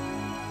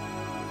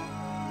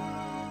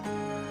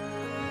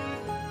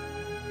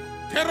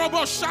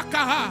 Kerobo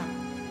shakaha.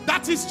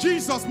 That is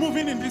Jesus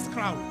moving in this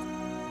crowd.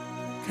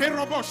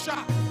 Kerobo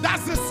sha.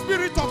 That's the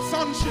spirit of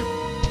sonship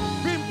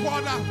being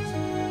poured out.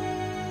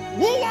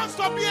 Who wants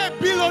to be a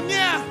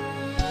billionaire?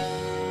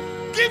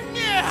 Give me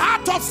a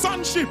heart of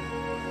sonship.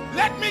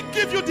 Let me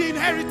give you the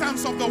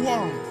inheritance of the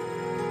world.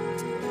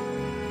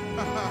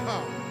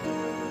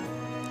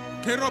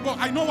 Kerobo,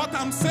 I know what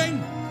I'm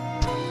saying.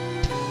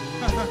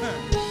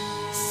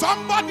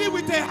 Somebody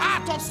with a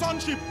heart of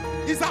sonship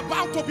is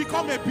about to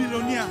become a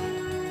billionaire.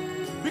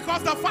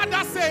 Because the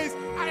Father says,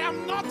 I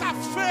am not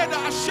afraid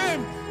or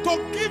ashamed to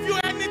give you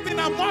anything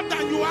and more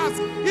than you ask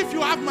if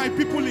you have my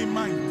people in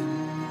mind.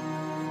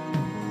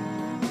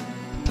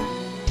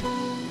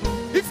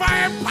 If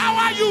I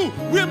empower you,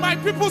 will my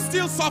people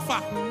still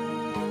suffer?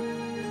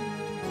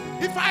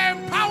 If I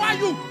empower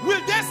you,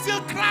 will they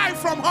still cry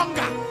from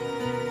hunger?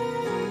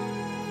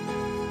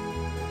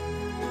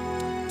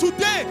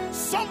 Today,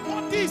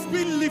 somebody is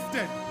being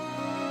lifted.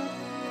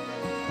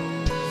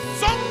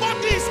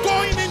 Somebody is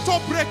going into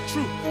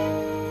breakthrough.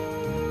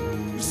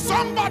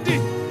 Somebody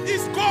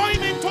is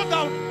going into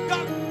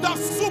the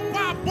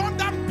super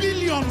abundant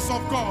billions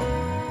of God.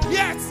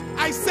 Yes,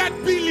 I said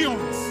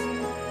billions.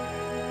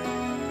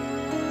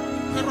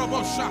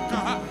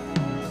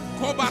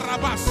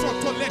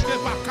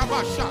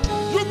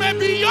 You may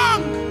be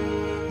young,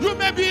 you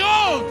may be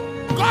old.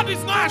 God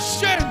is not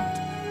ashamed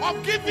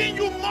of giving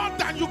you more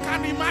than you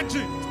can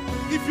imagine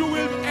if you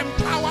will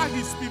empower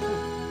his people.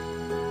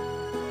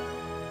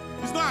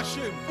 He's not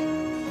ashamed.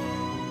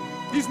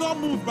 He's not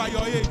moved by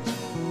your age.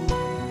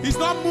 He's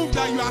not moved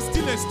that you are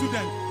still a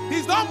student.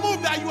 He's not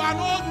moved that you are an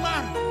old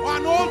man or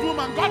an old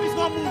woman. God is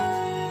not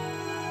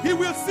moved. He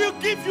will still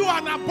give you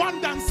an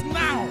abundance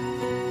now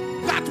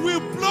that will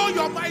blow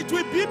your mind. It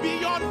will be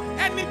beyond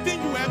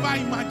anything you ever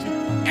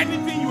imagined,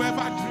 anything you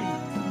ever dreamed.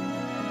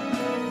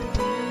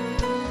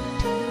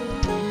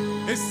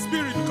 A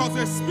spirit, because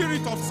a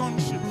spirit of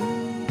sonship,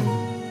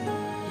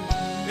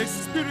 a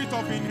spirit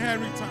of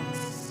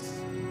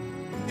inheritance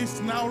is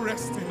now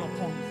resting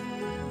upon you.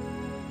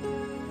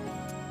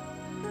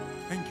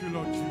 Thank you,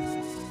 Lord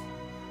Jesus.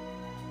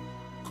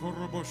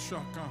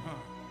 Koroboshakaha.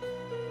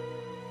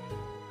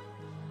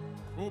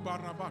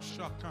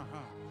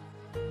 Obarabashakaha.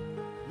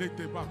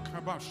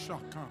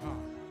 Letebakabashakaha.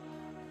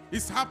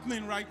 It's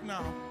happening right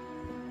now.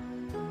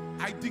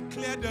 I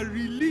declare the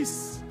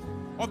release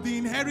of the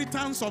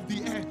inheritance of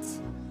the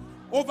earth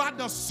over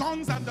the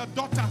sons and the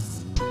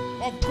daughters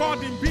of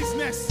God in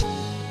business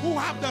who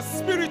have the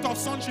spirit of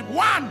sonship.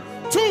 1,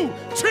 2,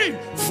 3,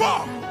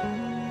 4.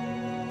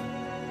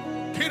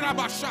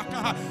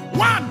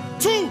 1,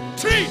 2,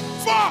 3,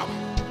 4.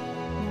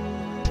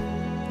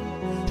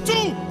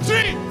 2,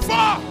 3,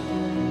 4.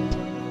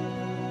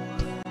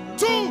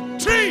 2,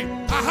 3.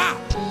 Aha.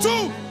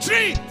 2,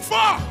 3,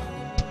 4.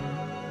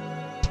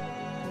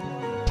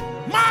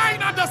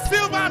 Mine are the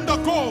silver and the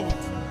gold.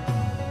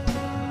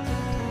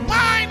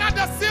 Mine are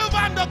the silver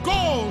and the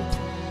gold.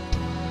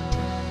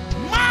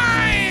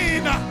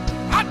 Mine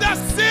are the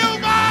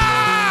silver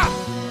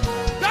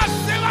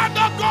and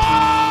the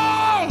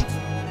gold.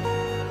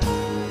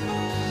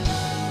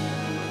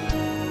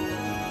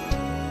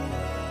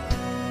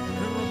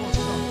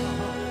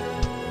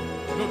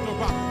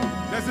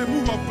 There's a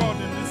move of God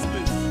in this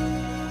place.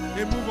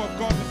 A move of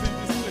God is in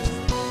this place.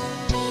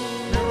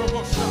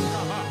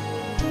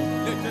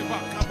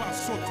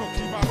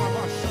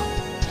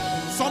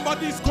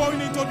 Somebody is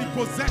going into the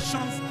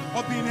possessions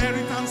of the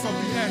inheritance of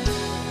the earth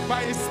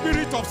by a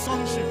spirit of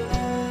sonship.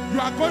 You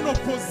are going to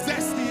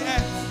possess the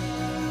earth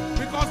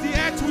because the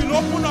earth will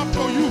open up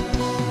to you,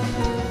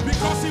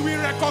 because he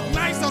will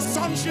recognize the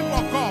sonship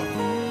of God.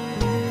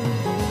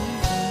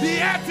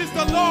 The earth is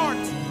the Lord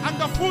and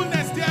the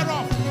fullness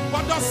thereof,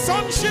 but the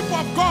sonship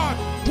of God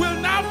will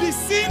now be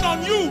seen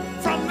on you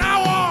from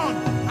now on,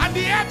 and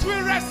the earth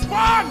will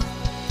respond.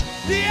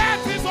 The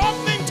earth is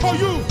opening to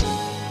you,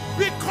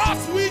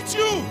 because with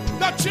you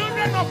the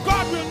children of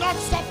God will not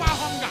suffer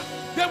hunger.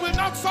 They will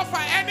not suffer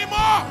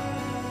anymore.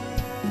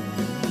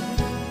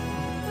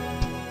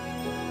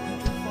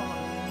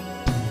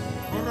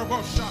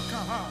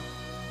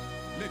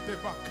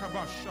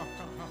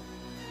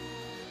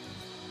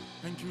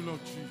 Thank you, Lord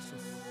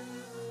Jesus.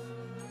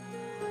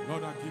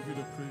 Lord, I give you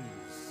the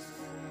praise.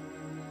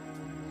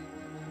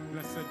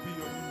 Blessed be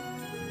your name.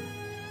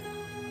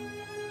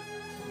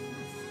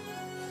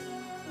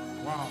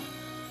 Wow.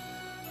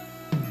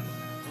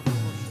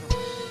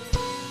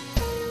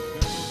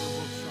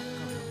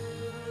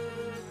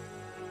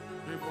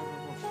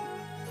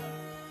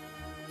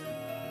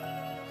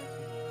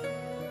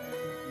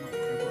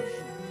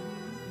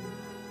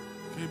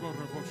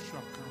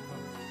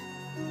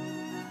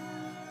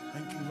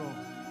 Thank you, Lord.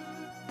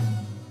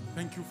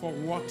 Thank you for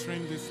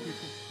watering these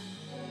people.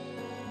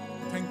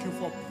 Thank you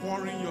for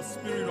pouring your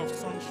spirit of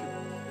sonship,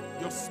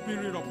 your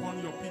spirit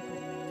upon your people,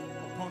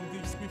 upon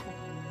these people.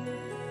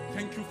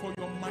 Thank you for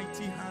your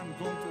mighty hand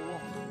going to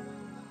work.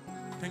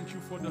 Thank you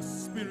for the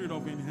spirit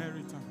of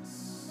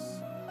inheritance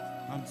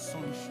and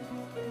sonship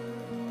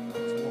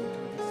that's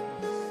working in this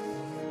place.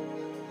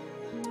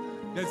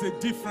 There's a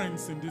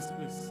difference in this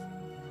place.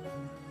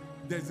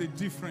 There's a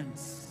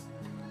difference.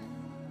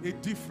 A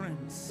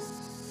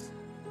difference.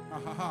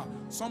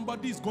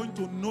 Somebody is going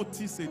to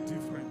notice a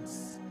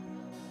difference.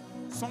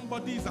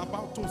 Somebody is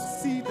about to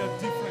see the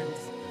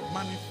difference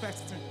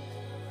manifesting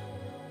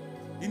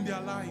in their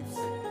lives.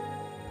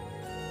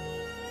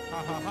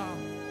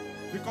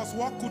 Because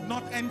what could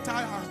not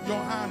enter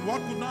your hand,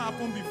 what could not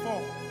happen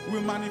before,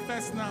 will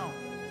manifest now.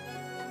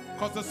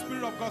 Because the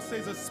Spirit of God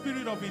says a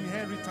spirit of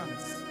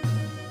inheritance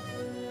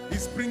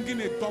is bringing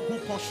a double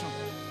portion.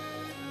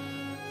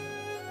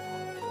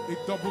 A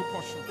double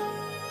portion.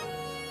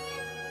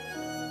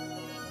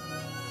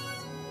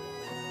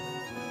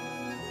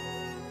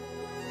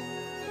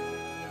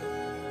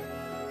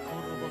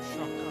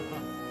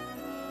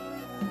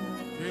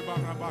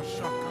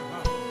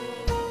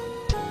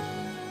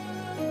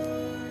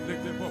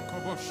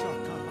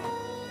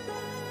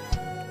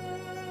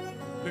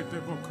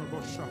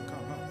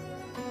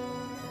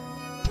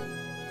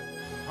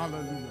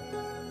 Hallelujah.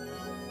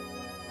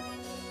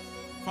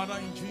 Father,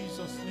 in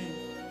Jesus' name,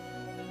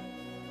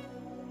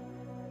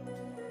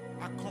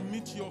 I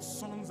commit your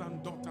sons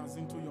and daughters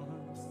into your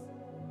hands.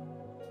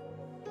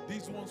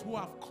 These ones who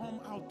have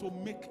come out to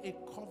make a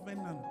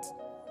covenant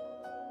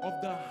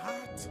of the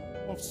heart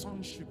of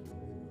sonship,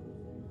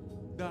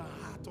 the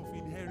heart of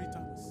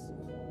inheritance,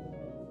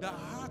 the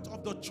heart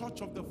of the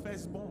church of the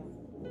firstborn,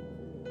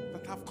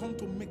 that have come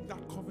to make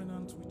that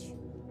covenant with you.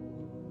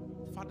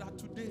 Father,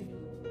 today,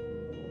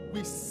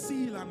 we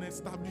seal and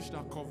establish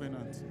that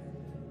covenant.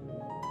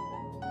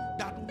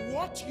 That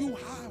what you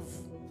have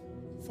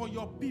for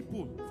your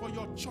people, for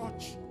your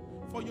church,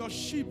 for your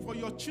sheep, for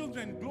your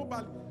children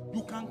globally,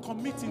 you can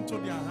commit into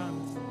their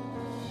hands.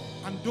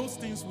 And those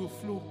things will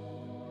flow.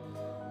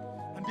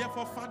 And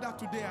therefore, Father,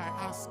 today I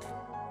ask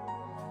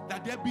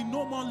that there be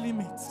no more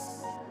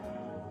limits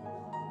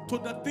to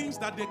the things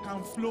that they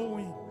can flow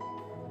in,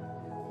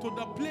 to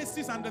the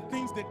places and the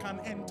things they can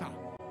enter,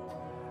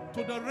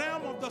 to the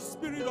realm of the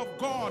Spirit of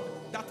God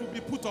that will be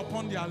put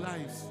upon their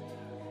lives,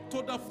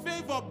 to the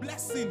favor,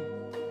 blessing,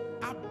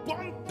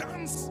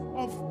 abundance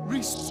of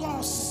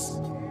resource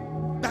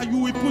that you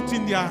will put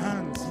in their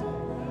hands.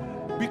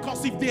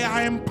 Because if they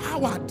are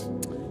empowered,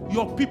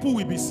 your people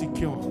will be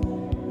secure.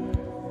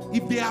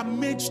 If they are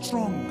made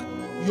strong,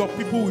 your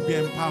people will be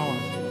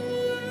empowered.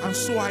 And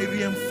so I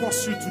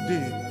reinforce you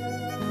today.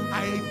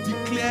 I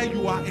declare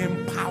you are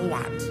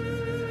empowered.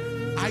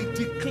 I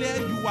declare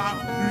you are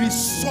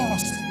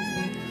resourced.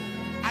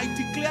 I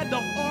declare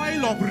the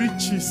oil of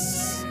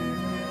riches,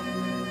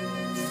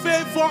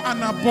 favor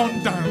and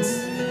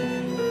abundance,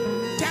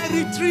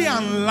 territory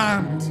and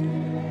land,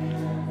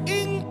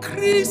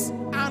 increase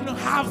and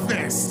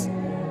harvest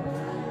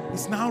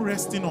is now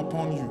resting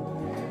upon you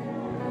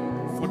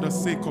for the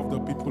sake of the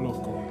people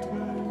of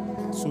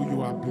God. So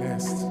you are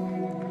blessed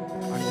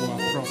and you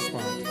are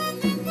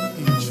prospered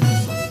in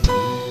Jesus' name.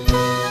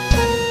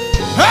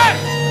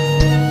 Hey!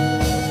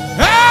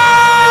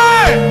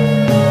 Hey!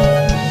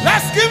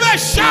 Let's give a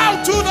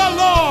shout to the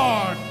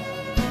Lord.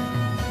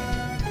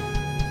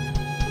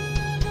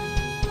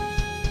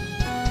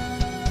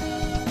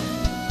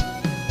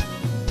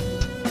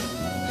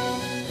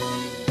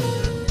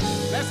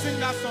 Let's sing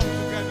that song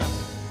together.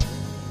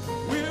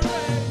 We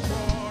reign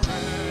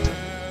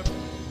forever.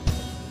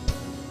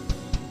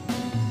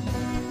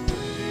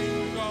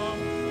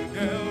 Kingdom,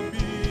 there'll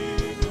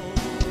be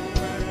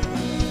no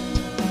end.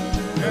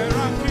 There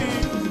are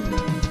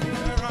kings,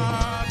 there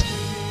are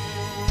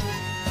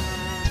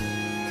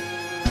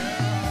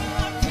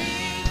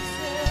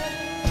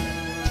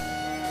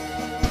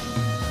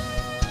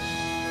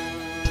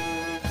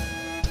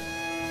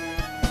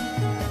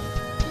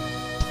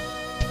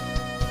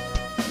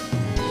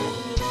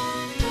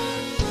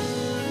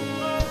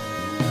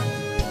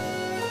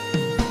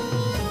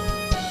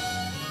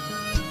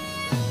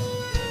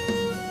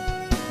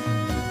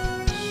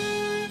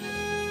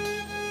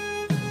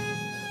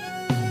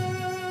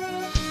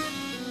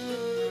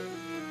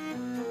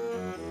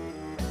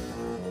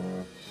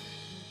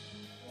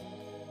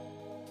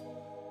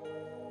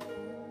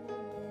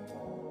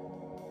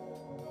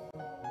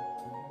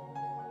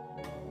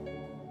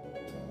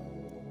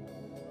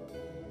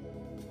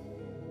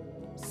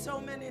So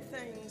many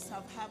things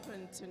have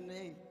happened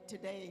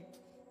today.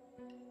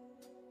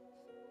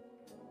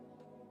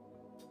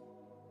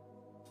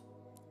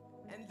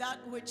 And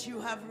that which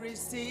you have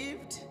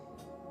received,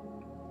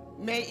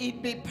 may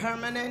it be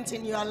permanent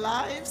in your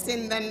lives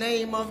in the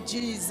name of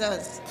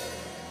Jesus.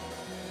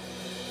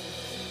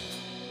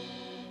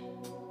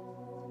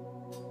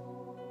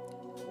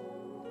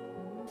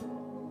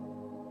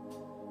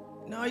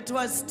 Now, it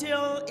was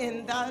still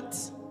in that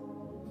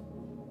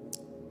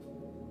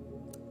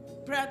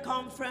prayer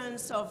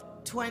conference of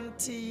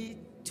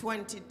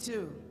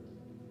 2022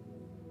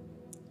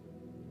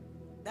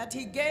 that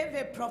he gave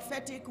a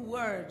prophetic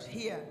word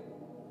here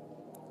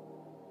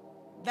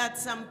that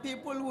some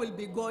people will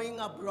be going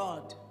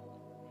abroad.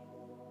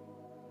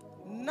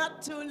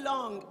 Not too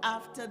long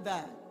after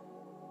that,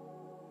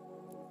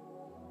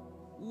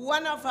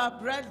 one of our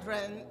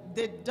brethren,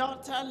 the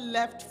daughter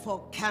left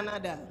for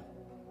Canada.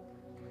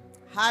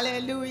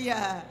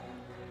 Hallelujah.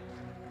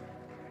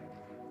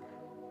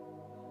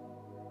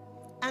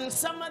 And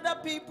some other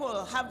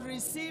people have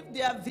received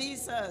their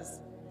visas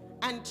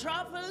and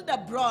traveled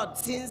abroad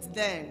since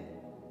then.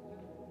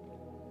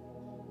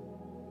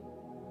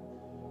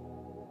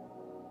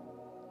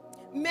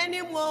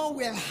 Many more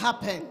will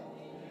happen.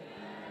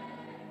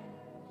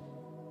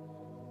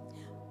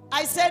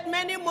 I said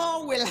many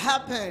more will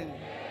happen.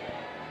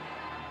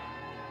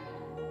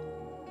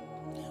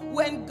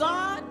 When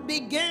God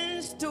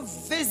begins to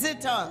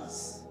visit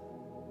us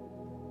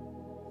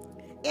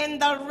in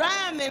the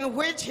realm in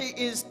which he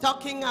is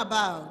talking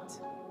about,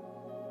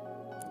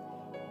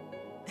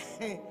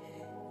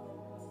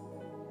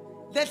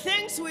 the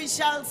things we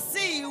shall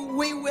see,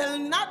 we will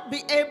not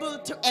be able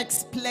to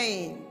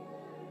explain.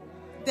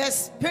 The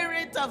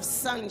spirit of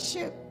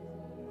sonship.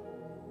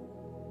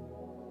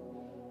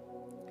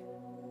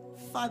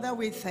 Father,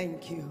 we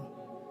thank you.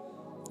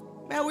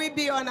 May we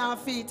be on our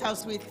feet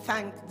as we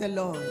thank the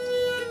Lord.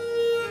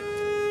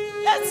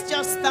 Let's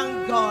just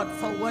thank God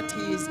for what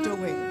he is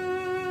doing,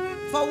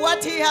 for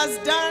what he has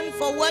done,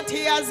 for what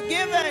he has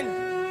given.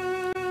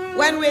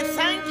 When we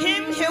thank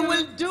him, he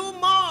will do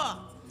more.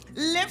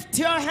 Lift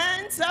your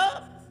hands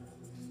up.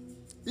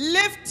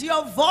 Lift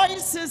your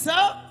voices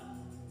up.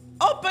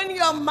 Open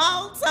your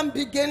mouths and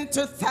begin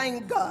to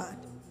thank God.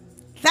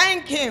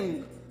 Thank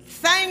him.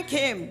 Thank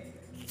him.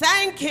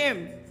 Thank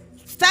him.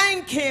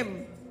 Thank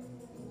him.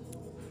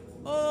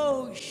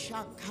 Oh,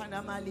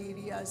 Shakana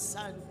Maliria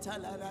Santa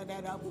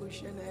La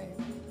Bushene.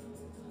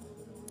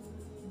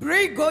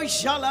 Brigo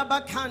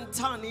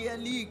Shalabacantani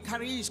Ali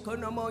Carisco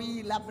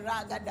Nomoi La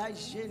Braga da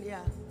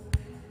Genia.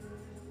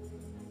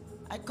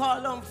 I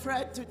call on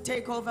Fred to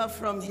take over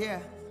from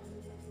here.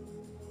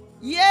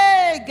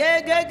 Yeah,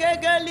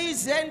 Gegali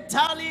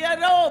Zentalia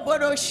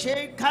Robodo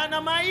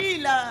Shekana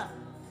Maila.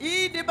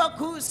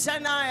 Idibaku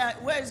Sanaya.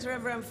 Where's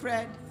Reverend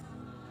Fred?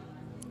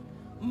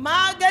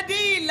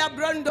 Magadi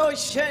Labrando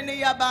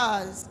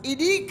Sheniabaz.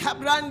 Idi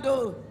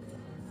Cabrando.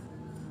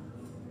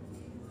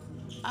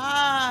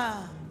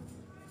 Ah.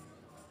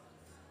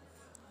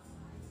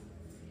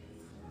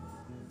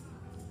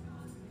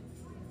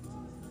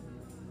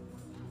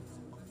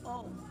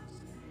 Oh.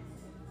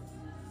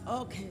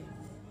 Okay.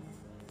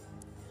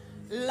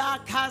 La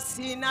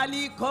Casina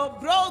Liko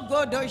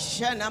Brogo do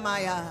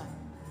Shenamaya.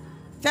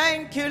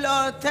 Thank you,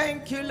 Lord.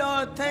 Thank you,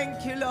 Lord.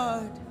 Thank you,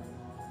 Lord.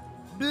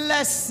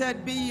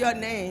 Blessed be your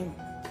name.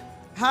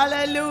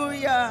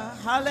 Hallelujah.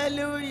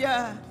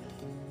 Hallelujah.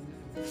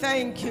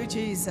 Thank you,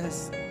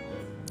 Jesus.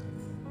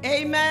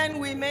 Amen.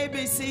 We may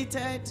be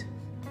seated.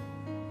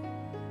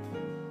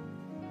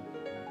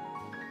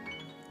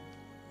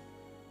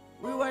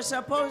 We were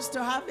supposed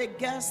to have a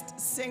guest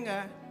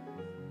singer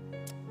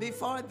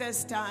before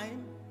this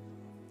time.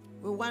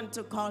 We want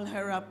to call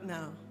her up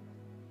now.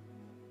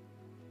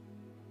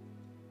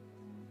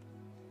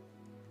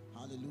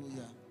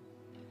 Hallelujah.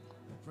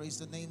 Praise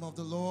the name of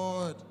the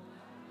Lord.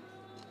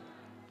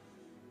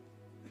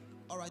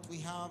 All right, we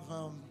have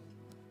a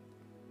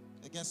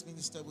guest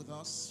minister with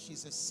us.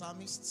 She's a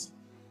psalmist.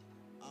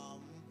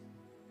 I'm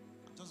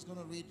just going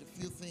to read a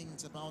few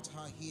things about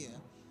her here.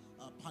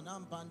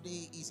 Panam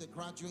Bande is a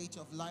graduate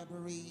of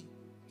Library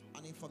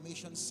and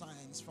Information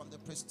Science from the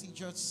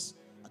prestigious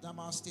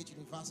Adamawa State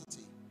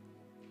University.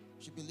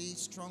 She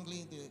believes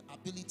strongly in the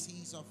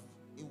abilities of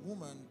a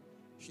woman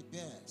she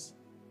bears.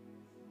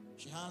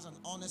 She has an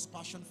honest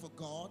passion for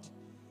God,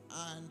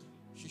 and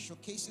she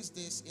showcases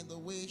this in the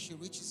way she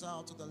reaches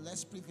out to the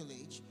less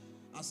privileged,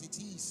 as it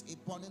is a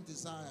burning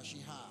desire she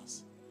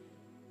has.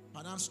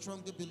 Panam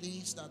strongly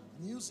believes that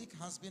music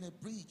has been a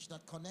bridge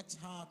that connects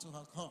her to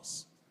her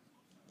cause.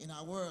 In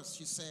her words,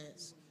 she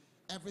says,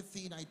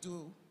 "Everything I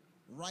do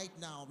right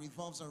now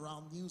revolves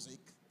around music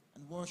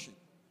and worship.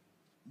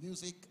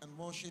 Music and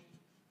worship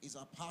is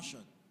her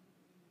passion.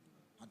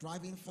 Her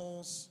driving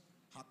force,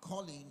 her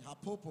calling, her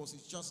purpose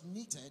is just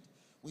knitted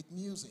with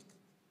music,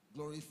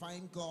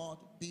 glorifying God,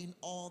 being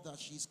all that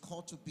she's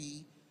called to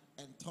be,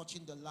 and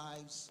touching the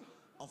lives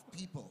of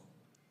people."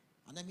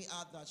 And let me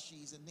add that she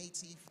is a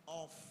native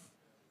of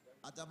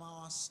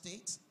Adamawa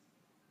State.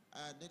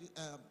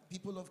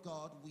 People of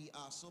God, we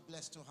are so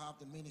blessed to have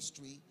the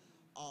ministry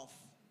of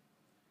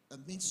a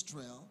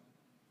minstrel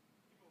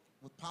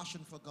with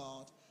passion for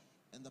God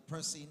in the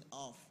person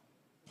of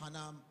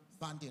Panam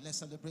Bande. Let's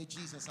celebrate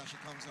Jesus as she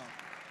comes up.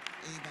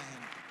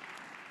 Amen.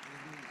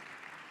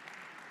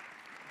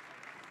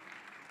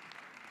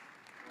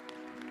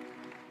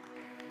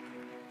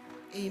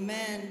 Hallelujah.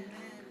 Amen.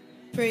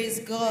 Praise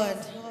God.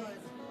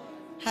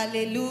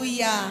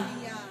 Hallelujah.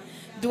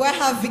 Do I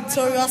have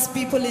victorious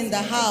people in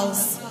the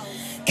house?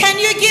 Can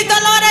you give the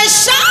Lord a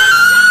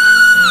shout?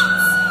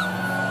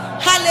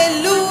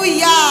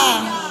 Hallelujah.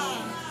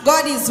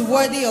 God is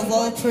worthy of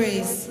all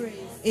praise.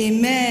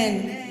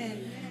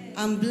 Amen.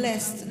 I'm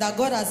blessed that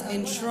God has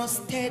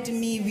entrusted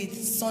me with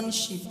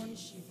sonship.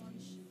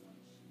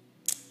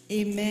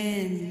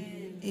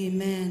 Amen.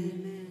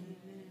 Amen.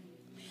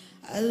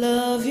 I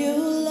love you,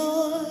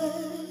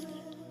 Lord,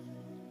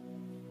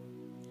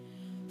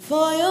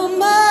 for your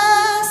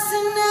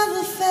mercy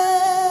never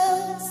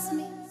fails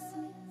me.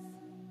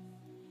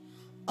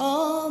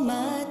 All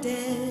my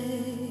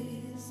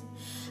days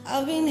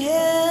I've been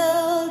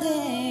held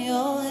in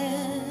your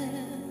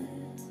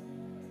hands.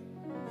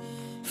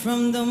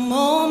 From the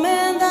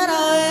moment that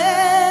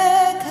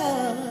I wake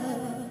up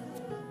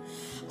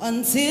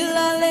until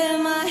I lay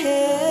my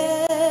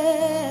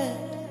head,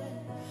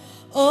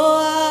 oh,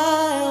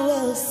 I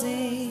will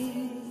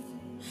sing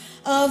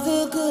of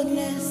the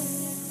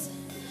goodness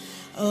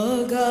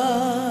of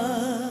God.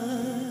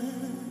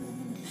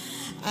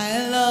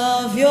 I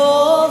love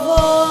your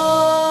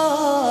voice.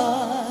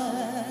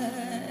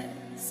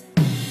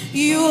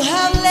 You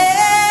have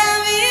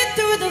led me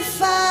through the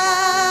fire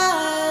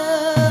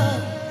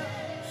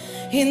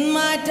in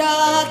my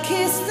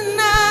darkest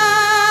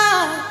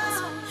night.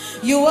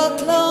 You are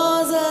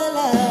closer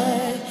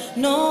like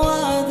no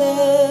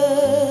other.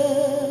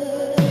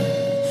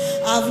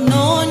 I've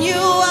known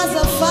you as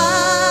a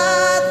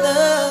father.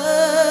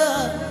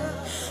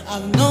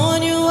 I've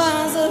known you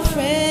as a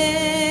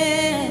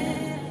friend.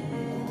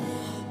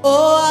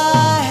 Oh,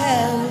 I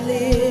have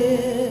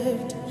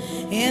lived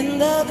in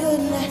the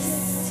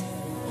goodness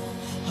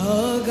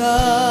of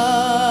God.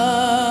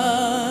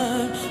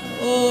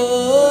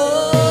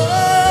 Oh,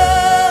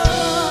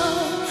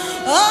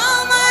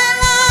 all my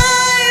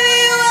life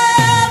you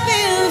have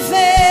been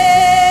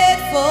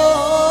faithful.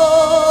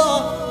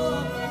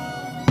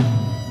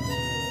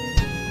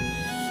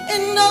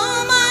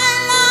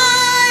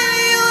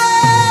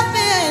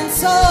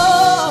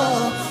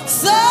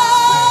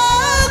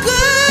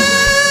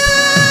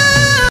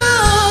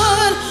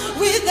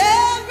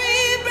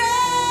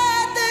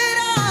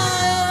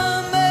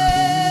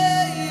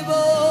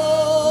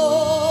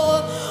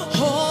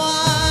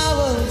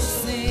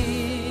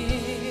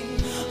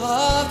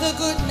 the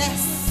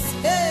goodness.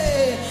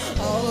 Hey,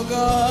 oh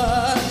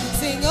God,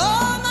 sing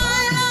all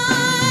my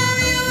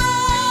life you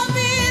have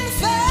been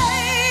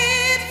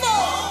faithful.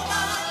 All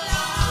my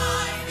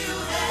life you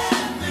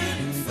have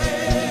been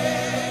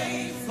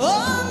faithful.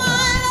 All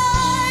my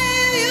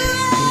life you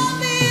have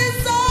been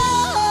so.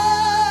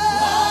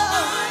 All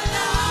my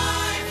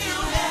life you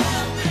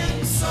have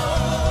been so.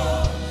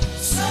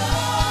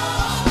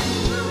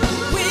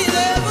 With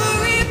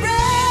every breath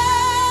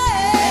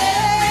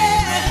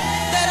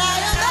that I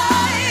am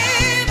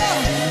alive,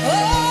 oh,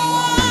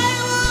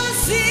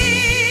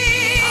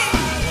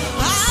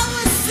 I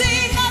will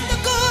sing of the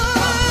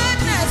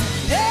goodness.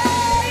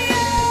 Yeah,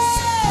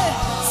 yeah.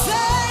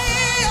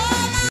 Say,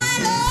 all my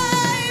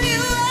life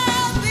you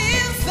have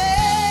been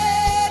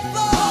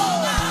faithful. All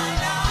my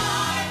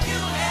life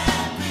you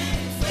have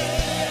been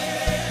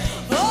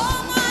faithful. All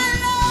my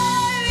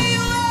life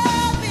you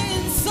have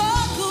been so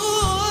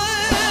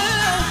good.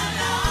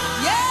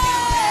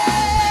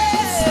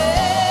 Yes.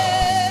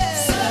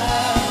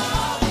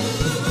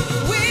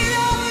 With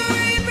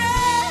every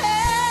breath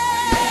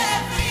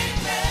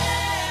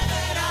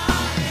that I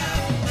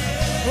am,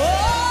 oh,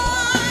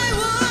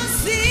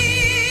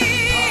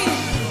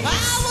 I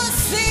will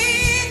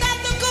sing of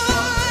the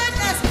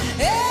goodness.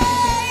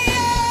 Hey,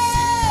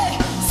 yeah.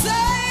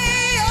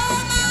 Say,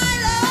 all my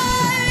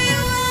life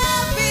you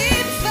have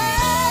been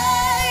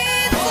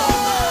faithful.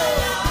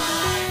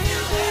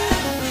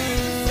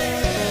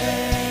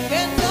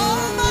 And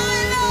all my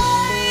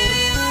life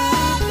you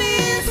have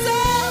been so.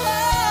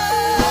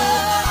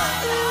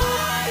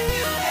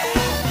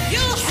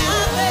 You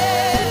have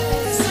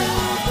been so.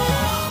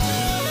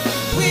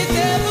 With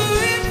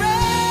every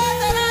breath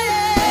that I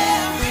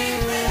am,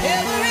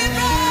 every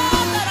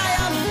breath that I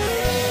am,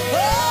 oh,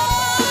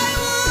 I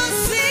will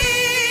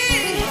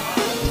sing,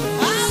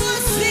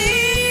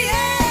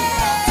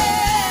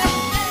 yeah.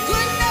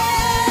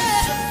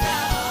 Goodness,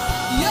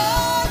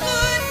 your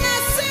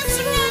goodness is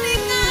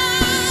running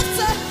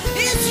after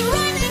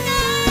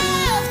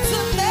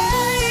me.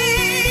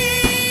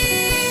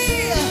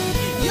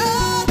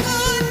 Your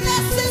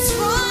goodness is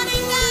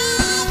running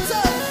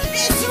after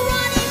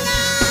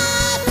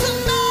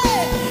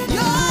me.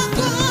 Your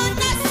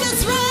goodness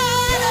is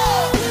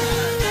running.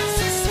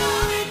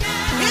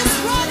 It's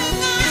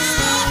running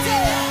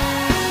after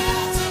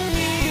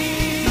me.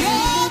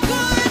 Your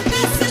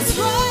goodness is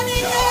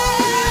running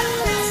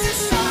after.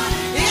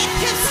 It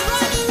keeps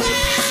running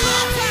after.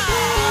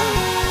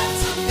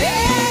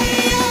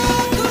 Hey, your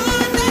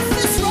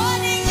goodness is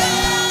running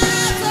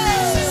after.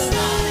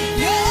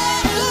 Your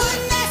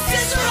goodness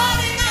is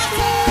running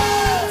after.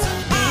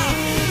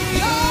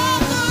 Your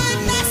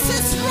goodness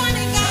is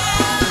running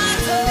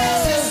after.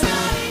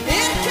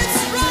 It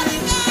keeps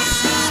running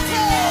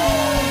after.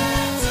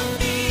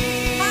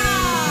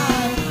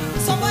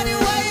 Somebody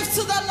wave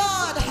to the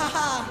Lord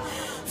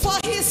for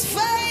his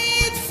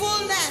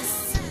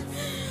faithfulness.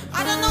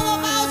 I don't know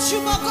about you,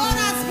 but God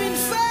has been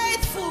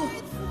faithful.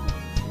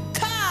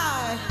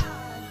 God,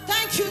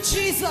 thank you,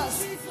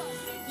 Jesus.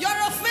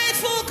 You're a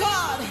faithful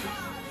God.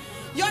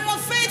 You're a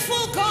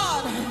faithful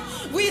God.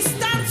 We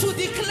stand to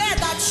declare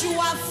that you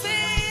are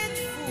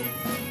faithful.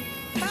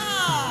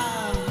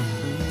 Ah,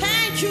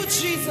 thank you,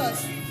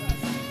 Jesus.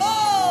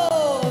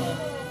 Oh,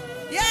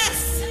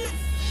 yes.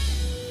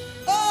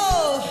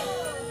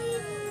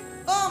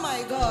 Oh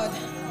my God.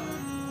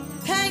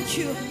 Thank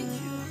you.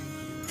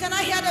 Can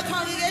I hear the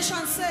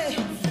congregation say,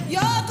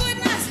 your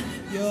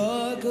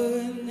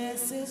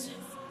goodness is.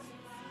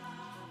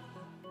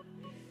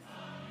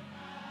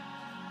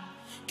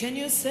 Can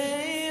you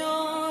say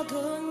your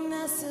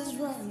goodness is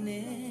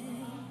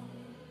running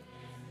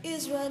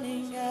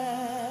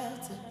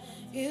after,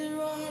 is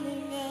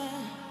running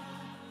after.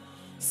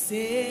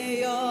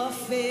 Say your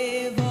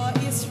favor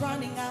is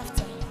running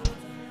after.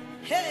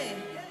 Hey,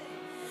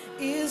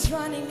 is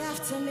running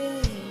after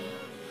me.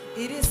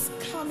 It is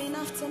coming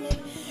after me.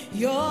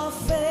 Your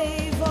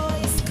favor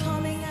is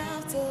coming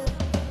after.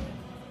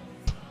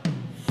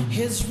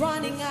 He's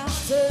running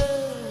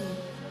after.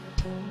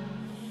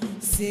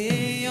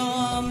 Say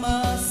your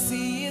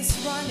mercy is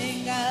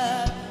running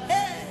after.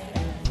 Hey,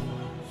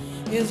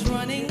 is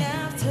running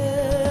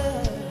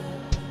after.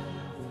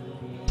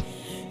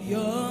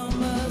 Your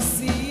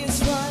mercy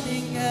is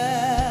running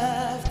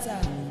after.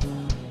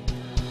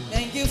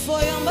 Thank you for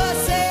your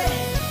mercy.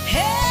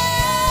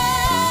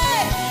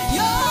 Hey,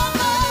 your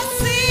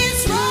mercy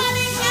is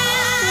running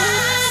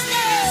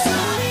after.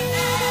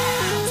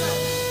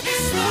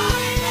 It's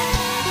running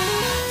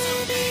after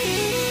me.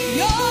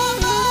 Your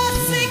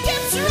mercy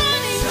keeps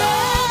running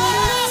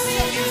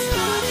after.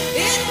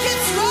 It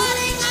keeps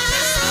running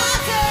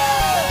after.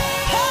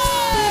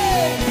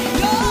 Hey,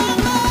 your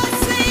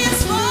mercy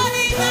is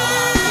running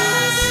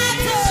after.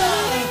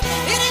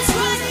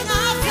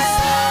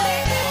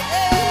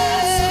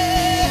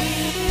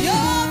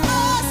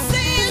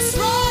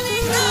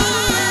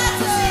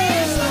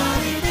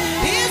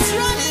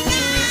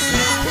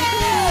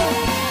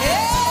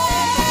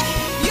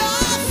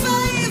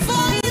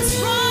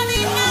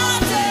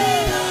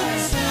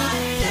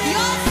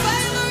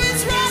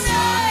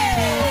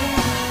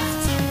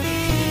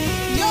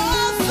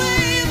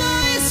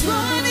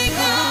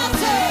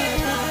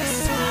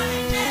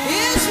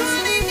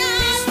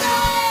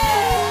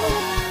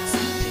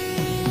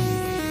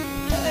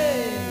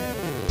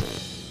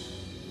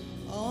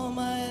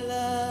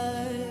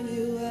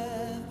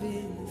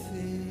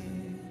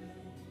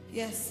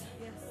 Yes.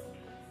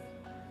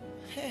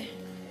 Hey.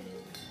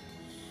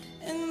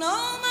 In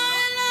all my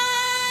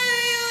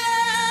life you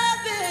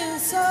have been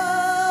so,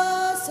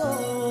 so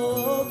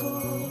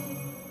good.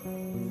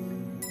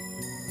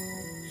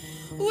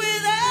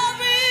 With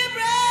every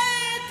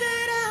breath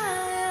that I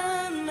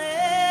am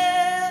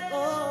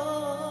able,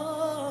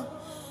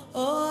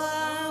 oh, I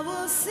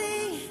will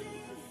sing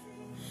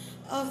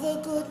of the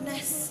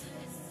goodness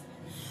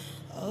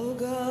of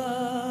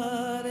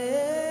God.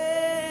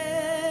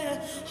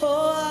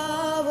 Oh,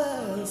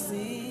 I will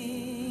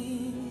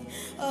sing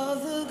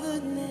of the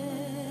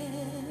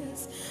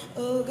goodness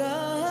of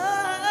God.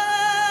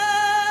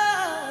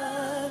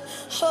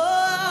 Oh,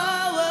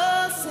 I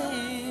will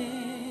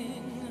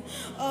sing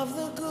of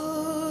the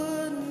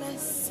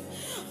goodness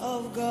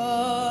of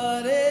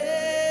God.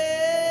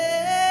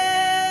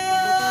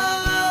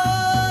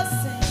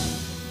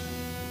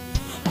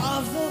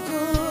 Of the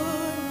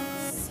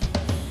goodness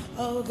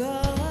of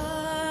God.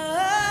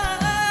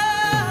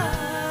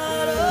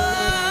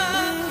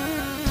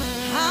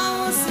 I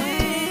will sing.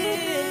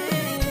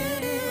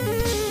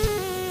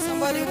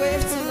 Somebody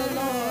wave to the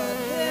Lord.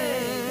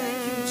 Hey,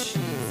 thank you,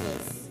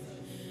 Jesus.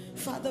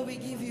 Father, we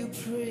give you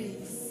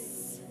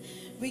praise.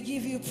 We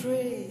give you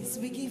praise.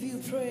 We give you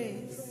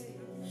praise.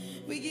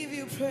 We give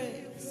you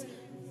praise.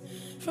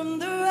 From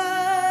the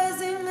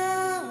rising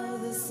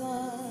of the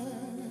sun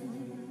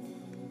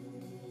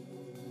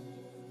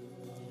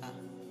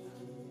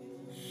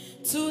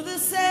to the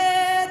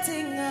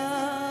setting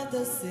of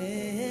the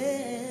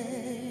same,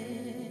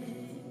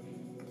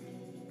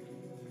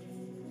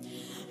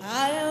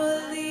 I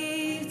will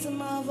lift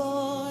my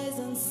voice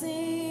and sing,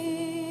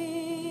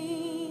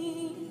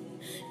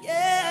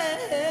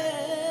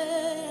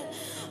 yeah,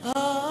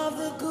 of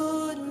the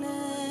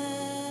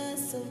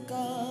goodness of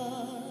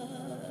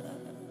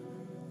God.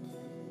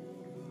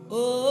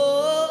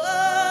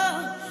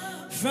 Oh,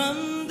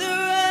 from the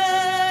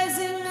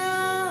rising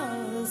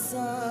of the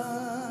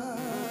sun,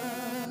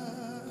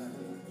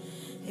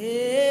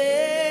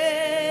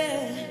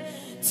 yeah,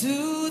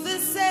 to the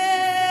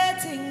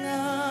setting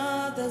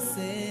of the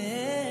same.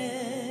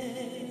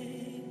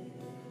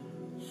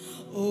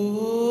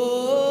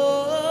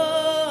 Oh,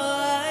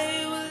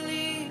 I will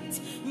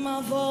lift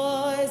my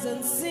voice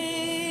and sing,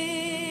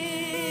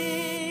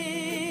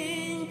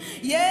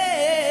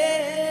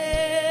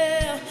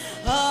 yeah,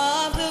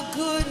 of the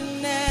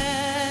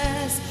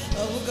goodness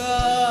of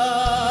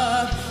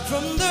God.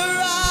 From the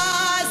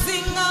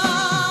rising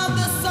of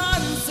the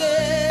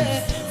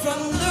sunset,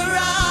 from the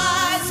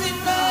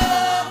rising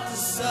of the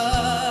sun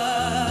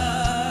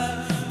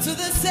to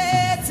the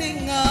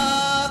setting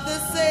of the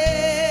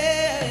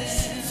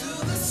same,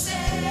 to the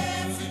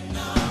setting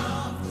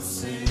of the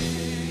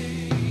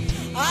same,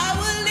 I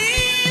will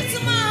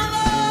lift my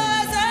voice.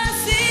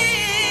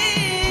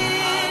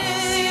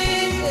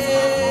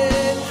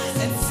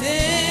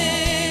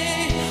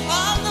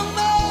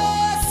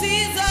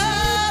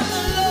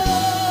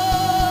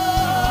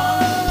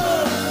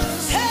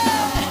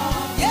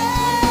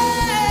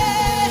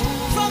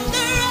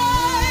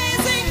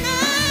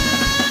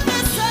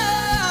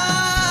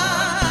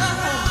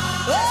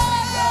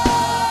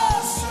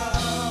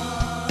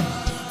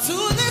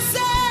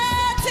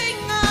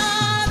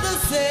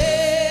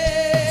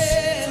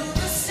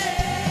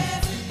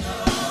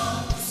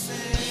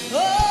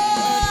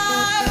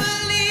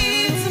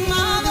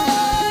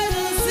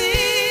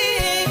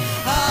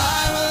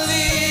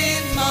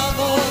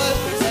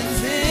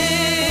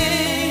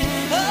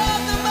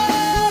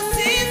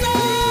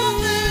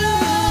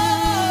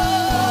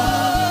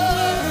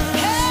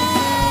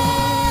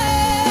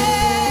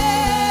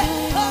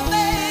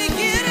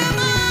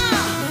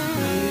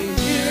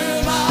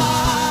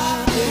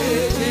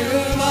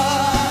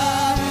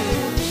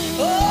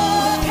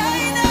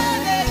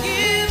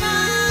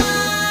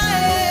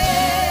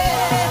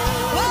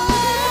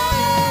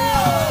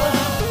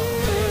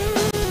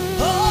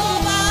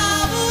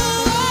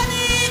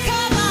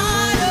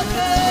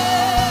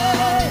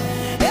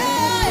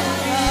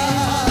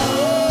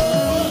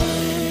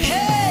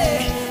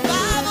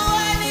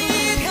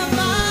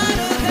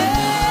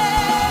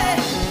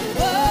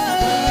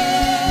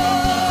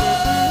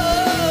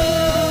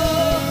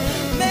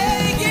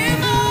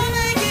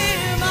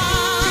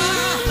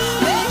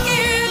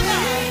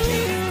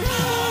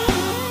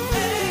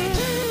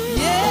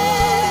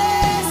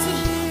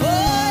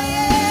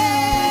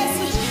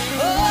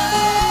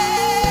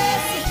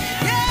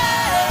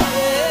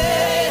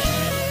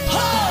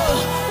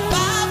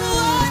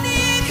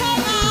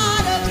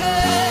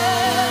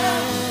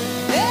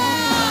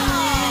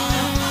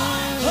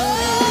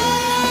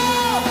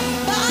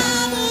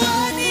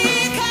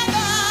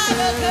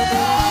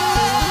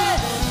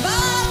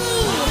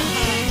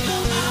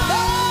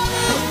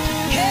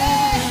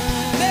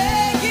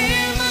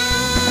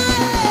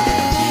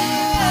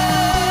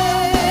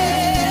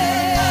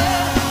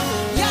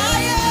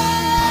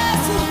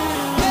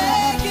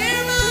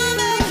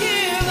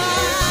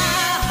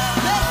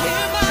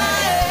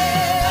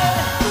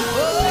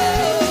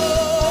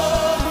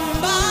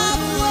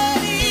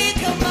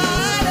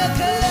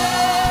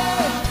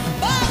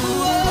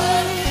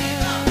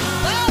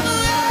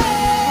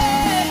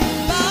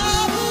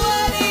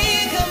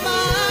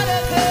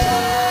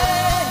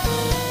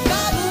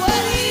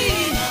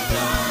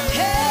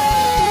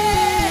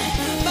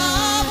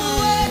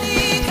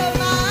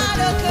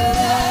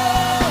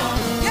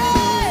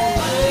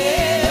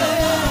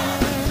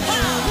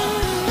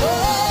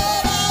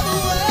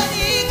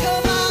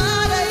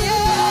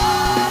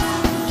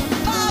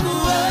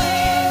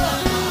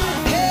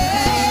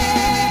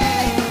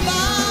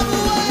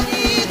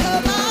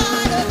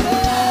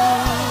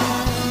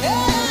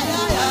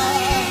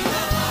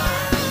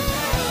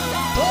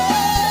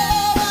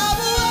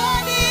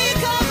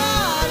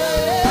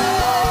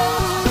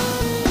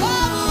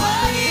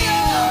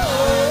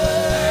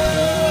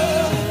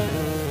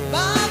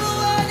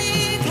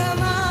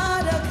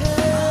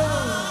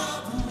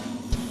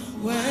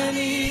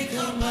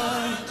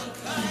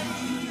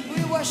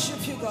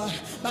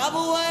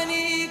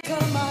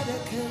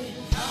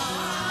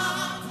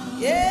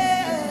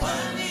 Yeah.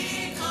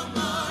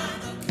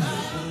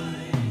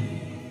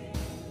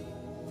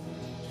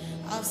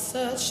 I've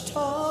searched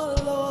all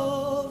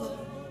over,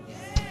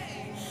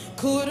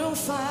 couldn't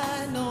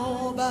find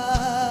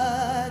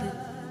nobody.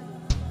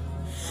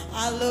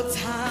 I looked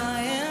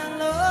high and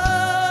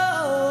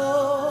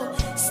low,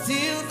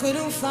 still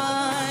couldn't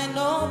find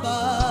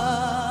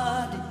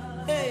nobody.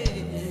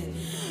 Hey,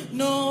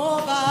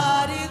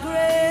 nobody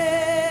great,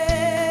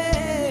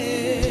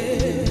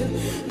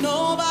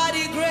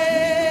 nobody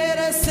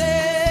greater,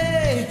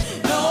 say,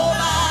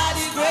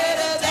 nobody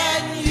greater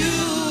than you.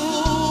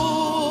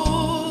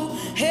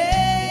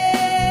 Hey,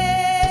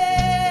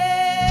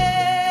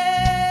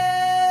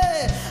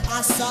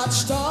 I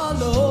searched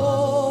all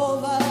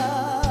over,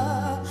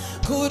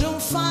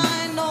 couldn't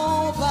find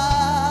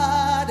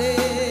nobody.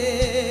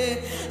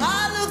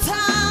 I looked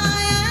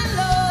high and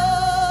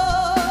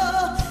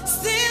low,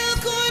 still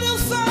couldn't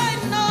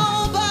find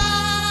nobody.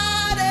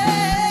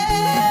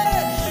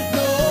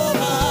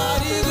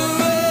 Nobody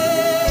great,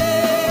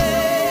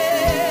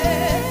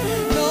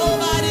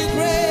 nobody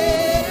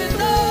great,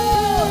 no,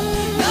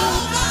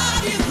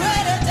 nobody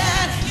greater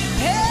than.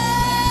 Hey,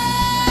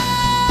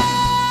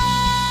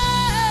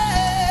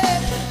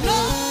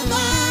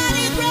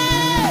 nobody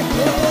great,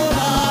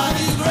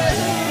 nobody great,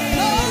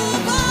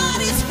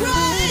 nobody's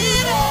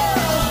greater.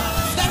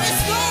 There is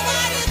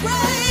nobody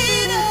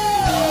greater.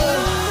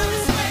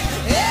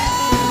 Yeah,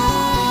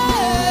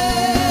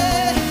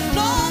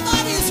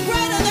 nobody's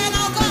greater than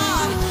our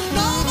God.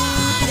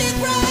 Nobody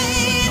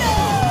greater.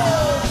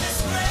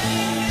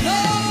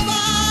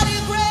 Nobody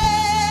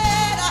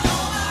greater.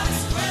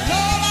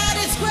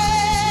 Nobody's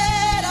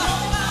greater.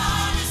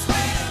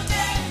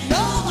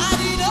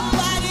 Nobody,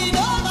 nobody,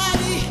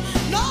 nobody,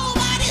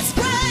 nobody's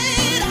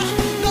greater.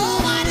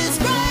 Nobody's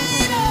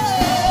greater.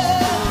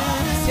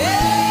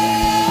 Yeah.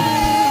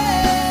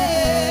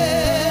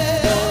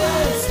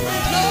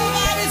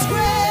 Nobody's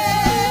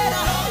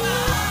greater.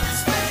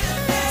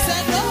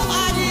 Said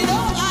nobody,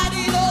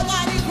 nobody,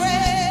 nobody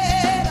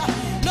greater.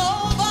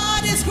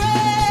 Nobody's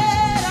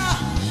greater.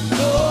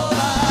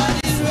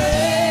 Nobody's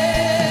great.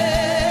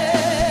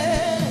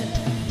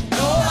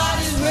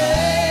 Nobody's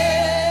great.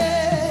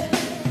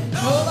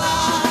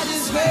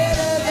 Nobody's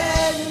greater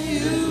than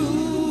you.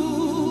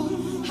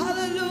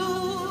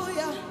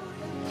 Hallelujah.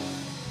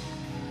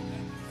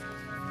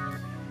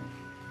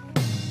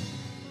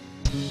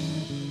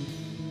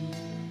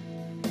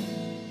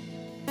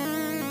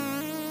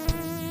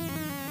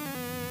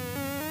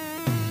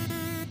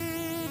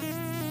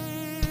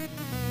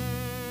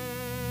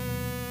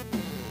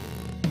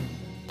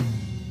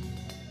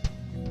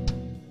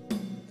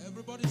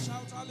 Everybody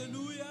shout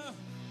hallelujah.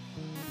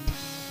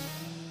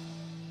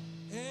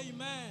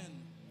 Amen.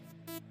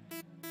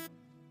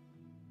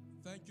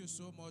 Thank you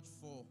so much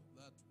for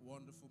that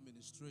wonderful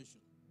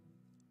ministration.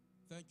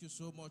 Thank you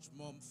so much,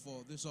 Mom,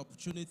 for this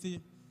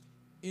opportunity.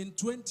 In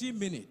 20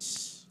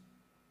 minutes,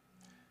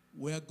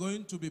 we are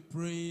going to be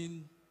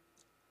praying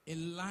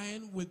in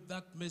line with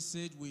that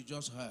message we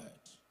just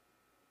heard.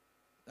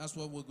 That's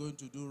what we're going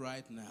to do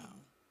right now.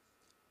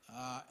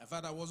 In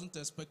fact, I wasn't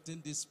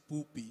expecting this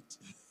pulpit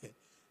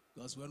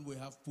because when we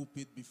have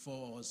pulpit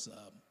before us,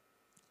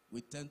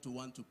 we tend to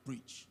want to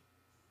preach.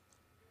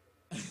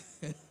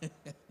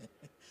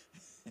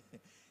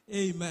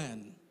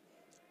 Amen.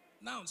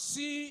 Now,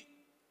 see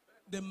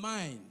the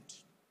mind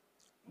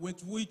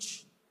with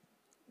which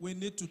we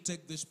need to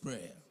take this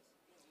prayer.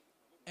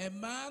 A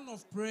man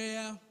of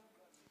prayer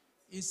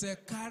is a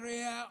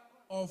carrier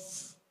of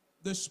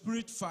the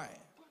spirit fire.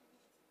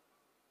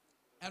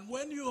 And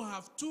when you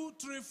have 2,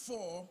 3,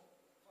 4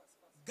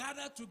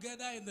 gathered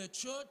together in the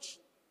church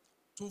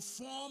to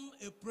form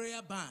a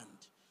prayer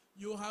band,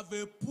 you have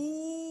a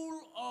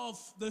pool of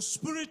the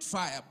spirit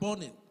fire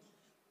burning.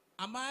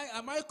 Am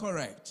I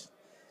correct?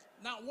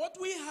 Now, what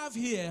we have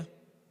here,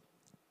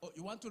 oh,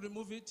 you want to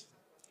remove it?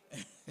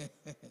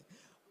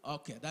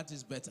 Okay, that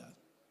is better.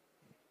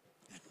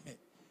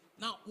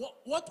 Now,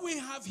 what we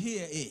have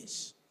here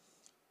is,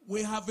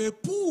 we have a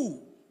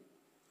pool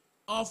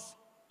of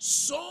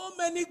so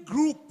many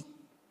group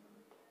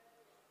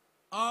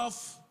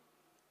of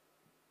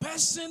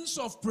persons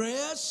of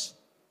prayers,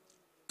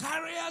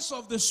 carriers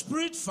of the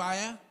spirit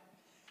fire,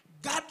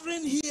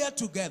 gathering here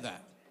together.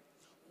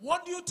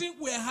 What do you think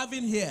we're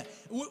having here?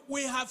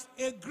 We have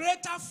a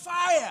greater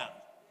fire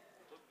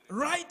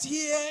right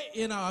here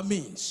in our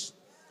midst.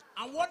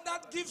 And what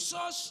that gives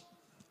us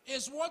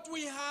is what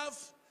we have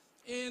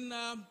in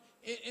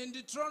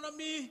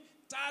Deuteronomy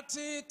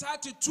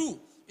 30:32.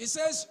 It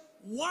says,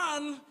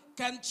 1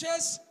 can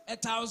chase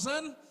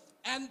 1,000,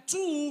 and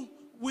 2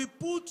 we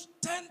put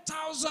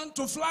 10,000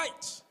 to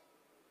flight.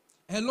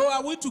 Hello,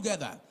 are we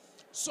together?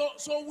 So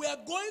we are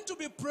going to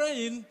be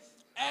praying,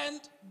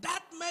 and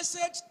that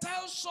message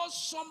tells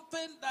us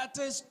something that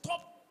is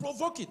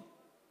thought-provoking.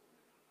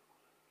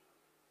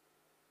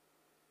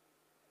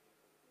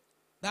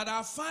 That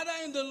our Father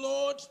in the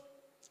Lord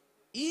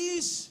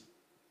is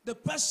the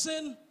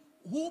person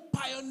who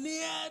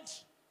pioneered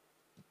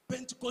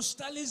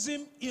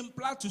Pentecostalism in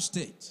Plateau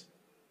State.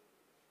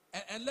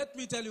 And let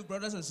me tell you,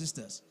 brothers and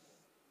sisters,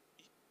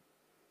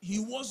 he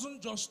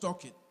wasn't just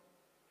talking.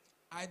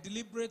 I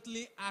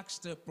deliberately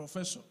asked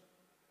Professor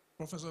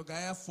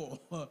Gaya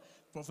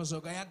Professor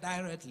Gaya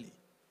directly.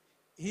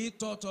 He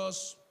taught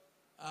us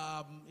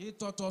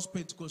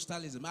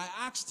Pentecostalism. I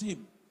asked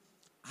him,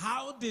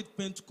 how did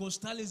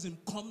Pentecostalism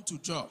come to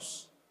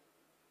Jos?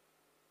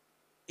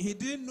 He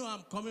didn't know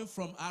I'm coming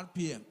from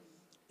RPM.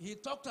 He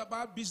talked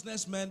about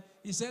businessmen.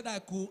 He said I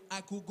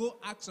could go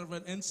ask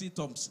Reverend N.C.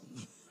 Thompson.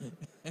 He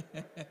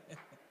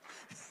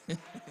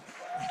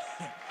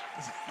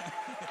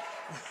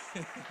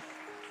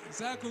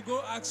said I could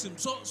go ask him.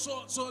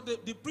 So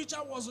the preacher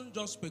wasn't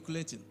just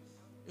speculating.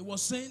 He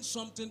was saying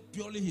something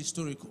purely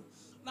historical.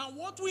 Now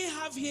what we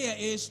have here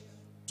is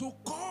to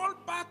call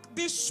back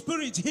this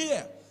spirit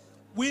here.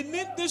 We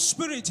need this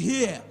spirit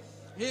here.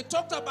 He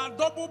talked about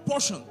double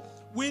portion.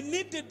 We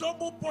need the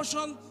double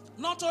portion,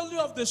 not only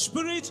of the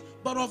spirit,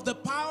 but of the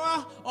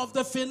power, of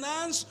the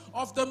finance,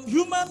 of the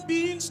human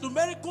beings,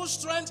 numerical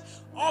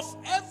strength, of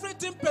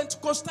everything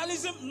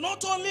Pentecostalism,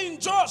 not only in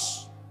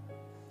Jos,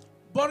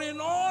 but in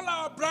all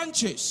our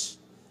branches.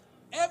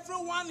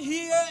 Everyone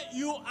here,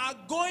 you are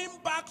going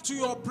back to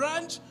your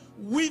branch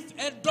with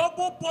a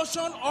double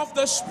portion of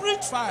the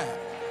spirit fire.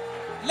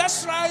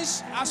 Let's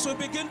rise as we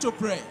begin to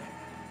pray.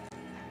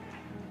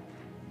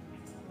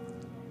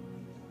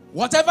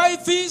 Whatever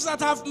it is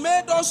that have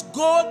made us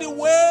go the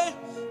way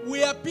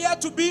we appear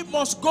to be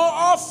must go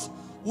off.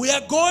 We are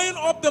going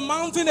up the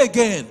mountain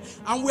again,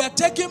 and we are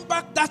taking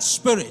back that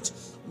spirit.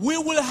 We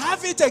will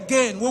have it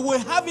again. We will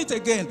have it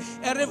again.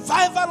 A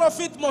revival of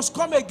it must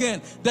come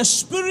again. The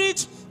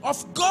Spirit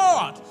of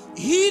God,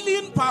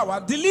 healing power,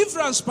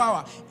 deliverance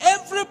power,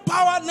 every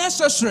power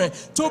necessary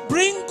to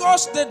bring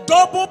us the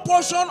double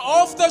portion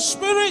of the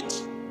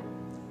Spirit.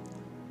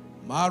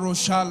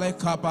 Marushale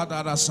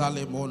kabadara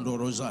salemondo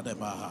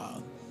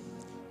rozadebaha.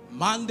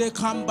 Mande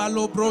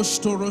kambalo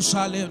brosto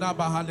rosale na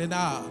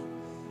bahalena.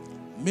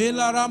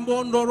 Mela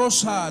rambondo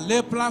rosa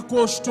le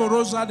plakosto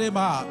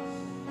rozadeba.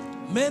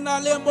 Mena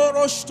le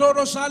morosto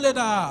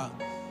rosaleda.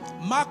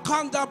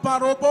 Makanda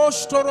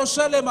parobosto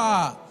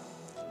roselema.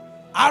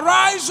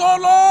 Arise, O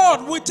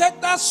Lord. We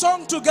take that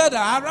song together.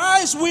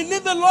 Arise. We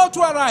need the Lord to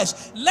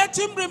arise. Let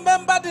him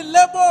remember the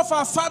labor of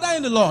our Father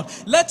in the Lord.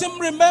 Let him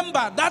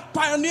remember that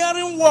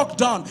pioneering work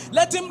done.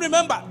 Let him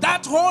remember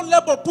that whole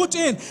labor put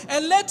in.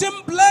 And let him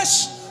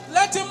bless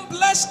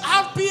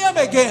RPM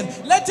again.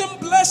 Let him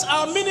bless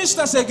our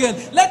ministers again.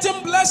 Let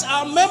him bless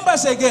our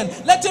members again.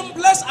 Let him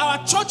bless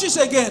our churches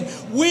again.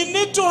 We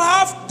need to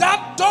have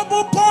that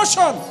double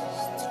portion.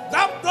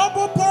 That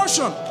double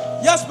portion.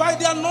 Yes, by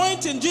the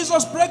anointing,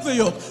 Jesus break the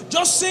yoke.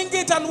 Just sing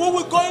it and we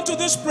will go into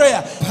this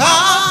prayer.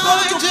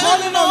 By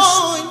the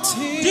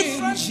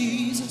anointing,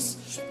 Jesus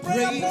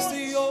breaks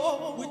the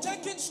yoke. We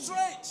take it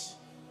straight.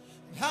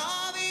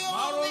 How the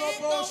Holy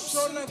Ghost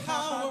and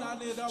power,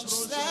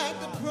 just like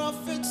the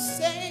prophet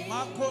say.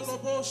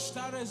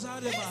 This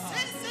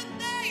is the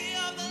day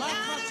of the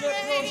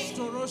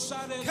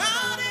lottery.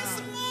 God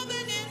is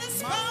moving in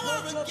this power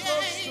again.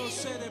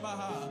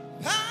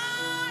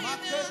 By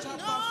the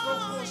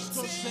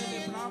anointing,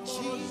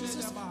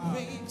 Jesus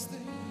breaks the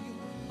yoke.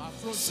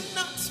 It's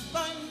not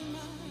by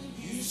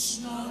might, it's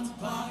not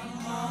by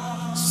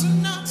might, it's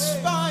not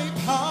by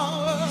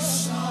power,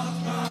 it's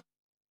not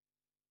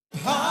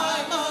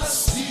by my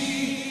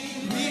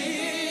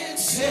spirit,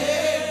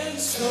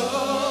 says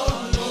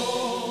the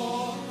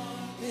Lord.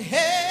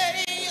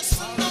 Hey, it's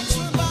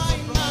not by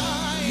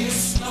might,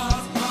 it's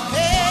not by might.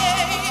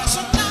 Hey, it's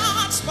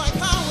not by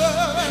power,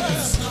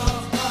 it's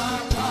not by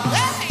power.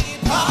 Hey,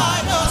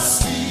 by the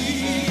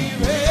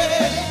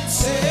spirit,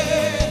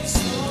 says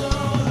the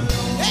Lord.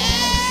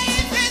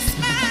 Hey, this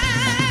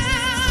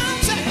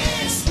mountain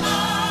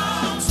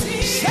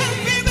shall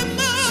be removed.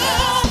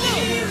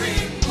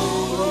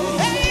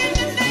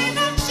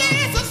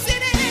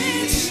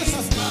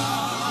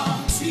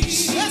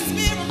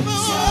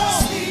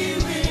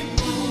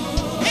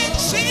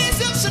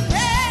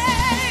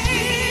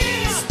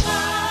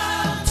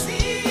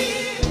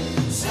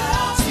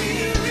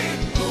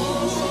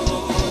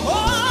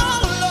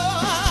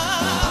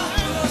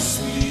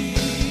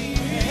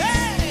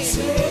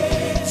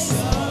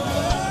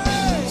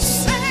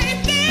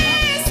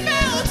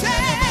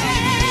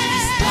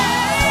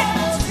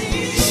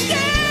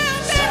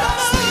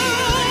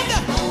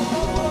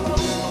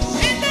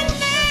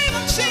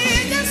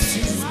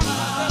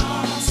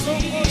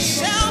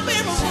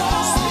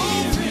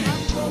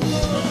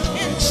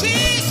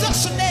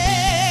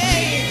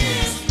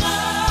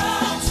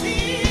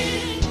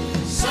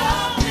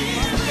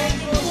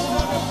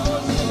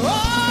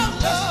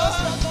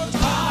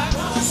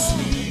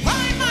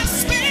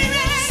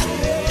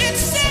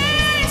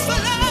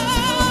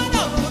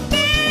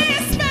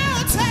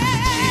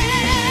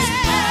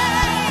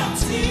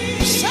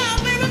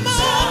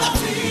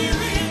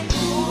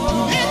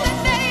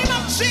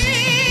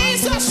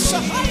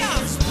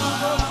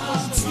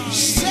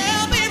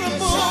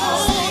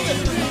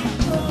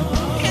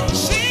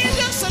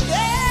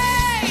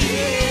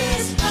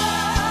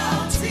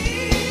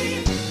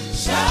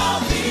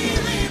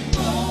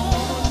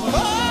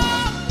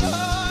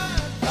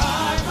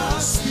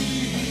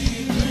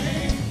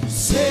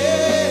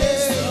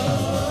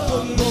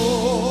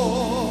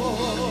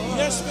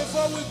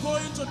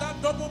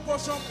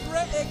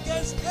 pray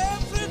against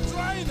every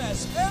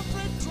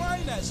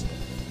dryness,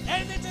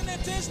 anything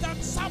it is that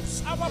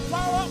saps our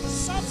power,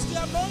 saps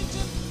the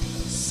anointing,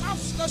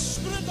 saps the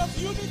spirit of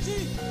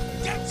unity,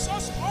 gets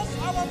us off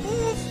our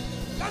move.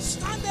 Let's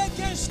stand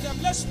against them.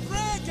 Let's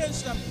pray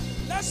against them.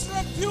 Let's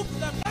rebuke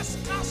them. Let's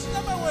cast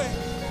them away.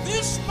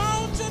 This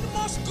mountain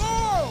must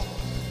go.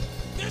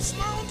 This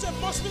mountain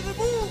must be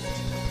removed.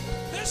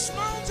 This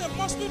mountain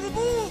must be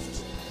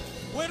removed.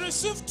 We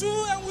receive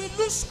 2 and we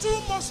lose 2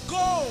 must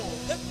go.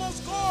 It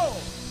must go.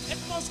 It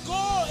must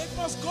go. It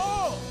must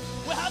go.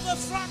 We have a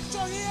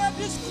fracture here.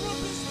 This group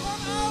is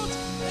gone out.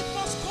 It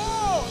must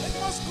go. It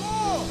must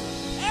go.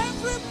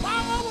 Every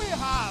power we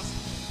have,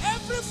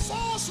 every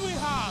force we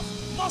have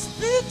must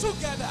be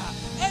together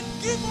and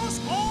give us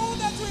all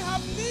that we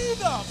have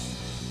need of.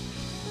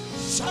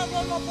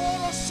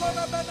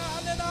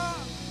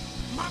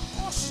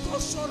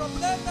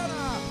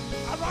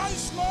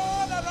 Arise,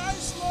 Lord,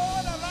 arise,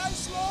 Lord,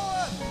 arise,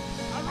 Lord,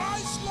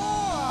 arise,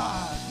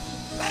 Lord.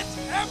 Let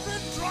every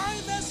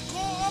dryness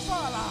go of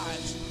our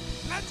lives.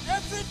 Let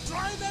every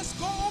dryness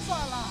go of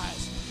our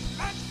lives.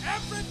 Let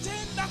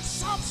everything that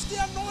saps the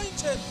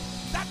anointed,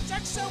 that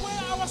takes away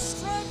our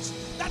strength,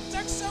 that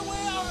takes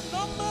away our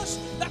numbers,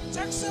 that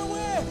takes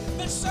away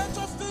the sense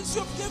of things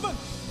you've given,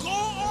 go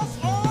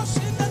off us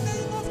in the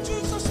name of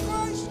Jesus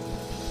Christ.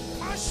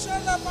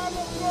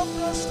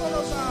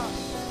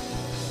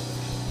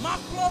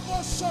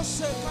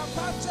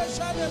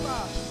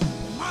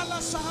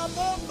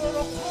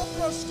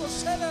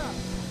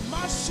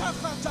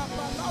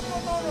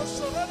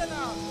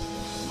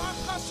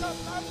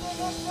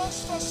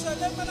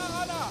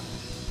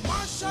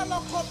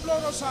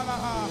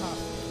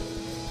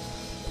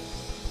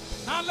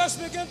 Now let's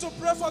begin to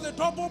pray for the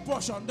double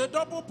portion, the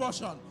double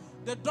portion,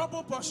 the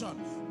double portion.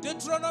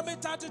 Deuteronomy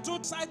 32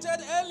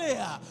 cited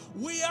earlier.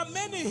 We are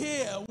many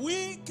here.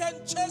 We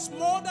can chase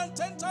more than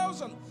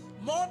 10,000.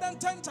 More than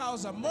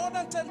 10,000. More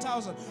than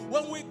 10,000.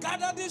 When we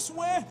gather this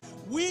way,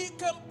 we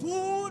can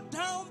pull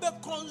down the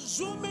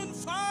consuming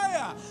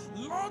fire.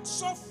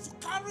 Lots of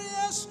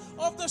carriers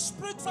of the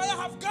spirit fire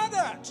have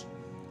gathered.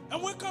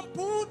 And we can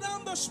pull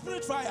down the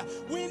spirit fire.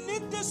 We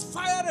need this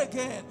fire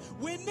again.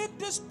 We need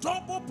this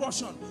double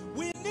portion.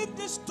 We need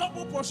this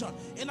double portion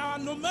in our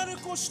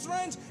numerical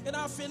strength, in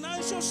our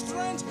financial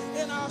strength,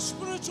 in our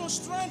spiritual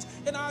strength,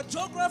 in our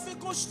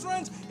geographical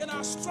strength, in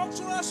our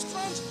structural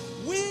strength.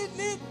 We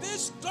need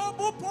this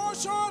double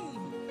portion.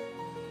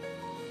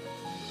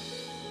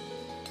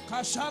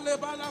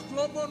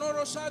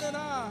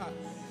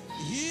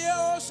 Hear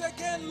us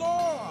again,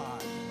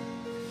 Lord.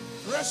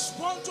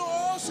 Respond to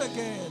us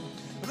again.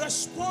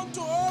 Respond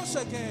to us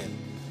again.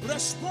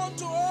 Respond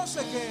to us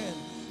again.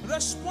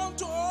 Respond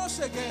to us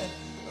again.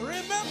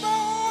 Remember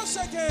us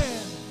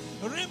again.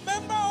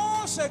 Remember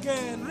us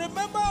again.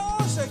 Remember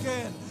us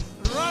again.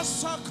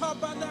 Rasaka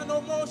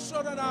banano mo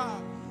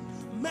shorana.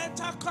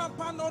 Meta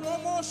kapano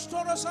mo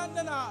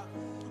shorasandana.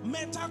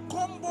 Meta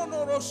combo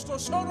no rosto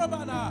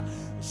sorabana.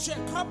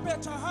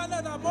 Shekapeta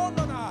halana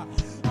monona.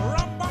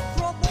 Ramba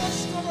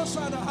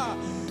probostorosana.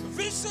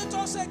 Visit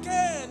us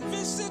again.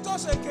 Visit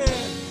us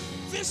again.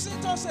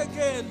 Visit us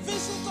again,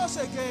 visit us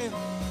again,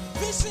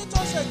 visit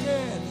us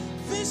again,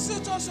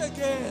 visit us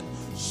again.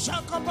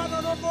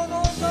 Shakapano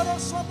bono daro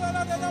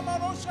sobera de la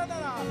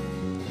maroshana.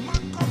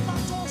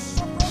 Makapato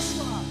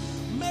sobroswa.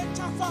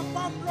 Metafa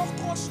pamlo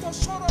costo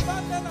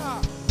sorobandena.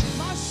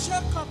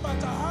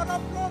 Mashekapata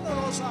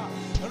haraplonosa.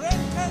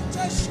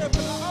 Rekente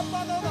shebla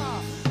amanona.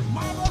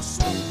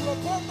 Maroso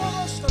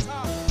propomorosta.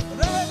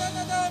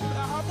 Revenene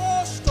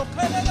hamosto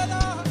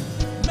kelena.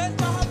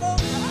 Mentahamo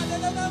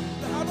hadelena.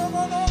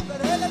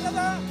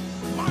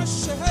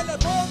 Mashele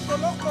bondo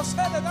loco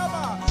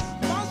selenama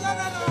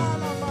Mazarana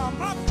lama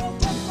Mato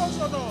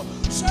tokozono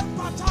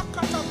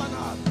Shepataka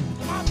tamana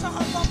Mata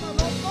hapama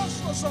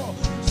lokososo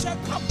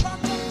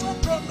Shekapato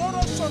toko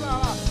norosona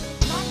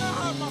Mana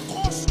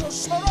hamakosto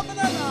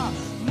sorobena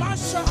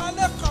Masha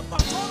haleka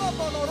patoro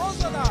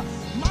bonorozana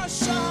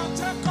Masha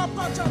hateka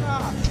patana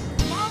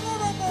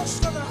Manoro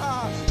mostana.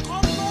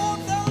 Come on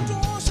down to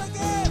us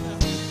again.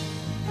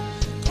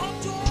 Come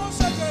to us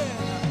again.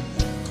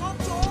 Come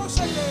to us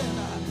again.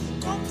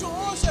 Come to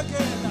us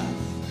again.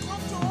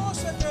 Come to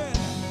us again.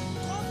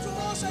 Come to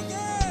us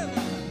again.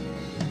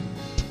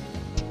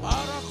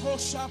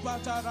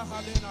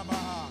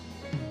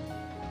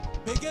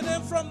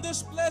 Beginning from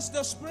this place,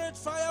 the spirit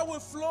fire will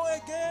flow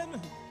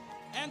again.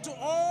 And to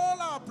all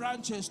our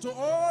branches, to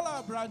all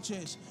our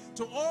branches,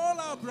 to all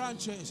our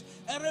branches,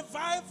 a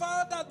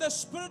revival that the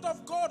Spirit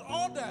of God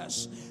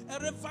orders, a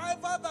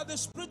revival that the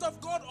Spirit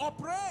of God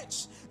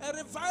operates, a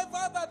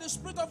revival that the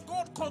Spirit of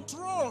God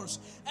controls,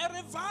 a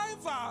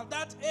revival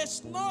that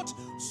is not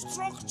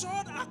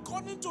structured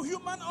according to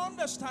human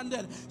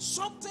understanding,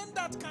 something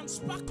that can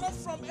spark up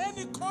from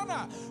any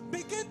corner.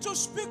 Begin to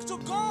speak to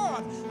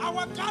God.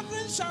 Our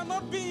gathering shall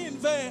not be in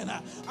vain.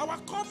 Our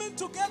coming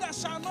together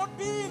shall not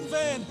be in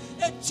vain.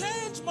 A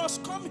change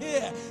must come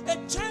here. A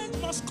change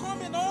must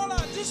come in all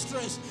our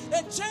districts.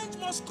 A change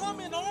must come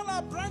in all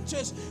our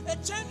branches. A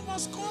change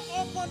must come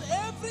upon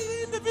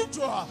every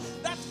individual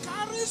that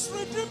carries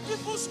redeemed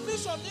people's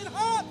mission in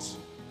heart.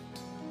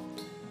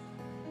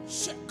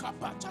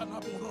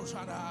 Shekapatana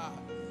Buroshana.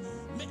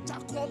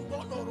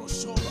 Metakombono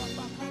Sora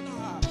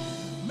Bakana.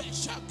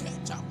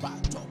 Meshaketa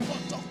Bato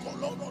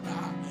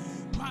Potokolona.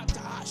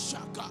 Mata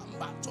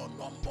Shakambato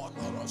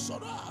Nombono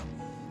Rosora.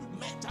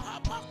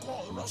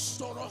 Metabako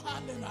Rostoro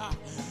Hanina.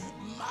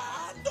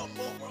 Mando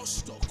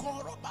Morosto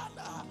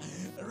Korobana.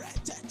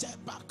 Retete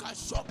Baka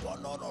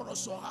Shopono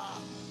Rosoha.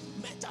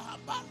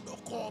 Metabando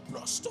ko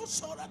prosto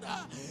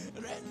sorada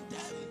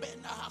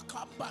rendembe na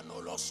kambano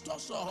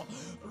lostoso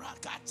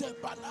rakate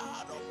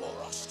banano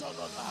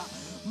morostona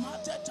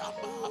mateta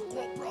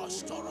ko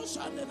prosto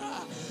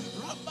rosanena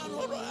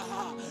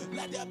rambano.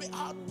 Let there be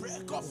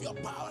outbreak of your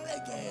power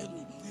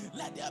again.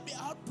 Let there be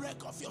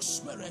outbreak of your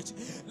spirit.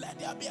 Let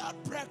there be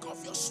outbreak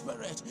of your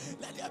spirit.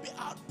 Let there be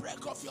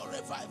outbreak of your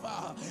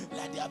revival.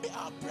 Let there be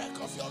outbreak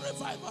of your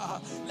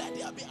revival. Let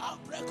there be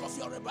outbreak of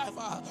your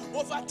revival.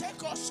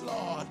 Overtake us,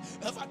 Lord.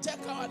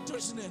 Overtake our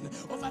reasoning.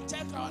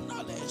 Overtake our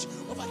knowledge.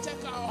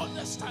 Overtake our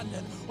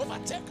understanding.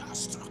 Overtake our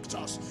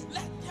structures.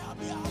 Let there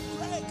be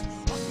outbreak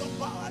of your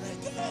power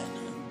again.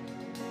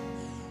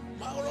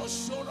 Mauro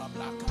Sora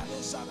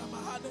Blakade Sana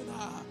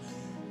Mahadena.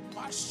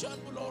 Mashan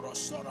Bloro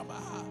Sora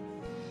Maha.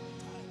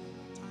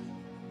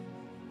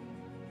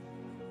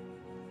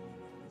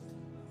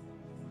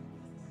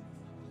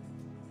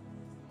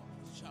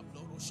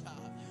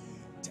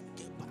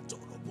 Take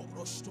patoro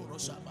borostoro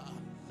sama.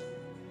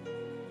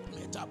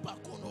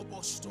 Metapakono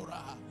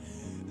bostora.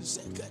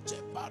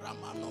 Zekete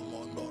paramano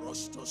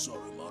mondorosto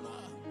soromona.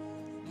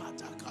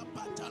 Mataka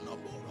patano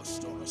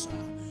borostoro sa.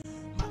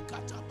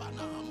 Makata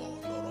bana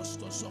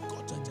mondorosto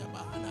sokote te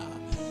bahana.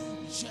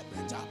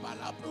 Jebeta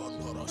bala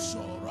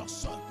brondoroso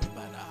rosso te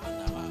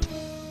bahana.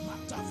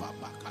 Matafa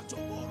pakato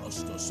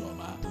borosto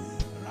soma.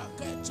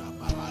 Raketa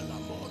bahala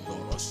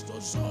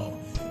mondorosto so.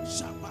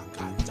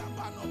 Shabakata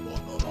bano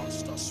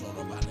mondorosto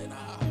sorobanena.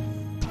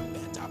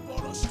 Abeta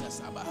boroste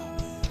saba.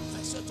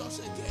 Visit us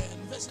again,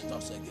 visit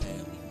us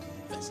again,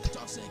 visit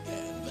us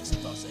again,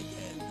 visit us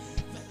again,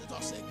 visit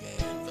us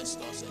again,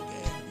 visit us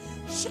again.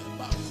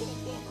 Sheba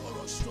kombo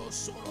norosto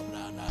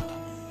sorobrana.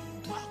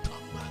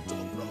 Makamato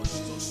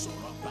brosto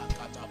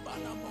sorobakata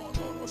bana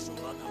monoro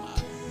soronama.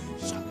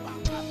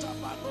 Shabakata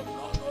bano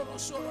monoro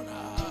sorona.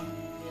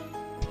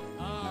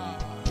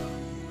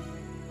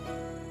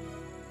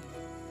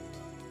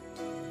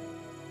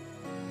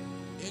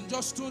 In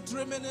just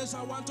 2-3 minutes,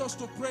 I want us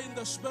to pray in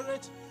the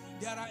Spirit.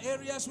 There are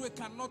areas we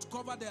cannot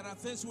cover. There are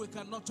things we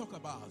cannot talk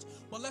about.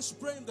 But let's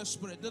pray in the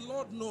Spirit. The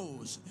Lord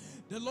knows.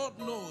 The Lord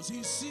knows.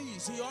 He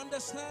sees. He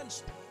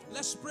understands.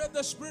 Let's pray.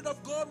 The Spirit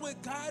of God will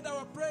guide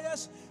our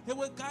prayers. He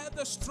will guide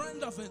the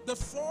strength of it, the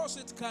force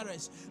it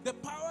carries, the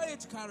power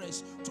it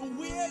carries, to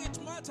where it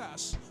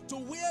matters, to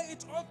where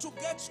it ought to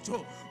get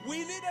to. We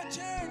need a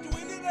change.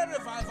 We need a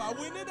revival.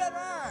 We need a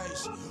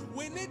rise.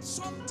 We need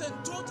something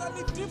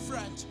totally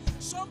different.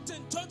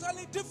 Something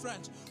totally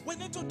different. We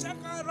need to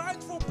take our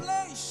rightful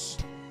place.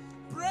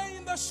 Pray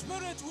in the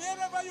Spirit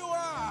wherever you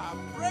are.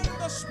 Pray in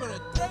the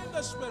Spirit. Pray in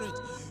the Spirit.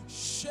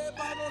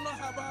 Shebarona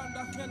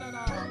habanda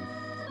kenana.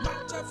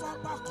 Matefa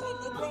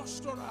bakono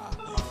brostora.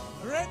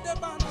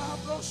 Rendebana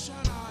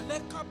broshana.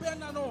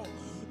 Lekabenano.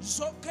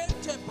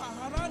 Zokente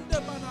paharande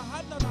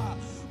banahadana.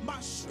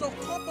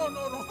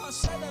 Mastokobono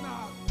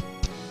rohaselena.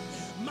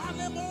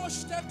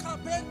 Manemoste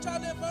kapenta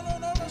le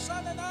balono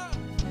rosalena.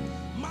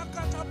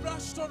 Makata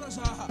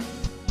blastoraza.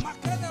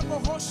 Makene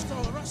bohosto.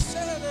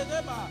 Rasere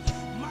deba.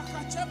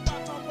 Makachepa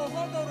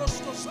tobohono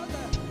rosto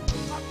sade.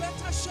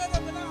 Kapeta shere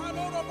bina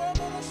hanoro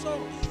bono rosto.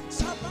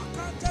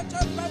 Sabakante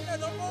tebene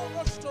no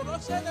rosto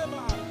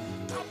roselema.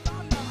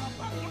 Kapana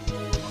habana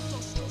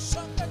rosto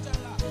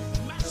saketela.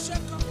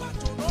 Masheka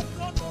pato no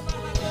plono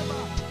maradeba.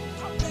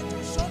 Kapeta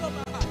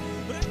sholoma.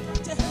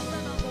 Rekate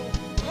hemena mo.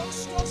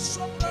 Rosto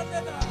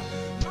sobraneda.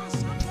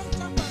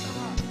 Masaketa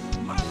bana.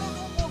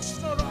 Marono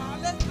mostoro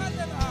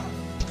alekadena.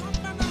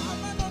 Kapana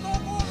hamano no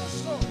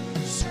rosto.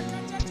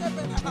 Sekete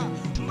bena.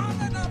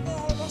 Manana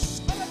mo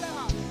rosto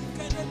bena.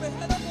 Kene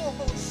behena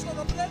mo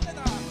solo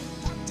bena.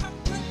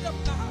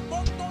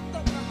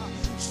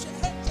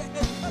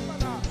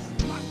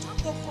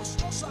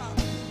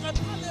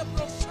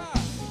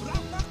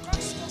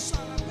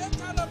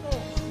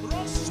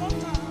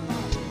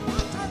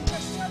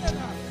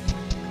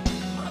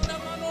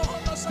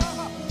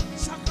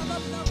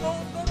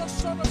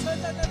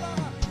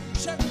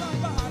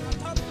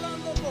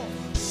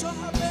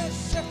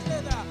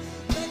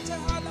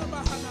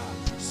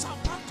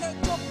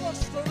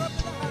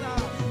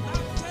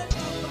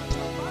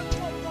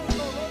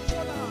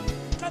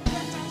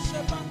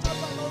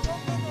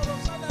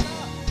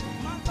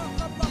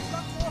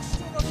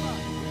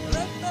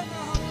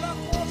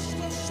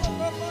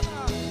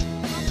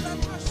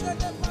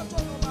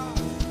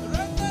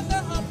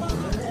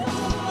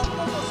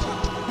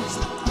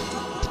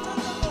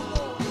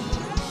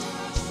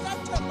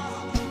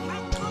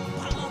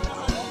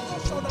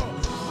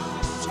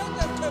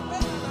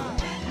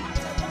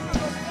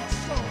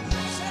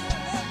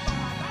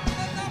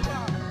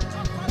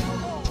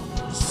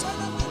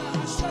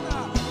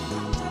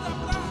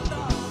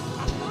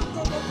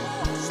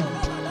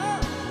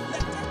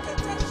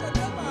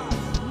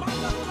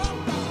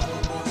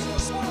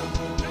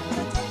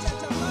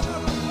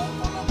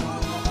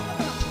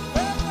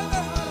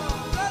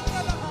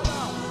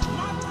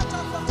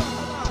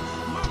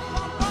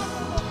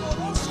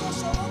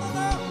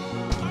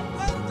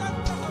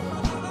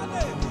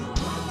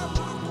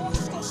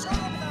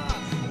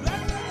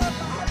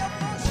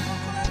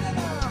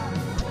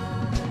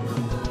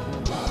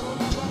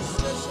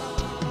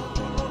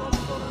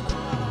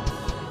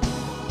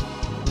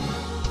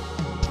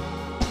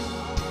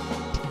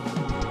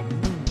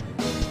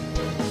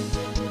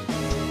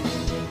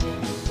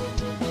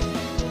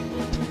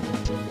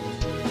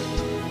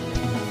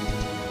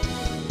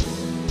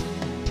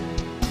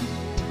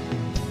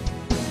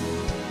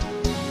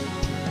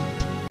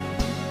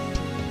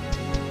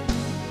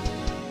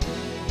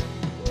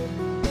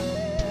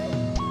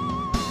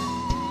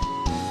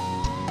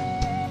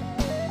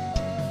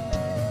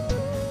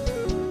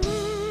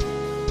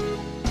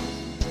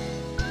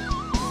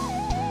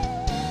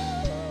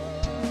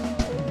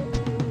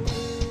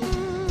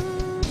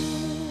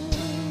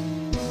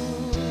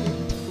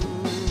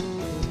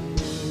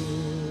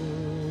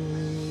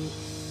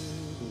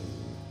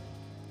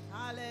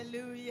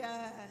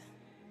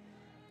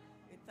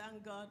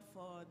 God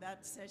for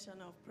that session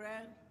of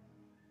prayer.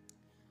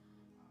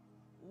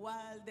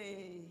 While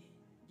they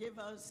give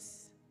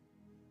us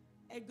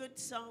a good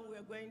song,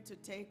 we're going to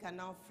take an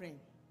offering.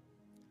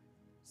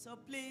 So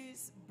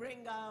please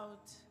bring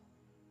out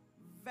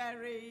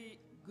very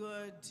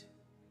good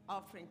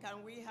offering.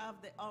 Can we have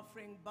the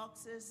offering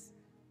boxes?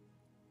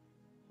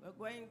 We're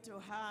going to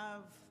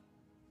have,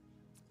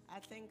 I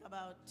think,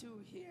 about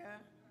 2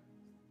 here,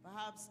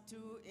 perhaps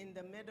 2 in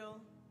the middle,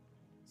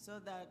 so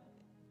that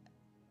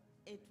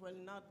it will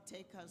not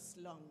take us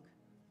long.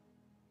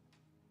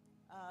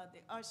 The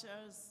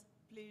ushers,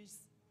 please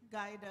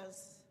guide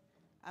us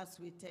as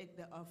we take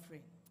the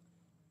offering.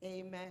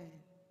 Amen.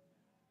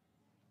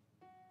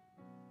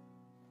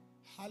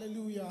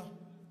 Hallelujah.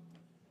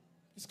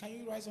 Please, can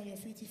you rise on your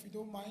feet if you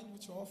don't mind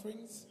with your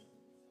offerings?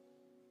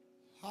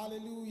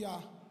 Hallelujah.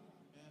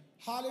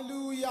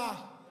 Hallelujah.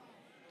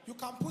 You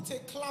can put a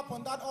clap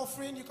on that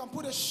offering. You can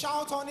put a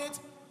shout on it.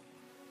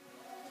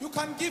 You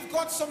can give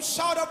God some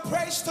shout of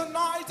praise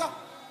tonight.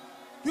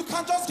 You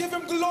can just give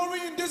him glory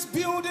in this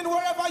building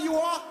wherever you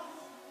are.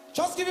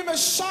 Just give him a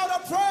shout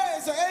of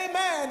praise.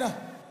 Amen.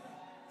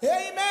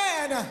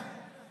 Amen.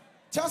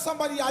 Tell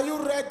somebody, are you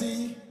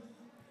ready?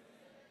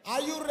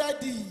 Are you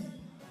ready?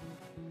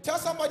 Tell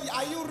somebody,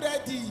 are you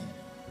ready?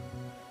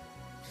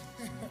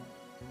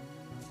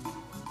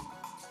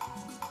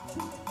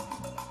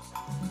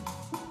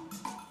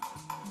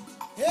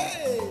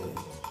 Hey!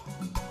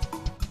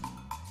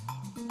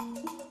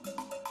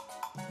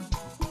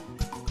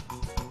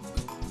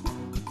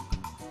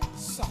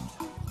 So.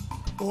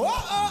 Whoa, oh,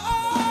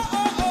 oh,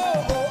 oh,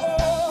 oh, oh,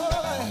 oh.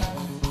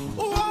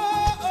 Whoa,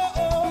 oh,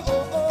 oh,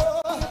 oh,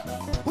 oh.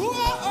 Whoa,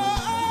 oh,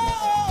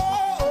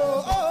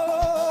 oh, oh,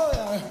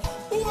 oh.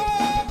 Whoa,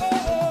 oh,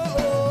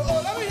 oh, oh.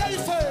 Let me hear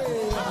you say.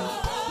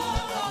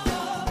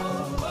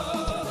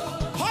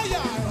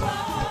 Hiya.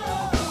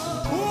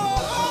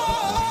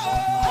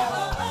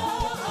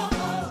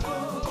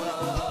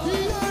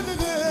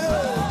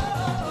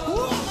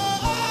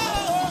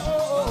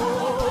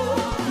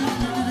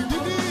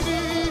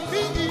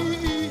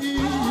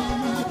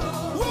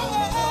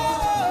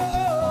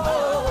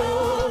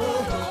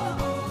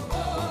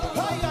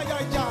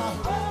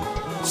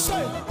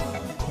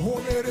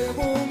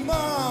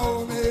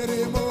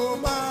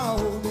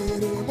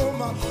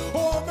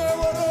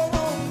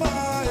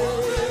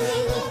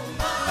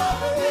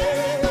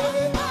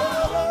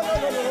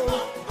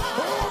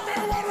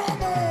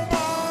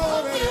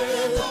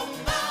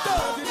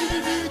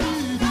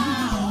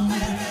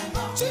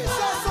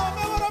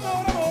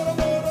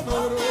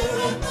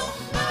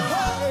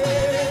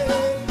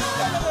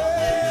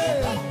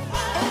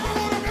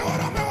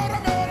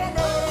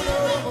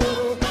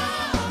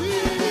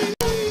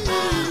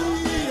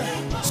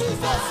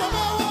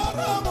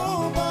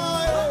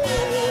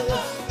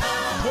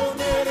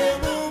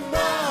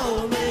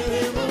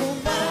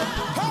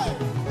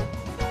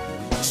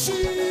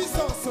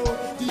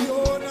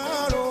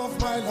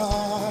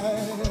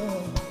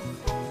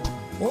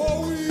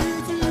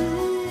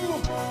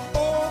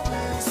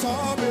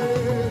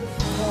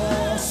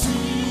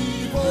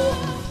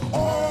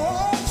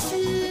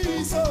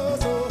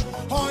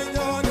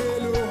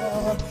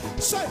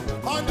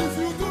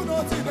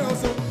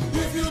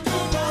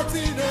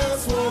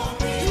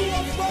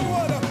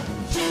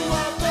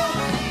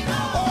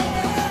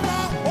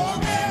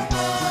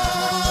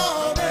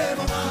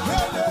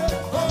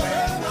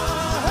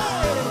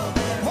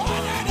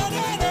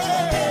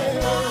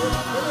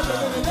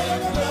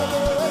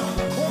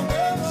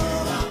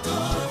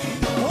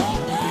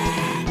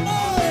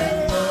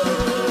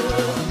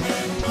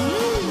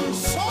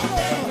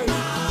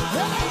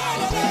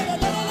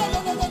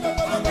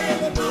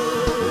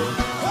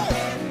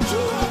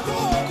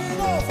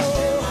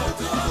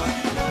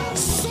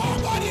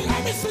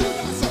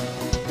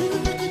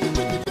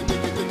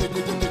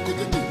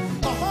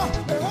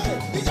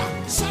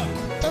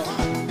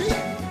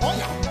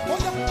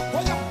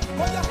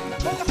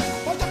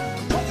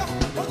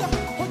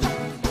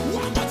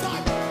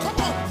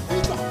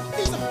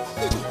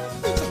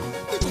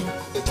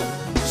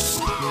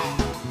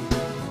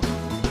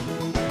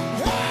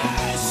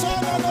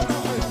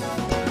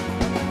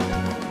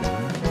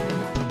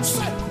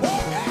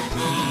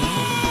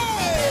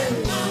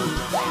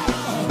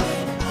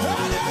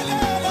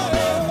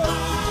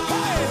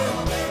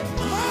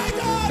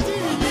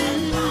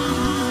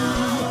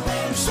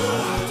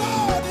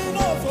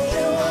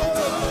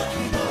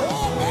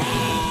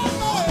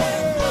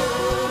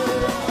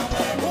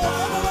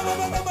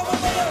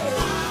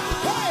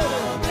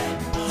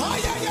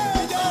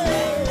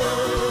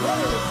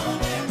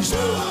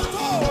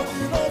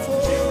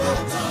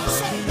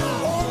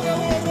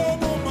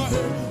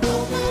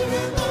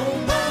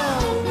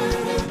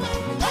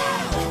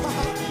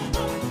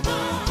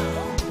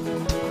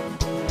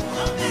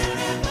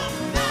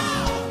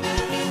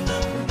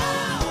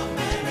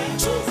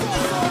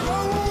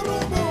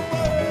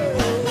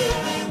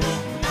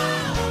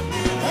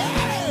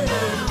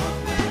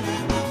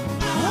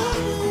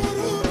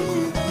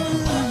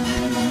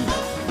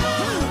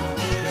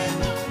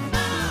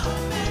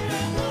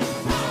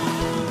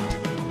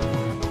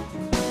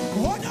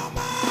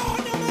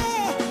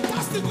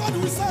 God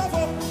we serve.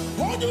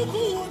 On you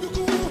go,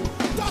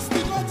 that's the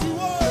God you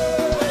are.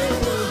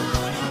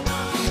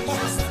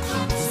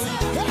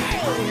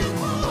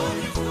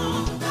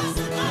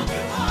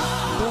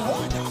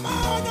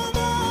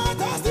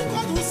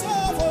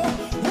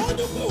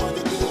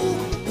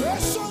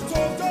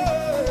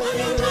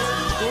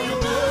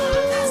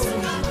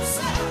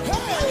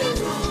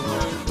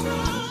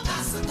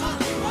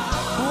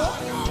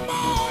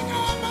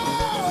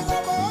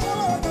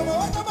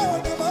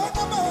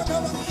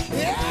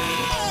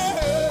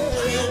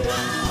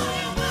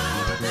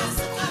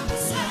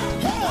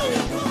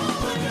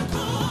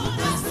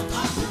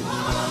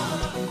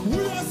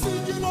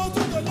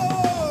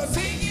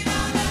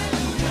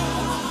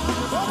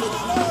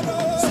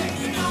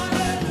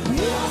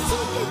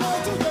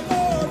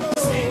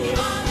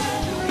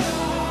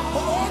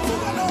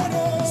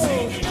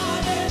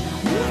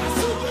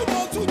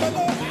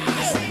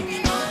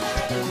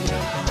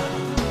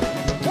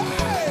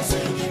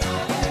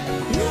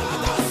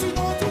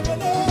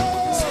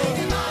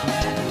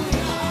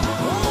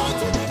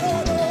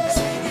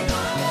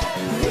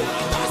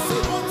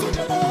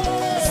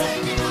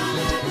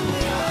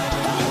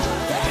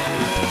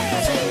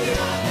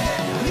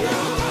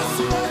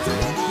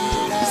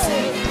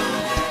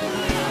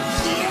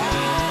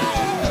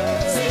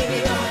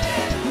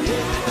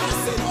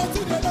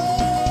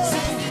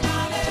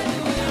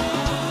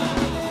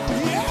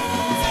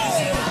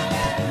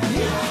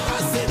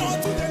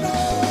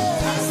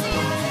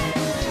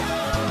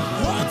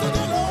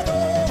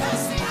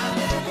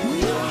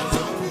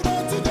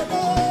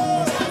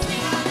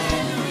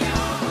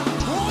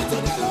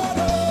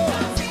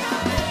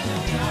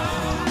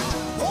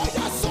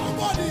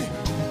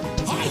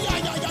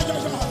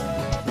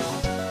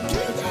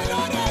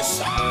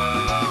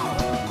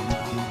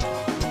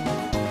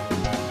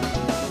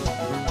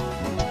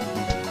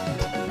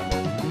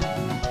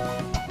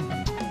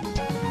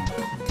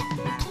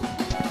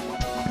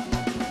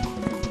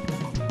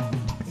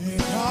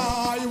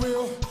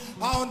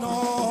 I'll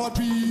not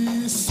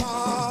be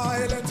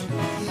silent.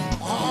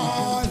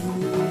 I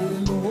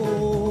will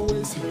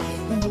always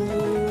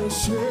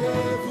worship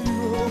you.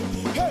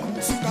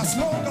 Hey, sing as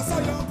long as I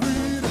am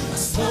breathing.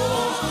 As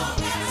long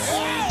as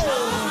I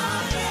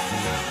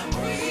am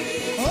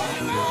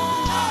breathing,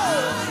 I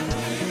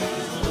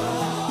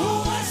will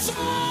worship.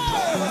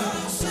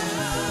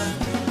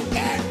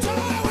 And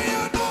I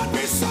will not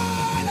be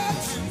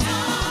silent. I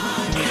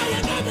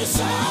will not be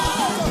silent.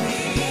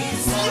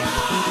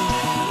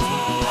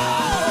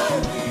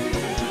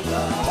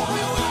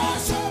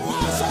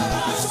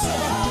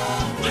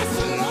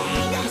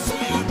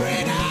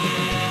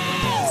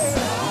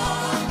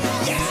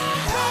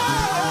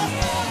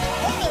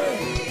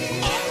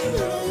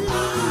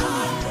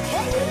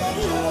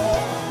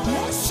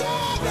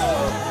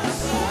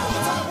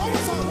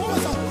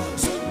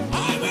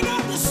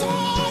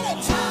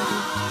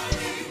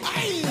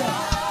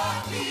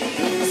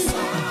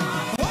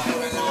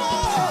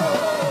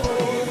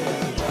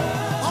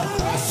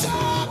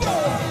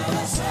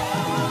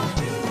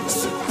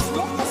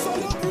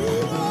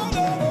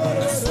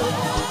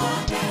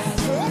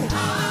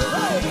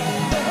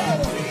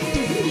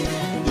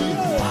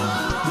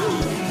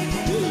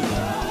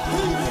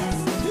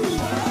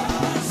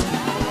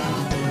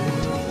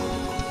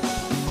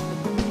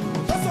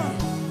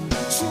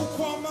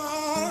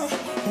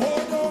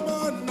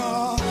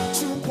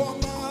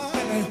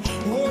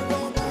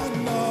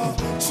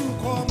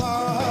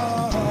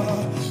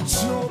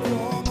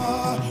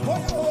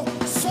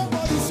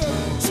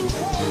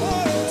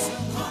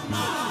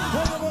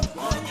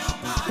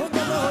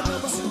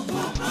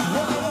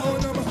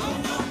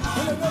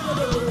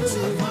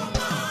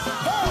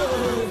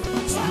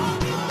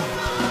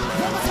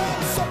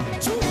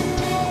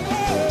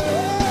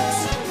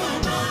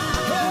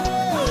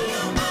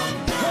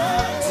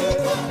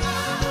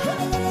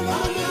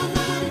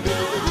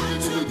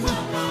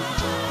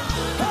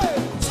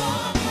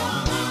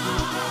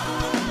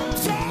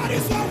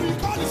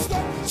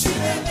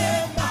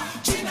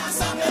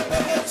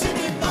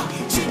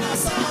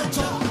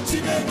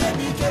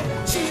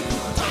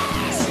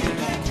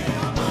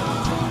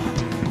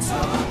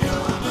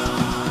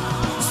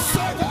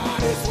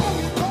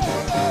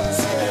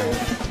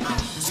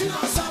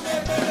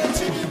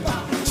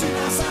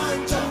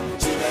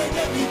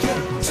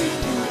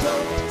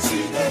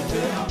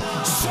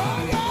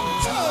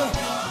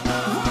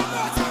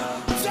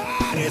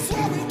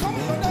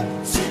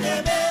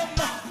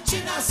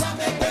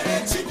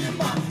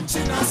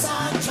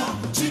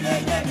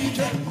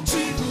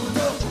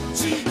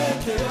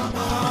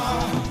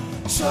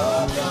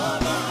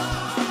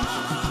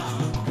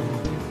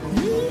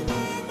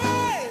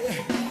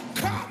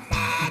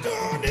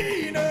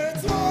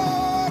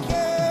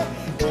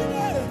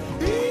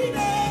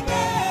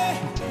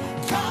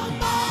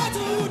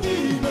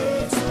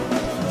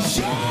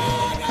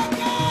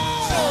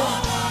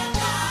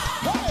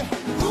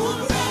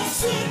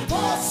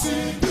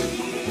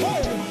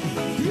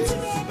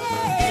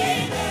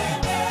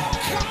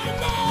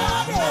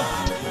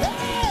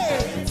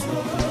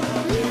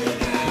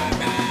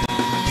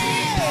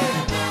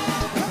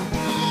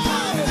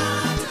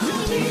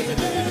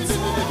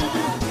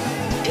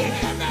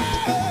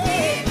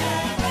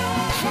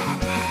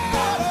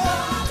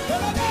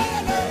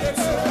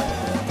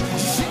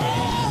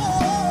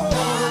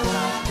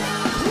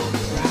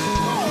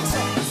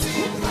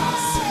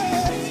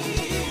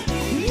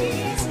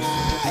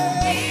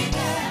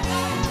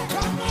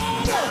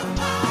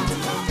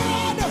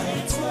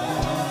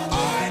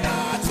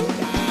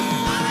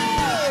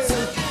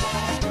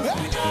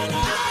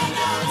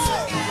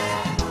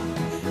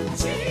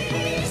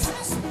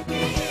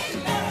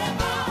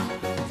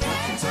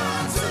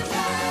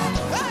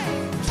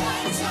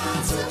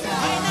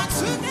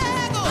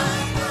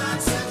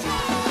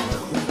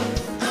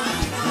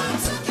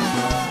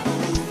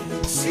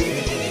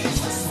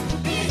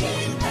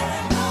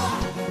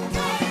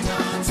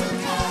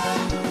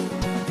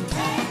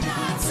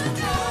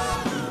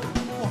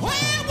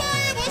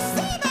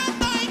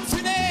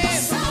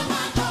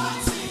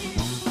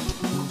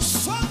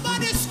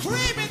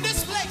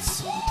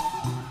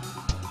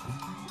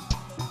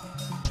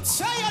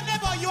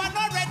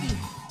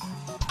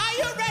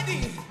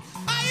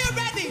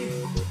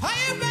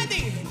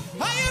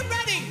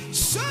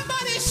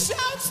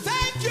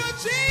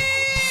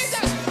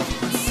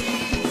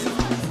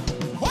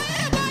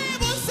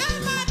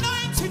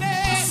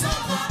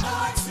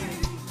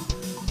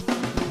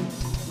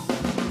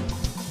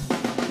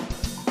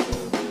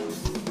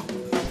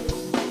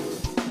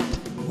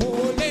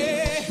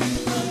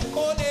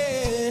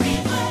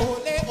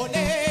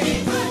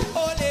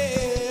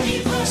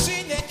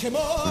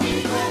 Kemo,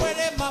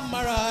 where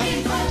mamara,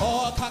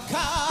 oh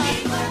kaka,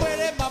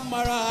 where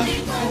mamara,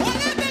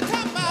 where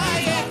become my,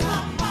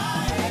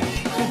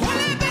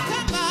 where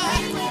become my,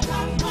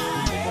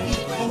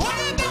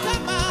 where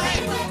become my, where become my,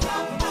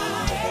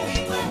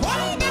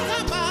 where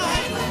become my,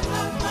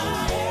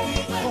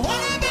 where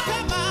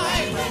become my,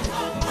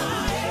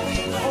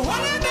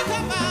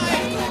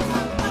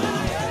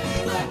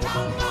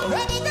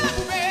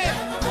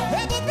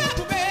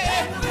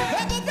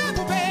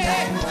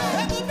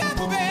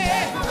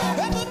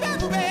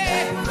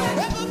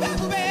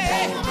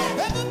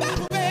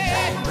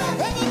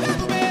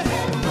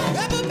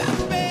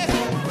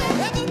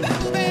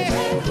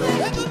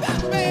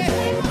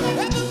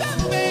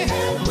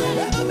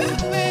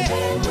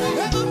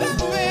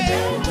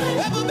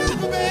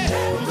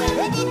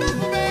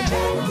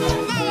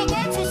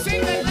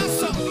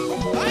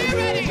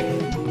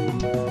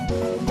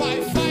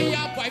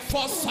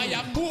 I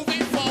am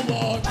moving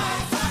forward. By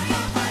fire,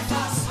 by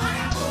force, I am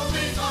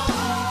moving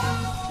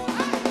forward.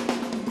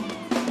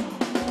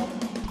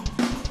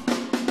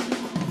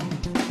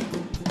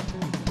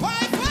 By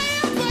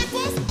fire, by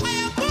force, I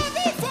am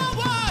moving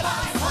forward.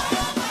 By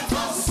fire, by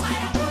force, I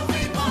am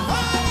moving forward.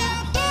 I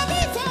am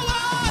moving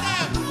forward. I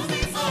am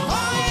moving forward.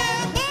 I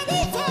am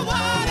moving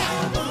forward. I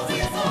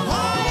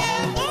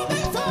am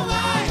moving forward.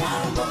 I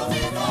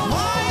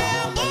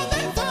am moving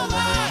forward.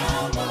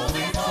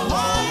 I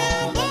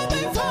am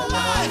moving forward.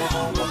 I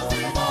am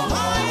moving forward.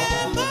 I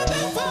am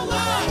moving forward.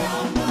 I am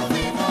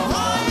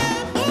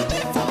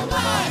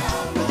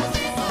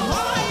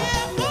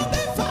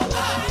moving forward.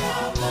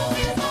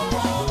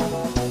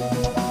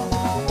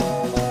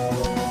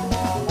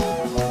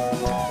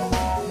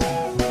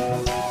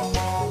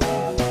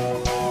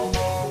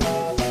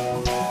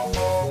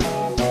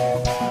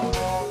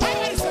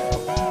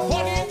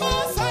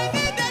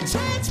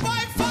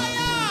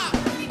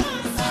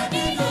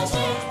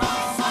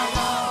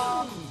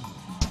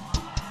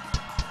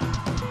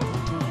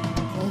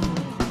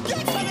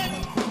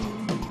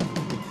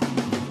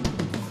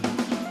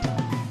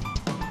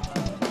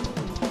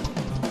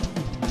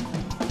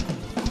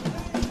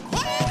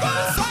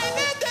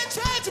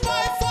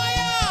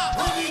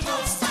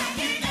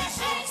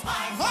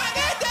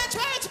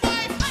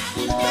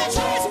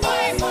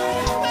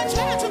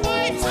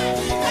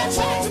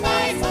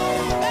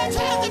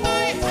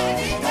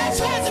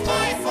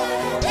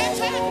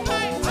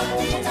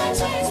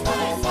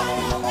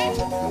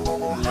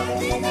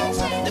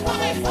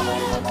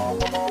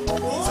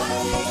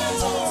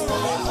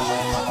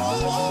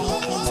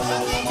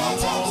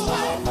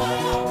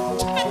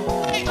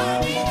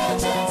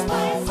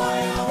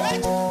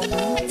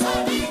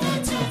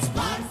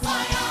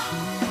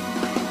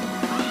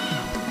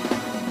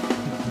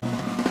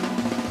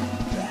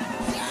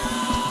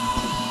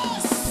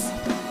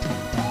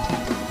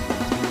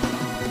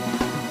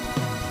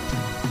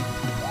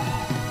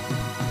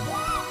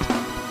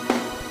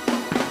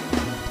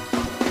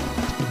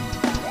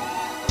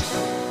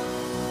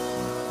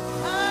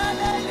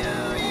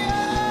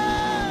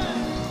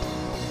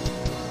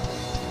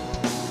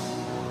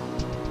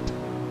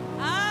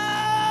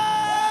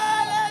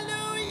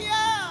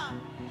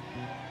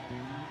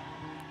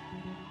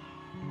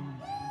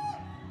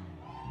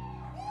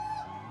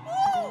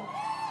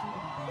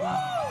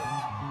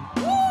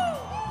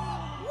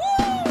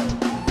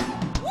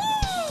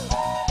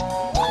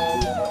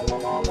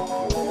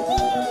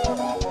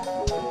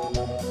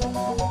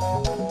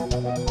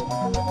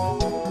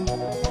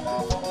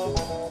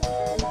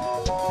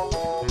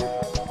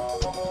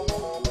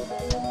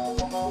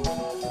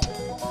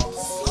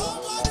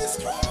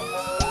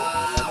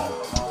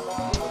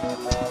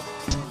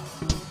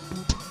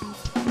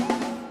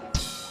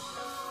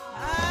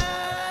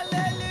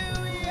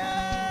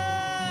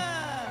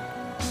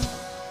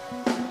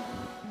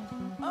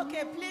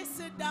 Okay, please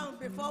sit down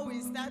before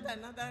we start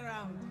another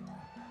round.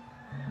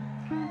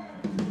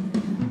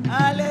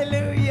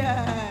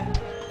 Hallelujah.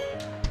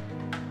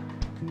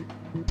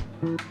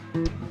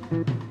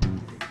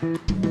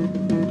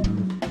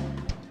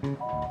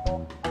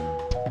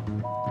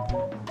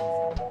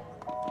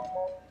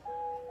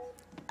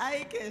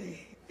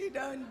 You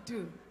don't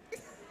do.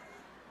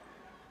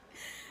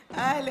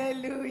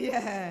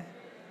 Hallelujah.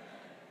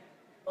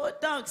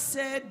 Otak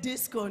said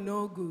disco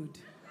no good.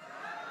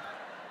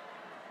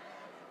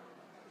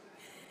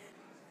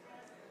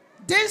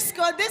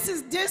 Disco, this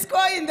is disco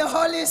in the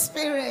Holy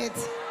Spirit.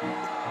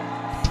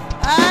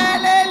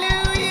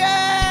 Hallelujah.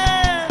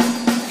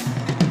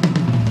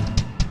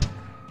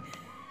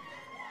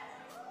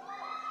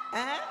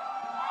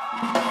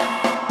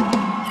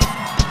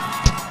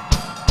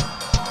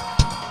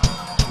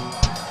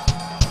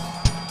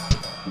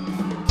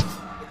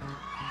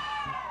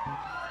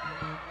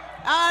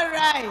 All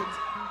right.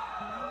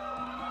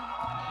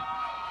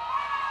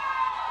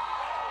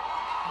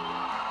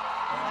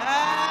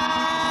 Hallelujah.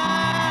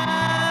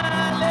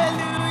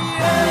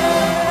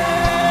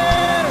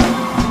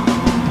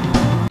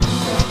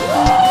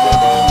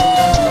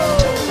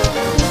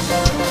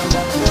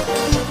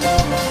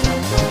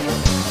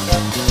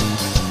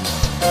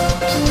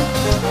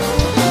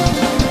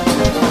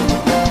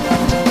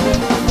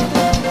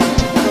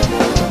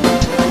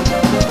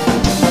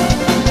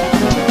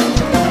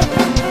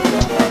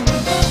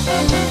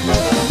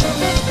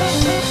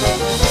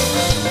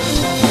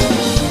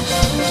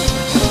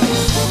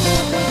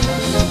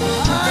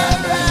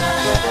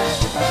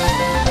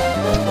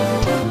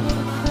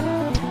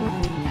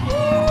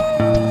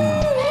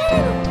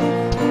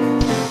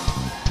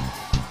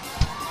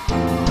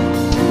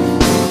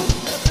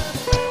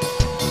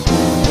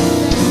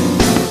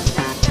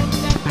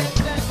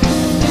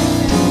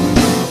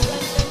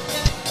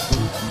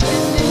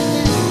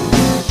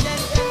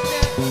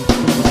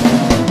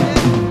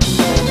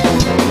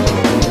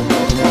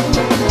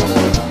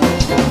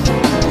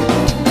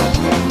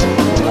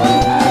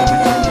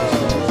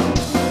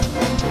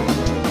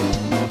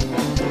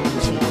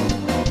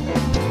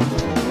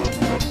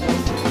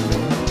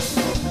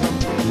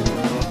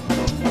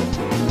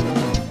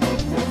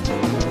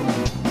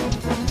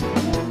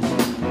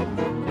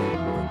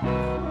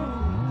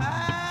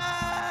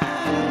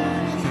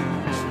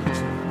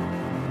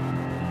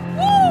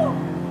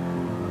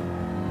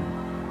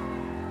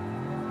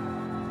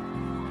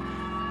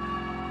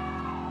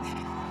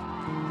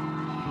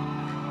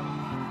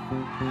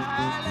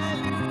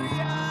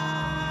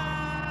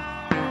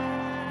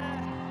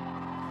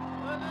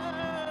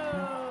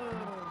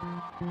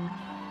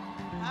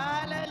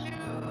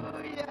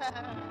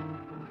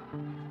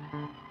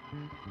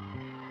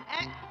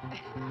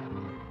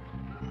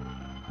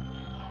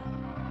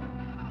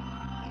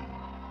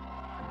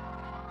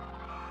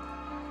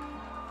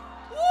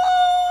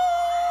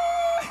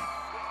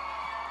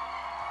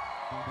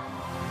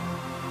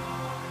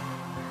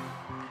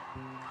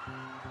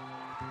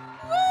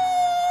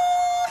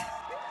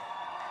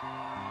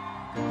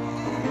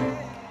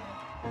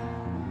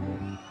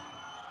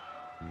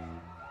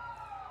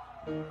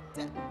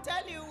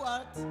 Tell you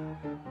what.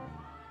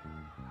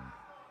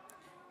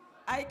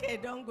 Ike,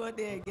 don't go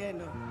there again.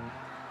 No.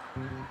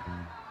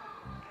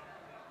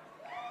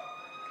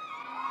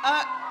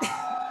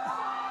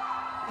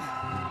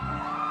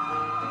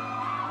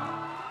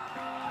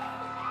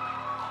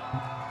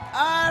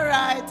 All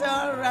right,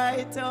 all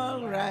right,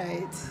 all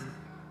right.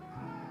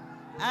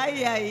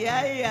 Ay, ay,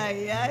 ay,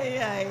 ay, ay,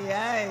 ay,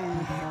 ay.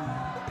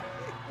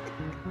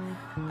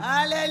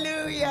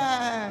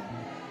 Hallelujah.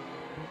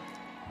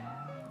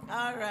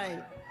 All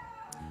right.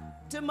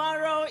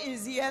 Tomorrow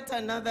is yet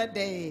another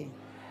day.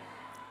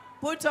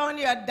 Put on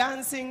your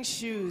dancing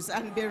shoes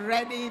and be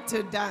ready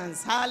to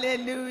dance.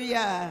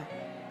 Hallelujah.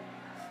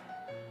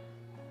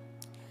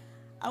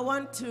 I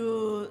want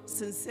to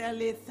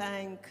sincerely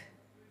thank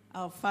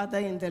our Father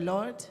in the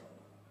Lord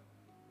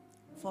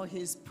for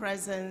his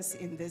presence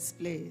in this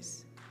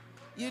place.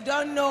 You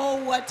don't know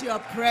what your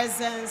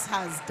presence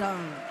has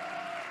done.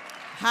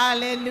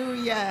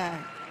 Hallelujah.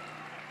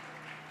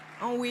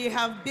 And we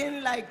have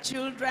been like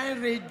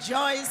children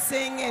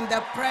rejoicing in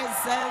the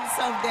presence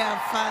of their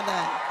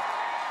Father.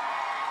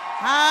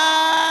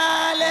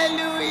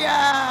 Hallelujah.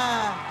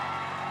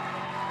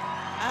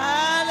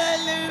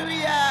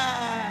 Hallelujah.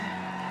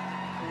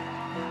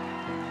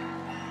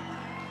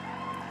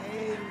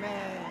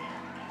 Amen.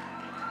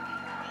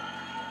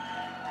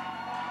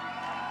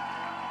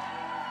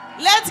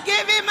 Let's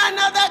give him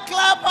another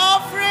clap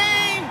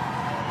offering.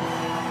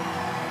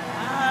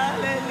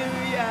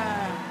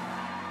 Hallelujah.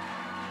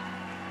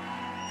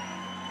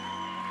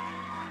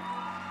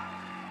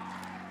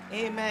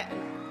 Amen.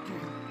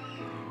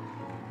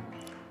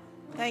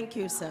 Thank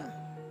you, sir.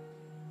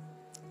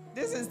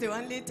 This is the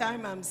only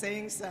time I'm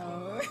saying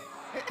so.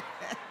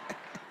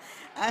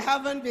 I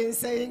haven't been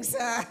saying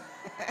so.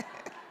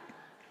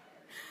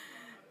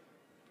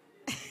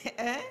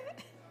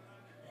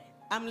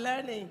 I'm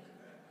learning.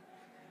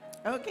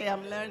 Okay,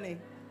 I'm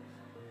learning.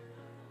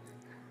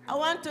 I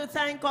want to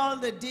thank all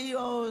the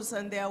DOs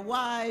and their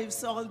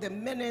wives, all the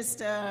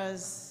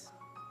ministers.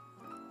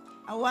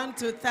 I want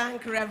to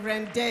thank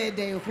Reverend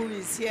Dede, who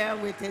is here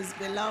with his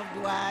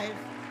beloved wife.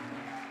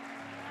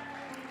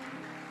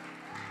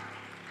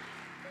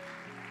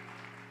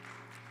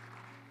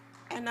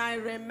 And I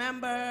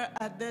remember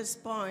at this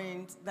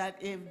point that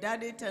if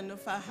Daddy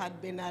Tenufa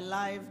had been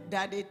alive,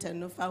 Daddy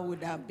Tenufa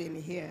would have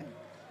been here.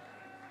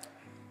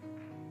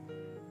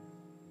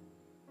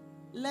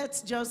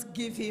 Let's just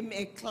give him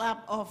a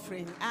clap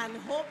offering and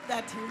hope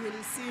that he will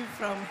receive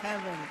from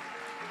heaven.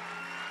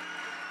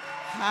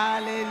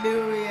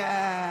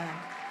 Hallelujah.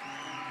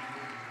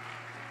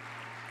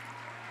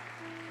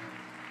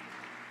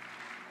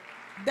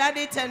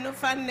 Daddy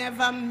Tenufa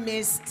never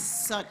missed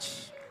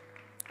such.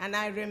 And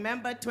I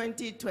remember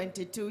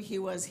 2022, he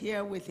was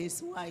here with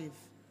his wife.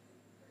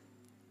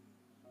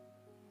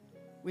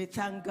 We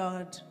thank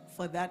God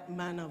for that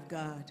man of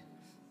God.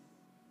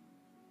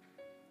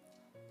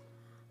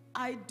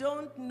 I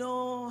don't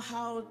know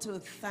how to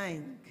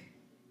thank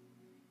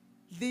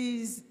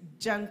these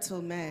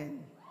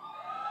gentlemen.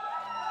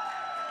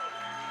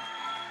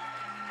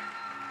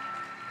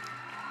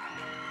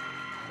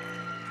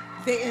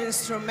 The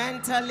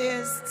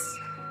instrumentalists,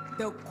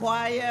 the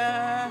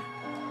choir,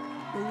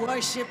 the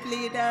worship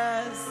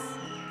leaders,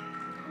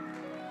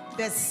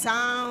 the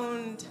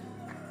sound,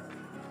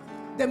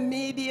 the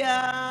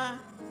media.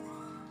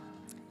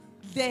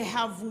 They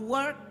have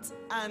worked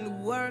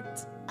and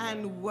worked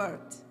and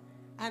worked.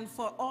 And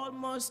for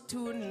almost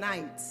 2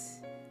 nights,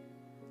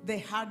 they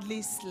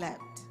hardly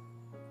slept,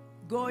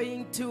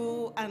 going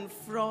to and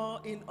fro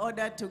in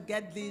order to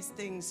get these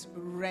things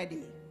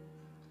ready.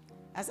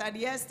 As at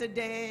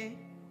yesterday,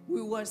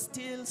 we were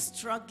still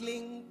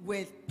struggling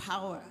with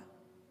power.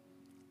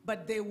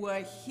 But they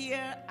were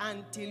here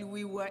until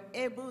we were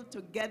able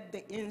to get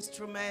the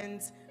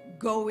instruments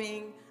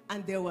going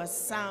and there was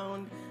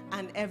sound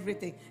and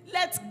everything.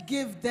 Let's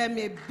give them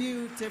a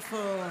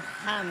beautiful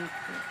hand.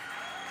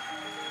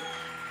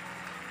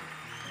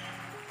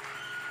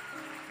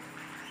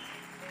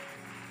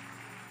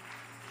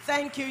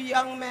 Thank you,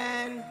 young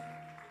man.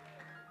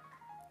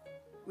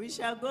 We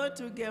shall go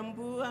to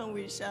Gembu and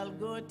we shall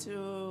go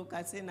to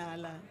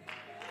Kasinala.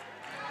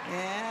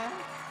 Yeah.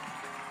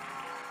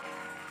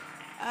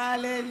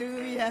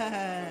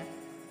 Hallelujah.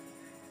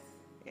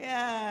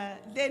 Yeah,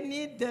 they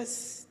need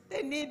this.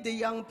 They need the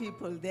young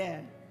people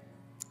there.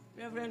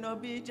 Reverend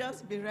Obi,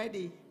 just be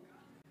ready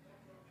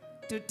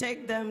to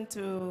take them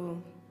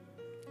to,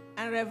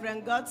 and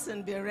Reverend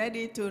Godson, be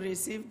ready to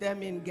receive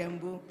them in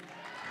Gembu.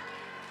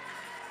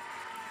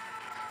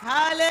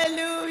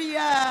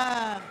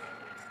 Hallelujah.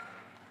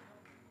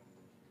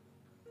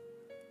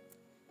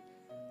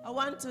 I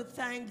want to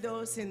thank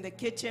those in the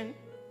kitchen,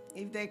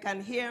 if they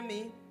can hear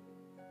me.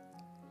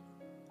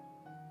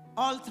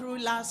 All through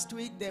last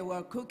week, they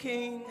were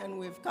cooking, and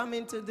we've come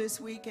into this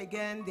week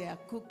again. They are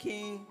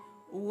cooking.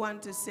 We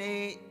want to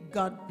say,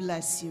 God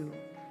bless you.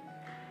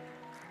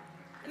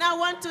 And I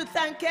want to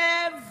thank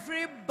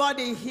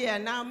everybody here.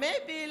 Now,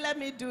 maybe let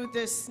me do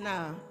this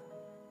now.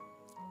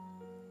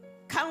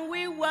 Can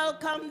we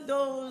welcome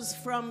those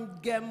from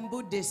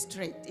Gembu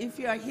district? If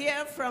you are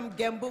here from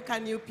Gembu,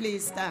 can you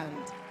please stand?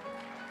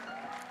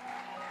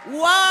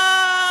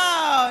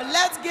 Wow!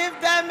 Let's give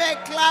them a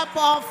clap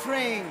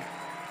offering.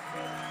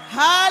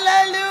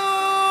 Hallelujah!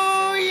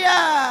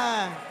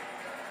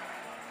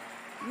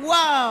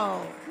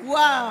 Wow,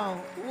 wow,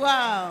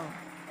 wow.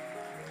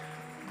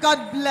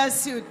 God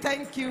bless you.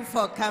 Thank you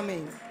for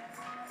coming.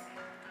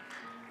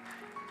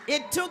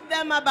 It took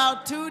them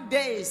about 2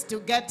 days to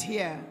get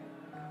here.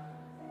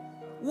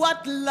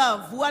 What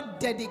love, what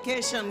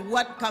dedication,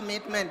 what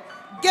commitment.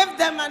 Give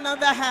them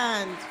another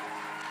hand.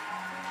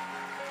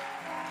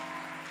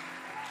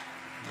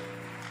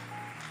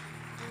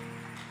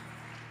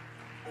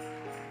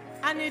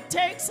 And it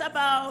takes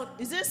about,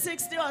 is it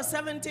 60 or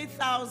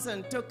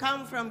 70,000 to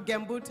come from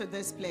Gembu to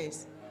this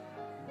place?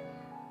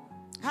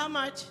 How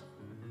much?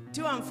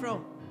 To and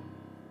fro.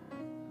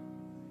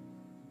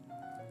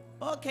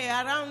 Okay,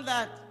 around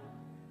that.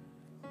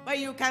 But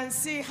you can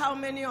see how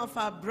many of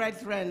our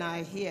brethren are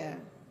here.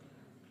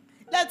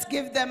 Let's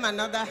give them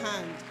another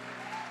hand.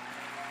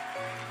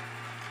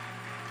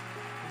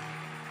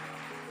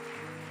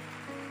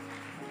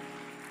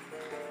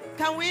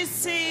 Can we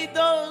see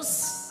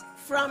those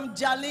from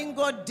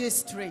Jalingo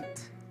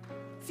district?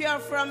 If you're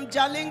from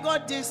Jalingo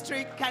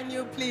district, can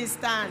you please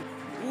stand?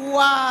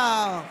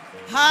 Wow.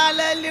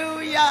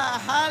 Hallelujah.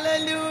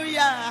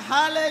 Hallelujah.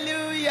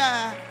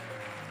 Hallelujah.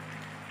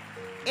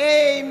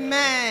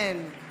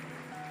 Amen.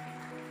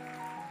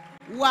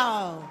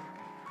 Wow.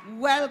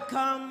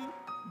 Welcome,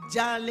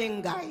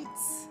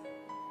 Jalingites.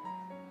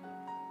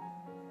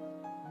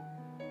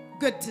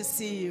 Good to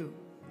see you.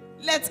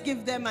 Let's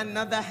give them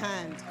another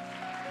hand.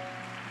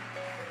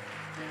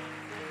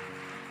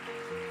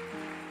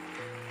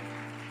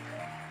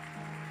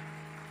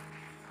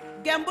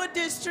 Gembu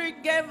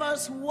district gave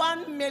us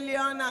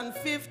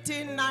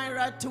 1,015,000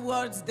 naira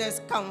towards this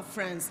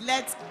conference.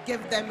 Let's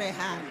give them a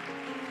hand.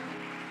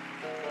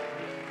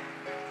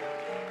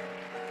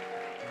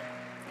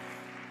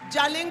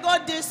 Jalingo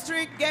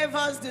district gave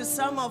us the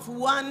sum of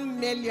 1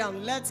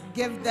 million. Let's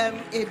give them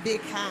a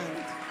big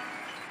hand.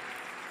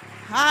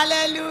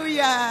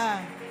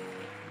 Hallelujah.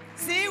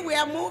 See, we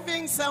are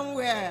moving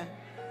somewhere.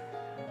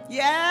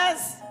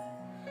 Yes.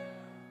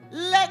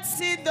 Let's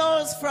see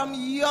those from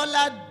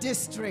Yola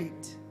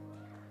district.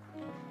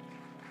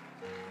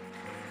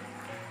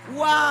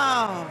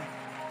 Wow.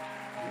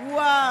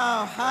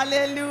 Wow.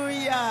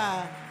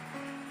 Hallelujah.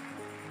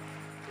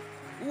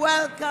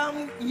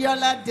 Welcome,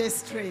 Yola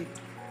district.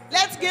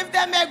 Let's give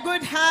them a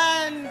good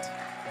hand.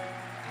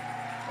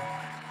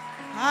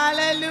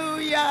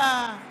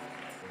 Hallelujah.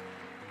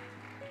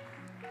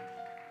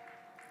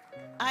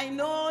 I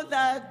know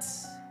that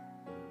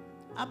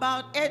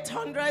about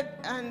 800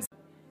 and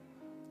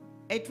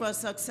it was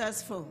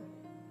successful.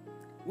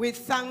 We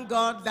thank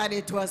God that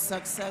it was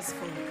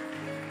successful.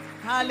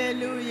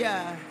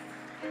 Hallelujah.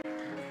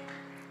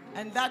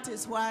 And that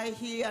is why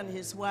he and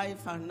his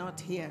wife are not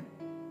here.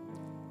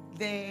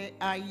 They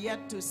are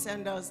yet to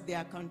send us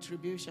their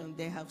contribution.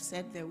 They have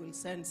said they will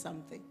send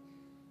something.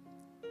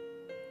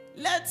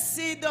 Let's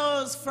see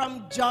those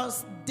from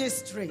Jos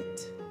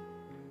district.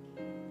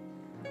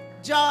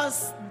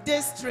 Jos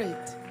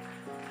district.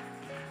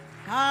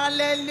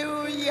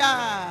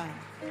 Hallelujah.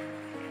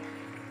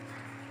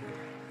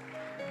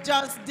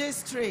 Jos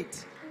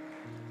district.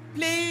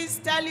 Please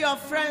tell your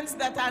friends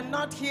that are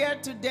not here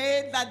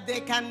today that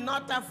they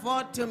cannot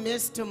afford to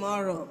miss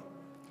tomorrow.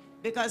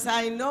 Because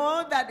I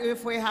know that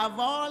if we have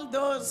all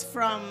those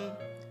from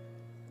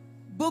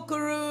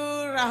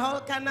Bukuru,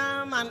 Rahul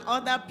and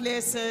other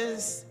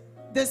places,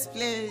 this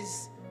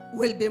place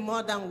will be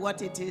more than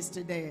what it is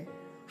today.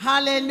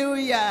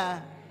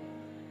 Hallelujah.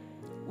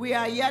 We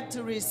are yet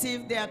to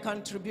receive their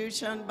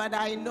contribution, but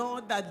I know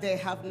that they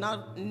have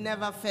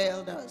never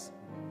failed us.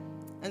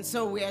 And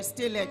so we are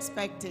still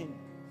expecting.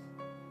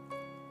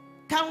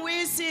 Can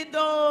we see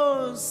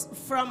those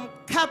from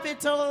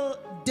Capital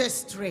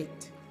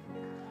District?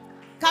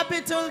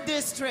 Capital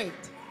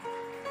District.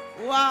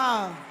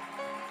 Wow.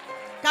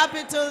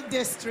 Capital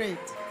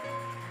District.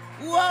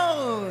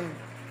 Whoa.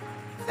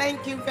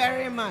 Thank you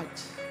very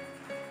much.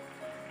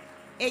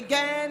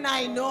 Again,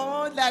 I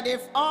know that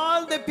if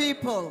all the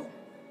people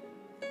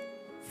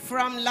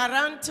from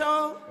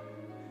Laranto,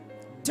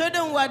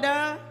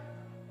 Tudunwada,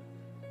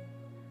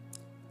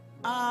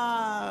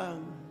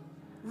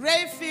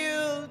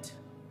 Rayfield,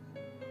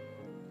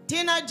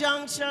 Tina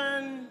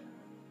Junction,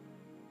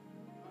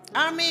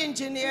 Army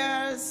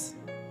Engineers,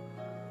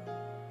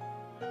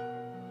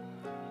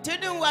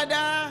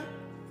 Tudunwada,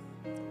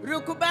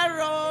 Rukuba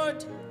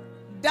Road,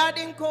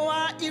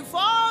 Dadinkoa, if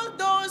all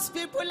those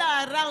people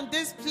are around,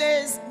 this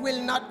place will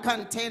not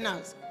contain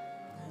us.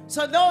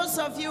 So those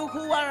of you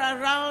who are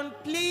around,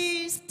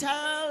 please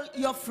tell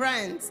your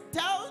friends,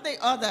 tell the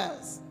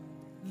others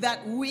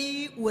that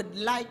we would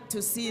like to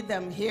see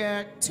them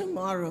here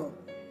tomorrow.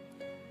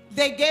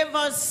 They gave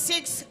us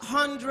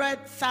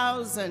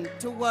 600,000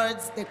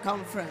 towards the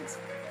conference.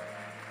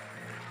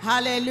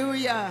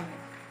 Hallelujah.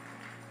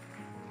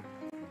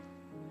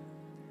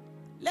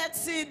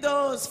 Let's see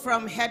those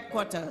from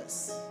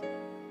headquarters.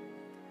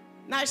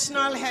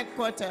 National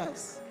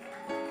headquarters.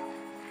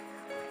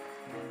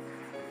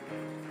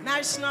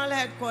 National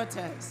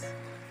headquarters.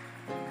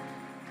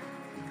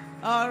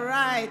 All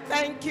right.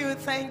 Thank you,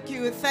 thank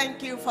you,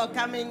 thank you for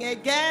coming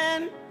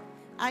again.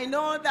 I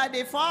know that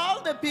if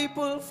all the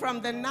people from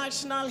the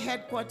national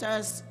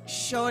headquarters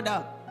showed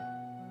up,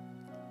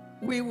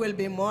 we will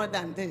be more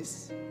than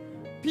this.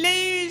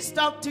 Please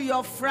talk to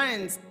your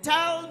friends.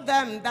 Tell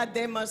them that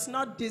they must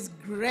not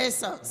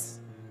disgrace us.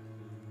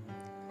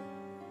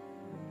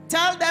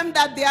 Tell them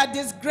that they are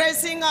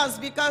disgracing us,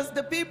 because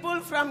the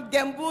people from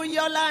Gembu,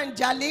 Yola, and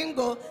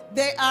Jalingo,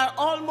 they are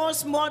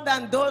almost more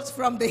than those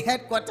from the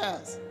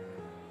headquarters.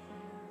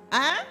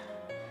 Huh?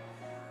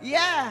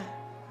 Yeah.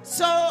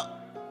 So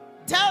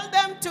tell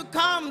them to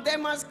come. They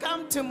must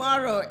come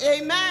tomorrow.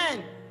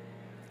 Amen.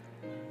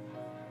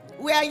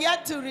 We are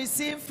yet to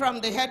receive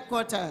from the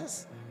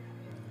headquarters.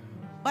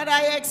 But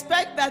I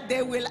expect that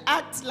they will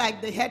act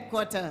like the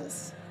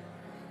headquarters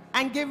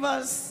and give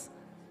us,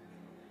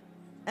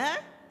 eh?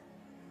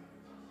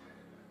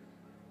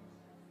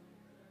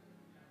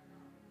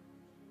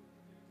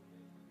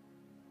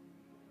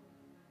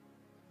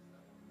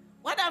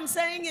 What I'm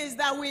saying is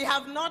that we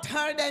have not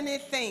heard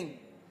anything.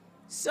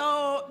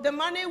 So the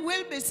money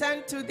will be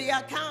sent to the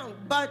account.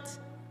 But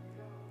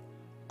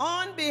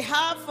on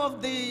behalf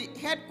of the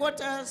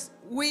headquarters,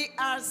 we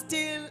are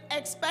still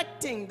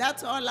expecting.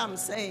 That's all I'm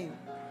saying.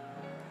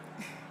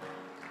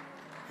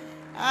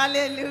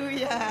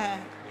 Hallelujah.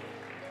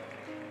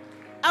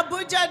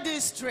 Abuja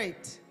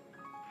district.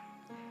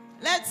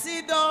 Let's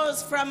see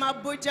those from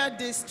Abuja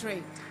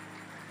district.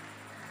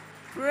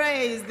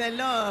 Praise the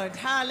Lord.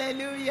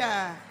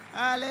 Hallelujah.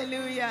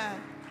 Hallelujah.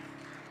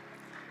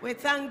 We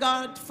thank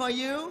God for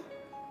you.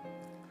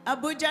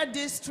 Abuja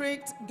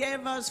district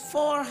gave us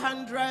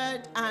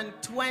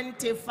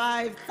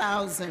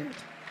 425,000.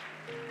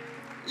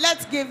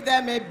 Let's give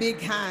them a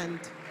big hand.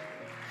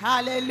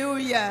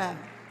 Hallelujah.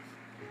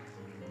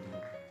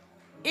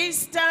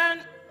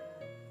 Eastern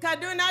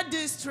Kaduna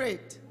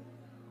district.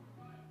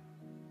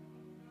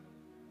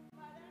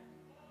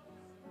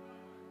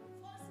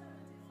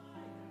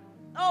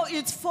 Oh,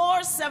 it's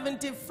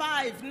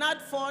 475,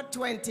 not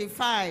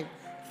 425.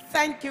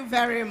 Thank you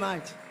very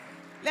much.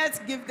 Let's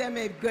give them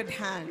a good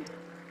hand.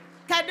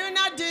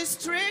 Kaduna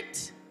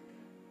district.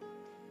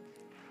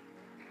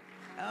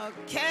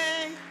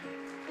 Okay.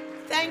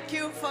 Thank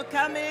you for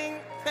coming.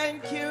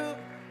 Thank you.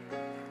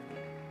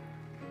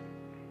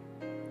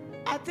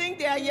 I think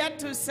they are yet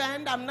to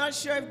send. I'm not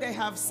sure if they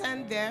have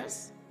sent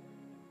theirs.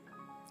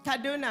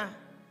 Kaduna.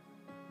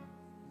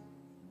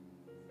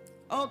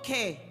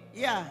 Okay,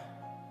 yeah.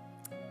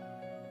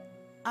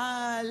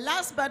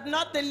 Last but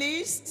not the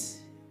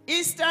least,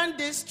 Eastern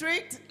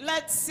District.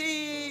 Let's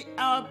see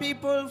our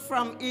people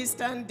from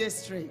Eastern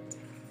District.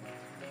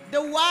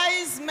 The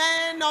wise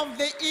men of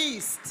the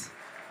East.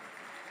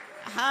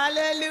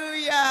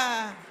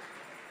 Hallelujah.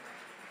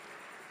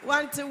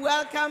 Want to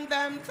welcome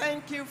them.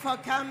 Thank you for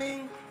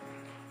coming.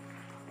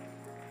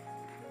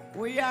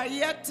 We are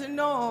yet to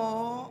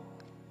know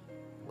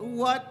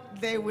what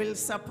they will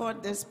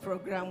support this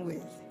program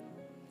with.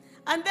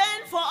 And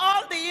then for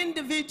all the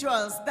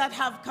individuals that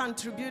have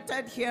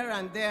contributed here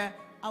and there,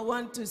 I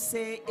want to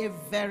say a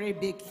very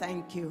big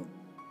thank you.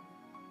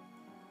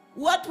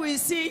 What we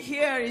see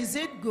here, is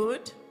it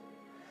good?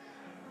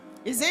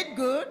 Is it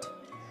good?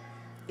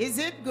 Is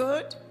it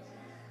good?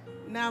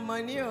 Now,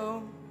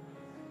 Manio,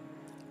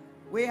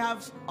 we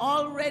have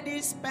already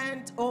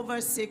spent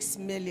over 6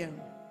 million,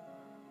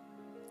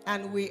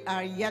 and we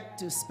are yet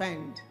to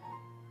spend.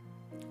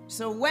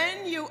 So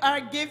when you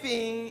are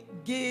giving,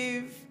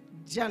 give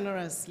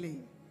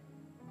generously.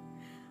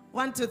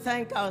 Want to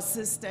thank our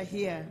sister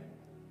here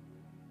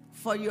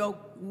for your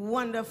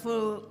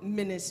wonderful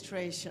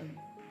ministration.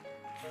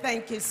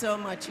 Thank you so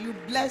much. You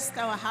blessed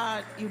our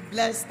heart. You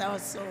blessed our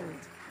soul.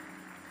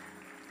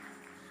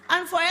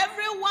 And for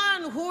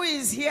everyone who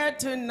is here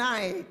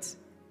tonight,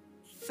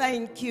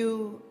 thank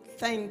you,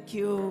 thank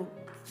you,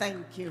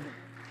 thank you.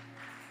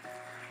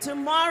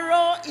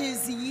 Tomorrow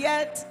is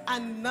yet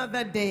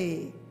another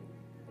day.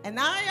 And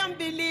I am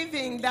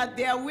believing that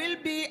there will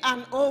be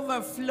an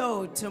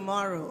overflow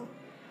tomorrow.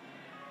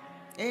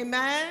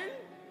 Amen?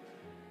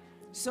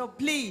 So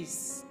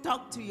please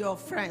talk to your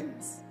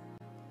friends.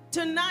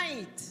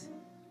 Tonight,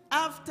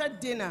 after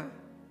dinner,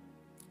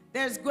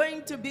 there's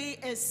going to be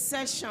a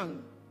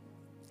session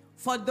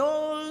for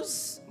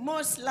those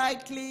most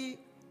likely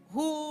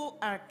who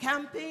are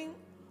camping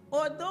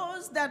or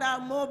those that are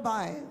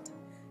mobile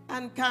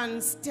and can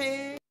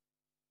stay,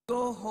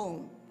 go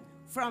home.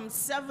 From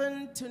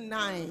 7 to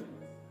 9,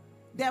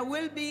 there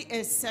will be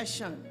a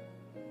session,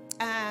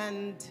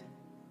 and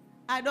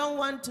I don't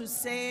want to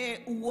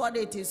say what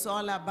it is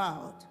all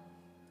about,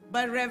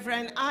 but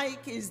Reverend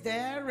Ike is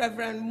there,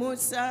 Reverend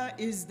Musa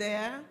is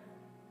there,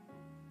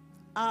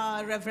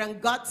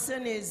 Reverend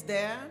Godson is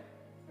there,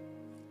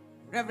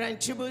 Reverend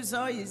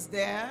Chibuzo is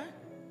there,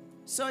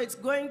 so it's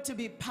going to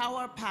be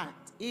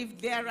power-packed. If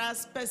there are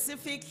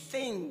specific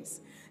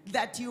things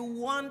that you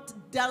want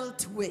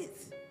dealt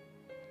with,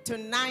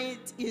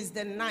 tonight is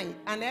the night.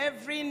 And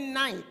every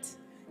night,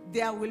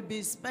 there will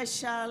be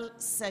special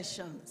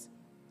sessions.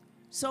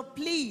 So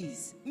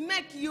please,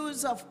 make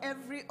use of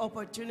every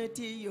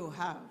opportunity you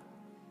have.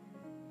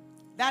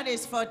 That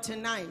is for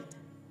tonight.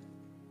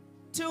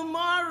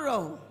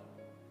 Tomorrow,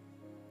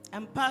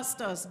 and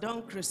pastors,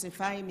 don't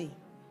crucify me,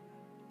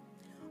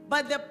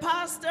 but the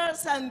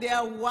pastors and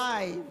their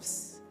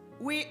wives,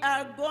 we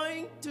are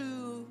going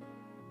to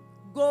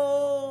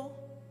go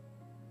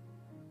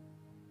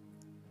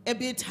a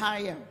bit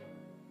higher.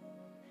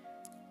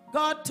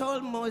 God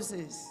told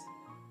Moses,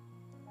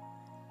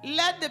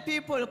 let the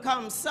people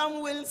come.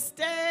 Some will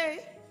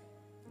stay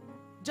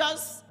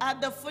just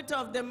at the foot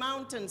of the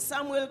mountain.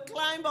 Some will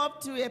climb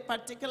up to a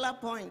particular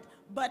point.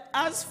 But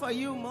as for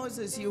you,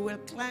 Moses, you will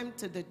climb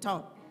to the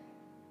top.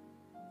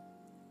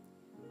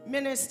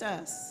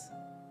 Ministers,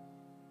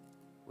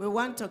 we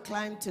want to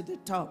climb to the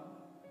top.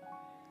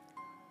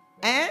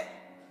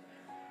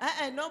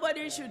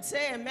 Nobody should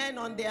say amen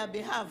on their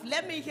behalf.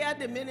 Let me hear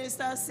the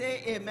ministers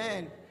say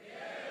amen.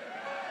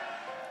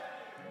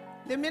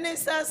 The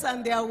ministers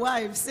and their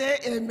wives say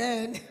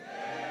amen.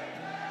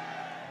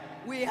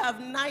 We have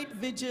night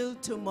vigil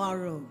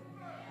tomorrow.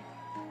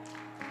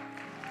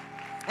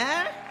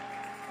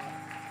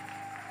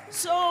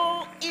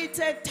 So it's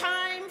a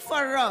time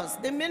for us,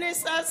 the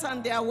ministers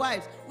and their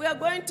wives. We are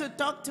going to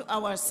talk to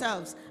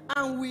ourselves,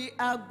 and we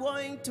are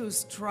going to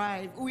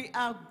strive. We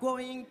are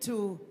going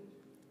to,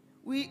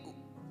 we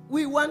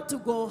want to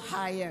go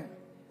higher.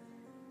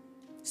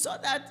 So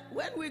that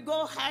when we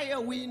go higher,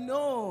 we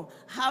know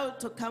how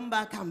to come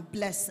back and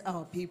bless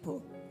our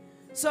people.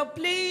 So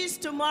please,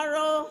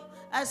 tomorrow,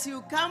 as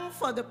you come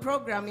for the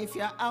program, if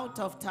you're out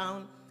of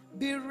town,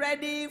 be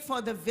ready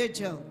for the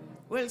vigil.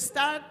 We'll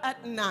start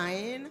at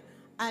 9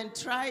 and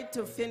try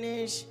to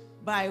finish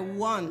by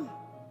 1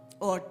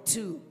 or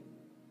 2.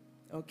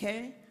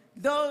 Okay?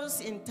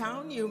 Those in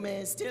town, you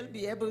may still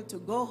be able to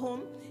go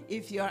home.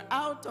 If you're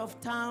out of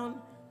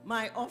town,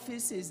 my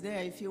office is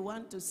there. If you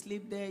want to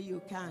sleep there,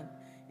 you can.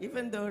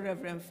 Even though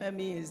Reverend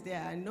Femi is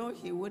there, I know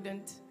he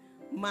wouldn't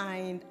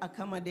mind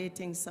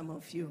accommodating some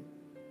of you.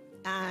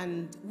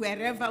 And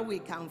wherever we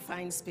can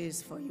find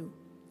space for you.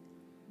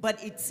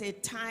 But it's a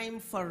time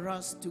for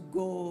us to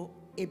go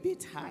a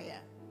bit higher.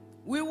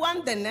 We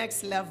want the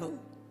next level.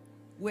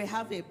 We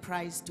have a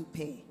price to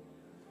pay.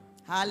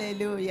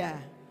 Hallelujah.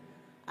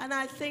 And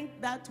I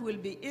think that will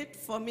be it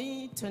for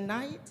me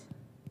tonight.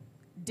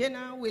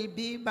 Dinner will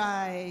be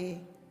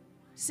by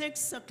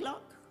 6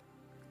 o'clock.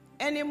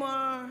 Any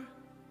more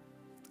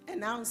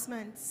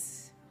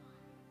announcements?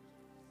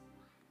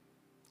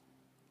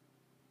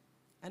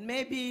 And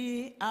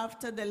maybe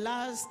after the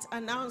last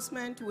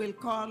announcement, we'll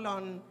call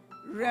on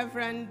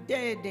Reverend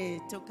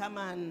Dede to come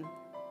and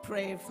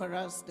pray for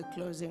us the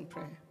closing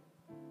prayer.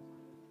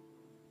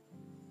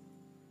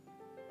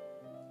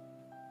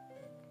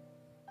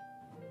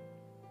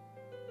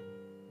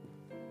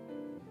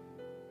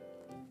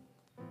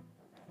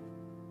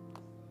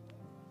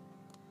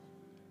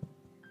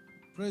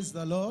 Praise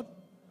the Lord.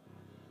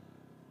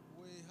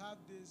 We have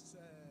these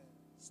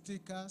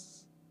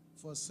stickers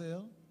for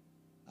sale.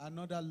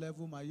 Another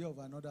level, my year of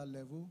another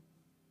level,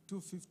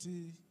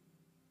 $250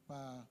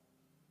 per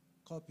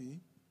copy.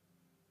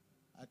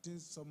 I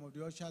think some of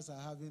the ushers are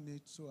having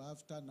it, so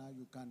after now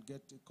you can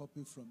get a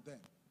copy from them.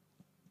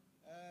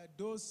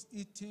 Those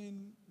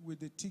eating with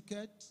the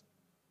ticket,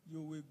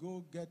 you will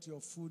go get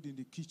your food in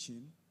the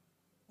kitchen.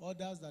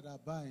 Others that are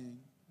buying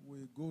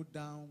will go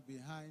down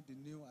behind the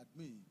new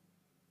admin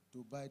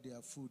to buy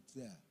their food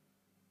there.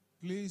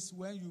 Please,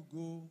 when you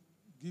go,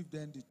 give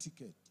them the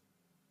ticket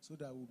so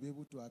that we'll be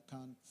able to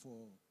account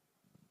for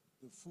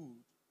the food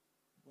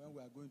when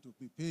we are going to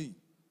be paying.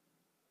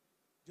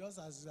 Just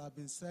as it has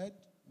been said,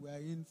 we are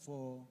in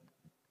for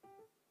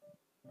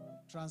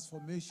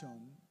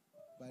transformation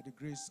by the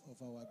grace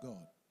of our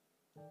God.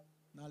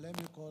 Now let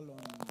me call on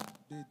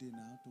Dede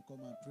now to come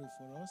and pray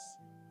for us.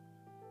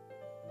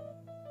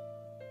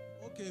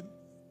 Okay,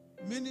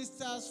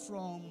 ministers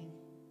from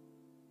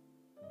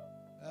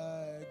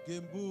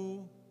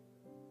Gembu,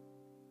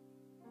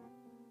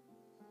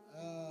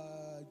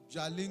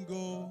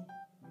 Jalingo,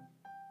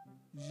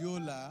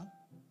 Yola,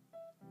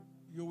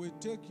 you will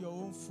take your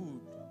own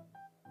food.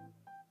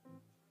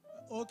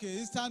 Okay,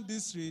 Eastern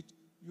District,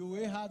 you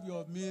will have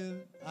your meal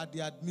at the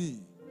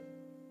admin.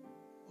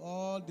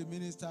 All the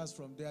ministers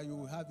from there, you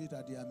will have it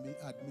at the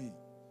admin.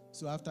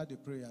 So after the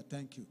prayer,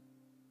 thank you.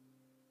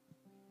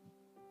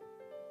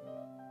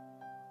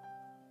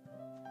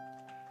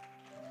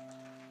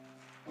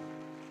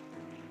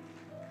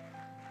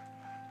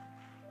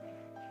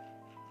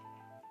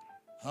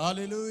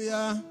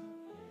 Hallelujah.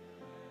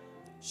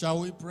 Shall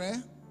we pray?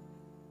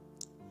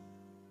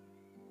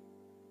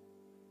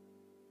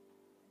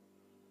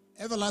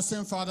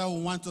 Everlasting Father,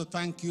 we want to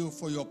thank you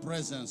for your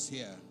presence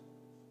here.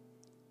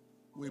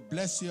 We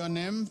bless your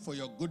name for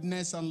your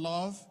goodness and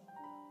love.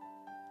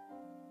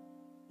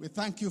 We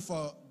thank you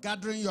for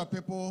gathering your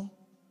people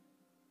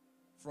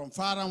from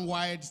far and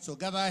wide to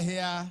gather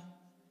here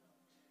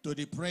to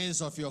the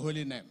praise of your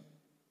holy name.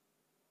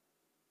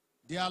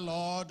 Dear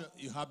Lord,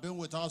 you have been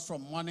with us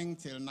from morning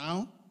till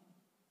now.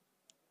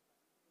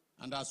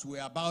 And as we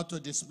are about to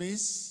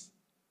dismiss,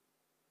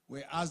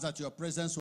 we ask that your presence